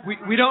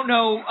 We don't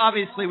know,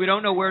 obviously, we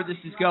don't know where this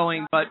is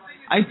going, but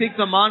I think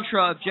the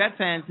mantra of Jet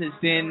fans has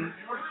been,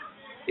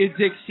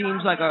 Izzik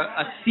seems like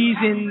a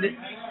seasoned,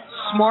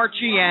 smart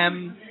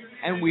GM,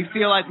 and we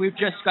feel like we've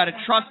just got to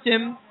trust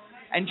him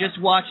and just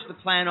watch the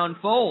plan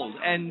unfold.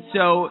 And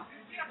so,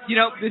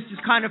 this is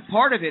kind of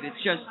part of it.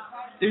 It's just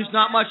there's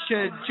not much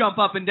to jump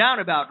up and down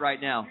about right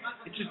now.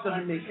 It just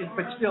doesn't make it,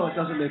 but still it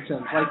doesn't make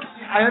sense. Like,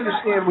 I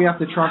understand we have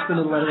to trust him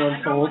and let it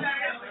unfold.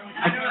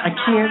 I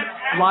can't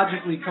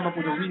logically come up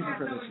with a reason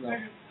for this, though.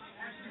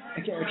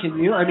 Can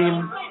you? I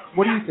mean,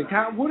 what do you think?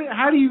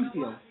 How do you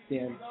feel,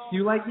 Dan? Do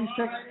you like these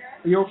picks?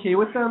 Are you okay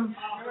with them?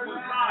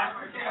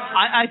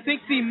 I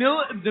think the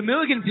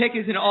Milligan pick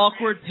is an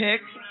awkward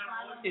pick.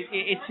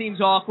 It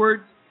seems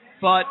awkward,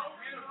 but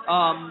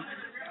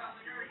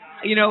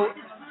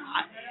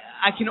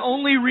I can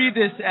only read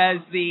this as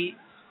the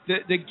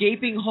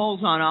gaping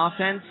holes on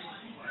offense.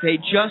 They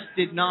just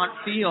did not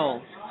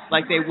feel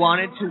like they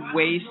wanted to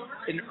waste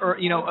a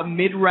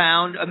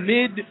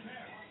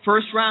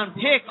mid-first round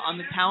pick on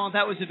the talent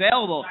that was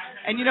available.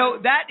 And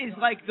that is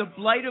like the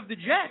blight of the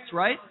Jets,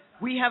 right?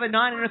 We have a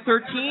 9 and a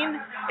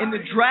 13 in the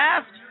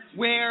draft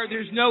where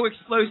there's no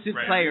explosive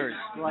players,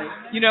 right?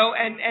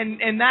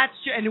 And that's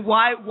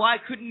why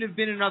couldn't it have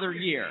been another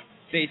year,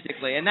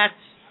 basically? And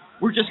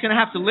we're just going to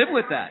have to live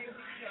with that.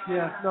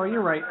 Yeah, no,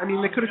 you're right. I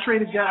mean, they could have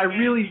traded down.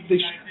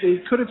 They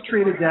could have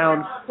traded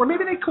down, or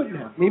maybe they couldn't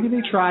have. Maybe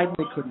they tried and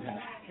they couldn't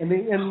have.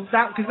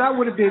 Because that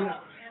would have been,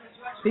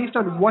 based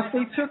on what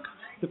they took,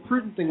 the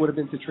prudent thing would have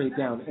been to trade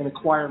down and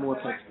acquire more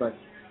picks. But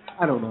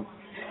I don't know.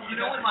 When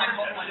my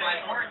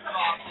heart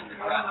drops in the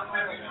draft.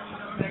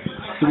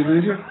 Did we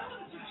lose you?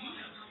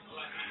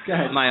 Go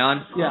ahead. Am I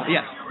on? Yeah.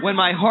 Yeah. When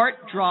my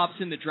heart drops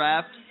in the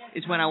draft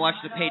is when I watch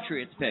the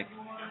Patriots pick.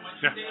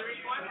 Yeah.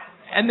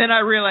 And then I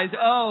realize,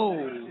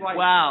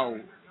 wow.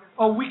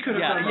 Oh, we could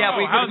have done that. Yeah,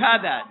 we could have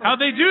had that. How'd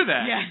they do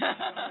that? Yeah.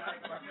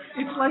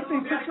 It's like they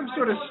put some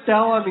sort of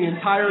spell on the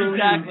entire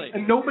exactly. league,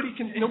 and nobody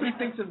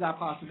thinks of that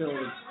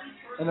possibility.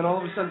 And then all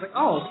of a sudden, it's like,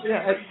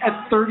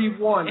 at 31,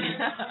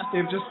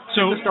 they've just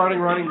the starting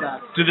running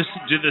back. Do the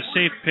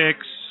safe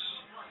picks?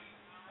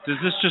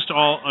 Does this just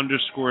all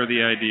underscore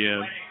the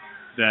idea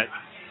that,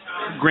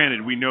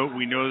 granted, we know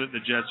that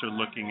the Jets are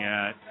looking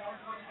at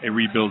a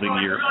rebuilding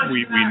year.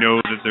 We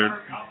know that they're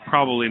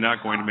probably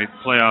not going to make the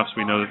playoffs.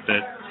 We know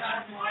that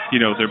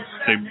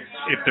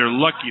if they're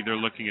lucky, they're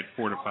looking at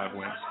 4 to 5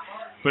 wins.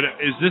 But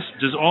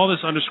does all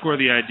this underscore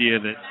the idea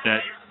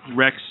that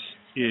Rex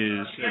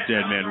is a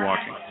dead man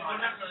walking?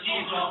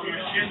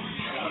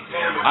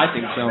 I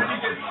think so.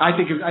 I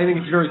think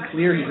it's very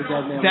clear he's a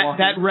dead man walking.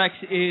 That Rex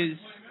is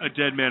a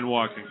dead man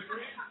walking.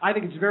 I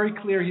think it's very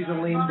clear he's a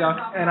lame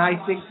duck, and I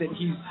think that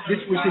this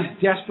was his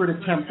desperate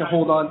attempt to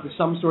hold on to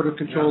some sort of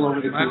control over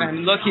the team.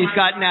 And look, he's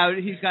got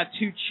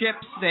 2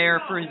 chips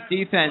there for his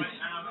defense.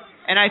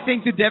 And I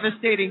think the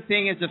devastating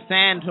thing as a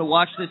fan to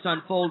watch this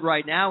unfold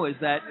right now is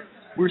that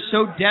we're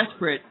so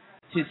desperate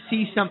to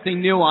see something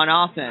new on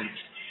offense.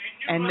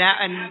 And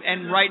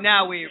right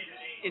now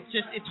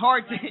it's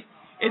hard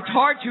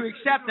to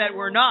accept that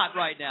we're not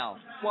right now.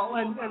 Well,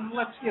 and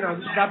let's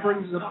that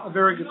brings up a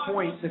very good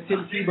point that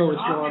Tim Tebow is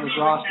still on his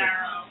roster.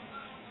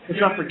 Let's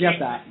not forget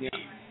that. Yeah.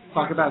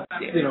 Talk about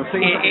things.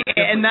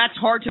 And that's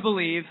hard to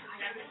believe.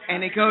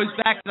 And it goes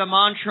back to the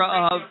mantra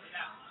of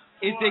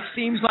it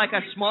seems like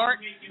a smart,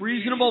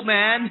 reasonable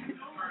man,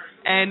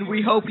 and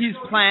we hope his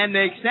plan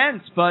makes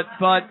sense. But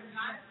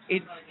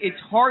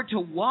it's hard to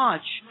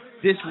watch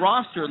this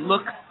roster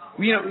look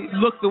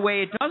the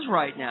way it does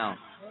right now.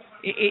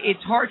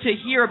 It's hard to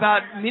hear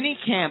about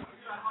minicamp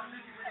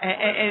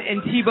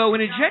and Tebow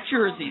in a Jet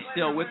jersey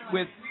still with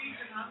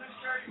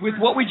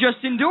what we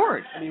just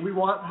endured. I mean,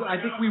 I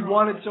think we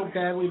wanted so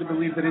badly to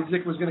believe that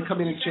Idzik was going to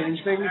come in and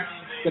change things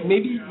that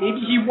maybe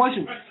he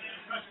wasn't.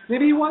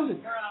 Maybe he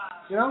wasn't.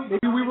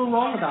 Maybe we were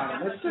wrong about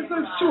him. It's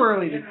too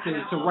early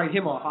to write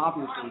him off,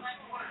 obviously.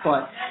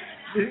 But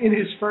in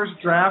his first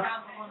draft,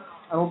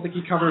 I don't think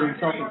he covered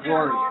himself in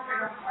glory.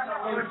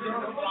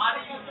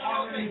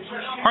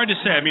 Hard to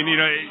say. I mean,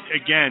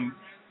 again,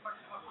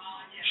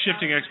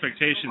 shifting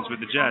expectations with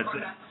the Jets.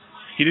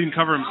 He didn't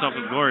cover himself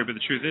with glory, but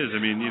the truth is, I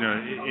mean,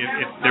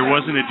 if there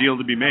wasn't a deal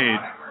to be made,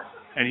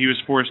 and he was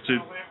forced to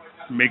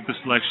make the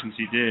selections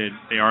he did,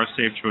 they are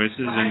safe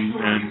choices,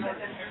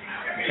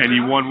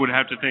 and one would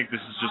have to think this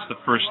is just the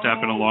first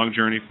step in a long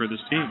journey for this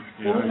team.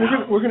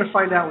 We're going to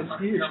find out when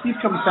Steve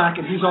comes back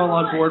and he's all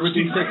on board with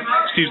these things.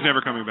 Steve's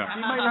never coming back.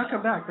 He might not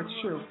come back. That's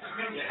true.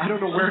 I don't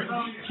know where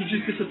he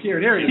just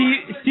disappeared. There he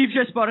is. Steve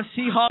just bought a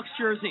Seahawks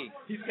jersey,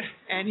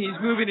 and he's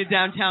moving to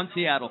downtown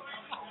Seattle.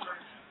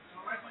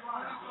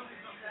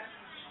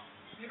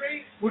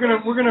 We're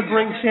gonna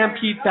bring Sam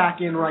Pete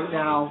back in right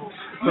now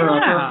for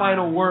a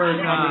final word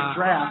on this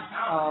draft.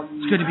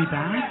 It's good to be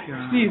back.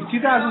 Steve,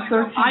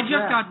 2013. I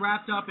just got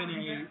wrapped up in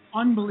an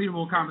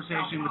unbelievable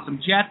conversation with some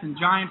Jets and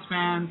Giants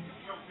fans.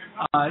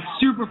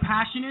 Super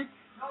passionate.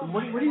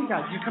 What do you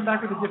got? Do you come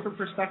back with a different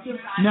perspective?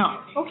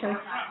 No. Okay.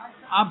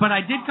 But I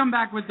did come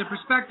back with the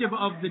perspective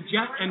of the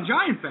Jet and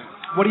Giant fans.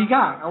 What do you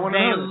got? I want to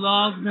know. They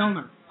love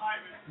Milner.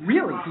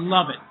 Really?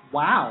 Love it.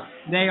 Wow.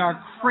 They are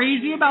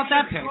crazy about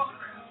that pick.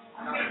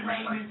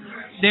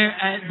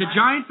 The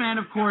Giant fan,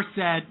 of course,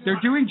 said they're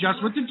doing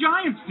just what the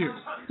Giants do.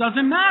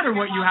 Doesn't matter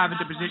what you have at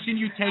the position,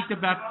 you take the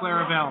best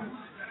player available.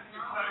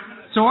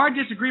 So our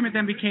disagreement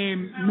then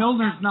became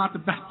Milner's not the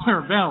best player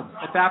available.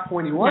 At that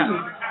point, he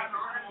wasn't.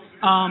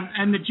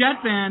 And the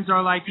Jet fans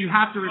are like, you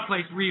have to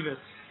replace Revis,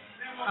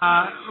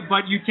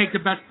 but you take the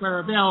best player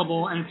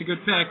available, and it's a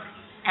good pick.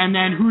 And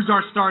then who's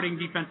our starting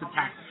defensive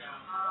tackle?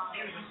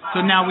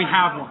 So now we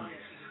have one.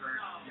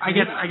 I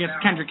guess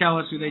Kendrick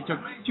Ellis, who they took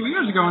 2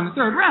 years ago in the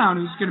third round,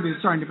 who's going to be the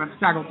starting defensive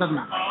tackle. It doesn't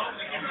matter.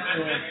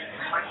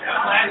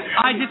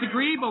 I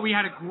disagree, but we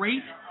had a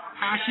great,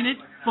 passionate,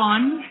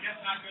 fun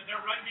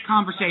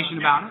conversation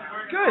about it.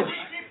 Good.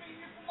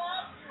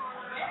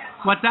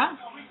 What's that?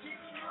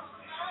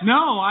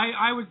 No,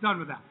 I was done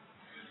with that.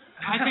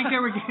 I think they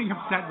were getting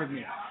upset with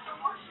me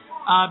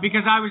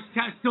because I was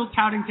still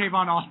touting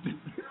Tavon Austin.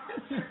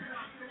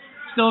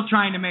 Still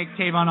trying to make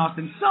Tavon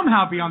Austin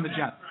somehow be on the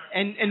Jets.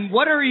 And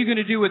what are you going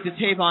to do with the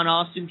Tavon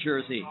Austin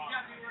jersey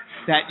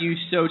that you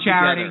sewed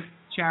together?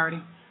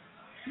 Charity.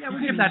 Yeah,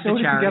 we'll give that to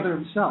charity. Together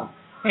himself.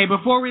 Hey,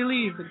 before we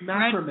leave,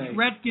 macrame.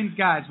 Redskins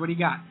guys, what do you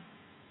got?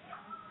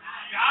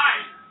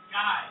 Guys.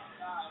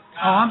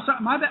 Oh, I'm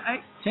sorry. My bad.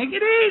 Hey, take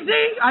it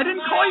easy. I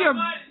didn't call you,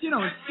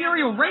 a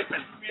serial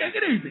rapist. Take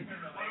it easy.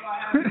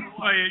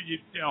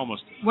 You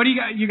almost. What do you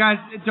got? You guys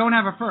don't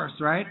have a first,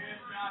 right?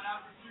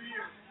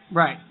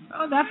 Right.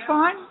 Oh, that's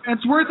fine.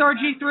 It's worth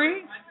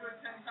RG3.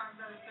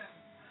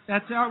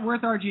 That's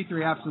worth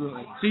RG3,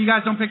 absolutely. So you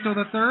guys don't pick till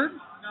the third?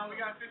 No, we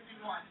got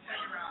 51.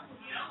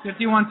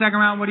 51 second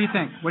round. What do you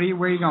think? Where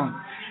are you going?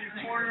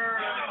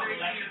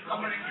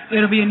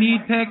 It'll be a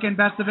need pick and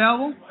best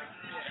available?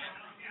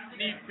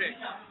 Need pick.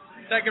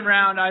 Second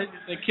round,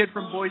 the kid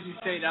from Boise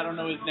State, I don't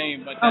know his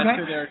name, but that's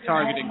who they're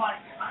targeting.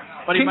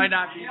 But he might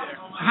not be there.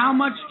 How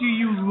much do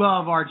you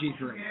love RG3?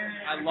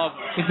 I love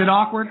it. Is it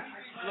awkward?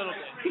 A little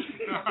bit.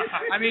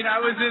 I mean, I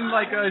was in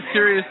like a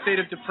serious state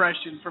of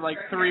depression for like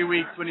 3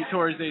 weeks when he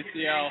tore his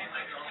ACL.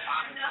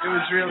 It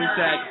was really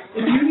sad.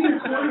 If you need a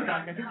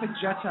quarterback, I think the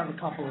Jets have a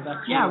couple of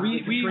that. Yeah,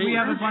 we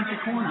have a bunch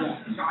of corners.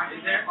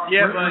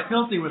 Yeah, we're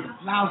filthy with them.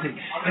 Lousy.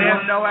 They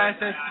have no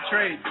assets to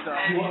trade, so.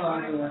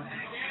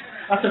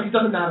 It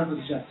doesn't matter for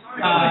the Jets.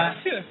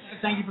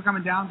 Thank you for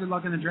coming down. Good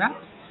luck in the draft.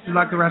 Good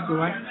luck the rest of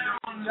the way.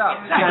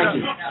 Thank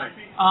you.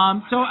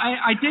 So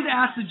I did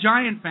ask the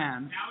Giant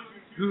fans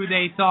who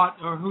they thought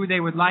or who they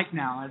would like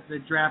now as the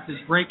draft is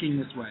breaking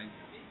this way.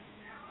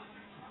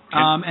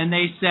 And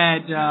they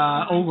said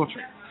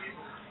Ogletree.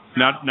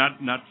 Not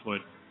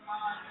Foot.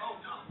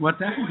 What's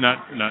that?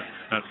 Not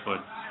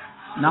Foot.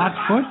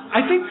 Not Foot?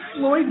 I think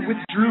Floyd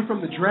withdrew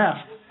from the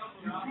draft.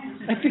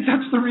 I think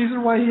that's the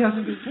reason why he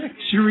hasn't been picked.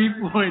 Sharif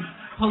Floyd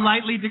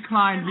politely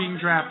declined being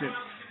drafted.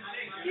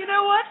 You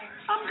know what?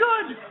 I'm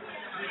good.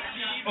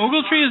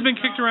 Ogletree has been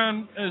kicked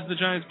around as the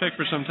Giants pick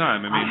for some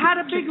time. I had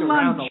a big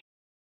lunch.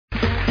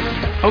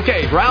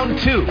 Okay, round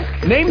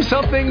 2. Name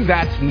something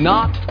that's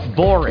not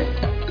boring.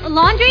 A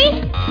laundry?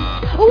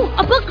 Ooh,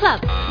 a book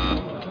club.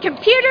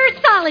 Computer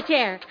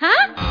solitaire,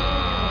 huh?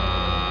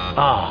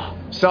 Ah,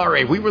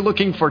 sorry, we were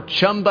looking for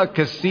Chumba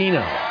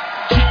Casino.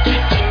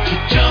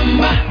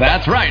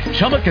 That's right,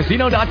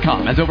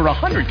 ChumbaCasino.com has over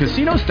 100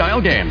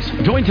 casino-style games.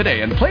 Join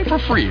today and play for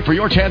free for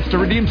your chance to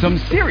redeem some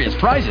serious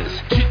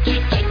prizes.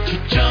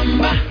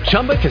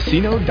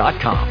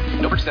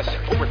 ChumbaCasino.com. No purchase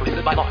necessary. Void where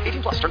prohibited by law.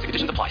 18+. Terms and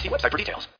conditions apply. See website for details.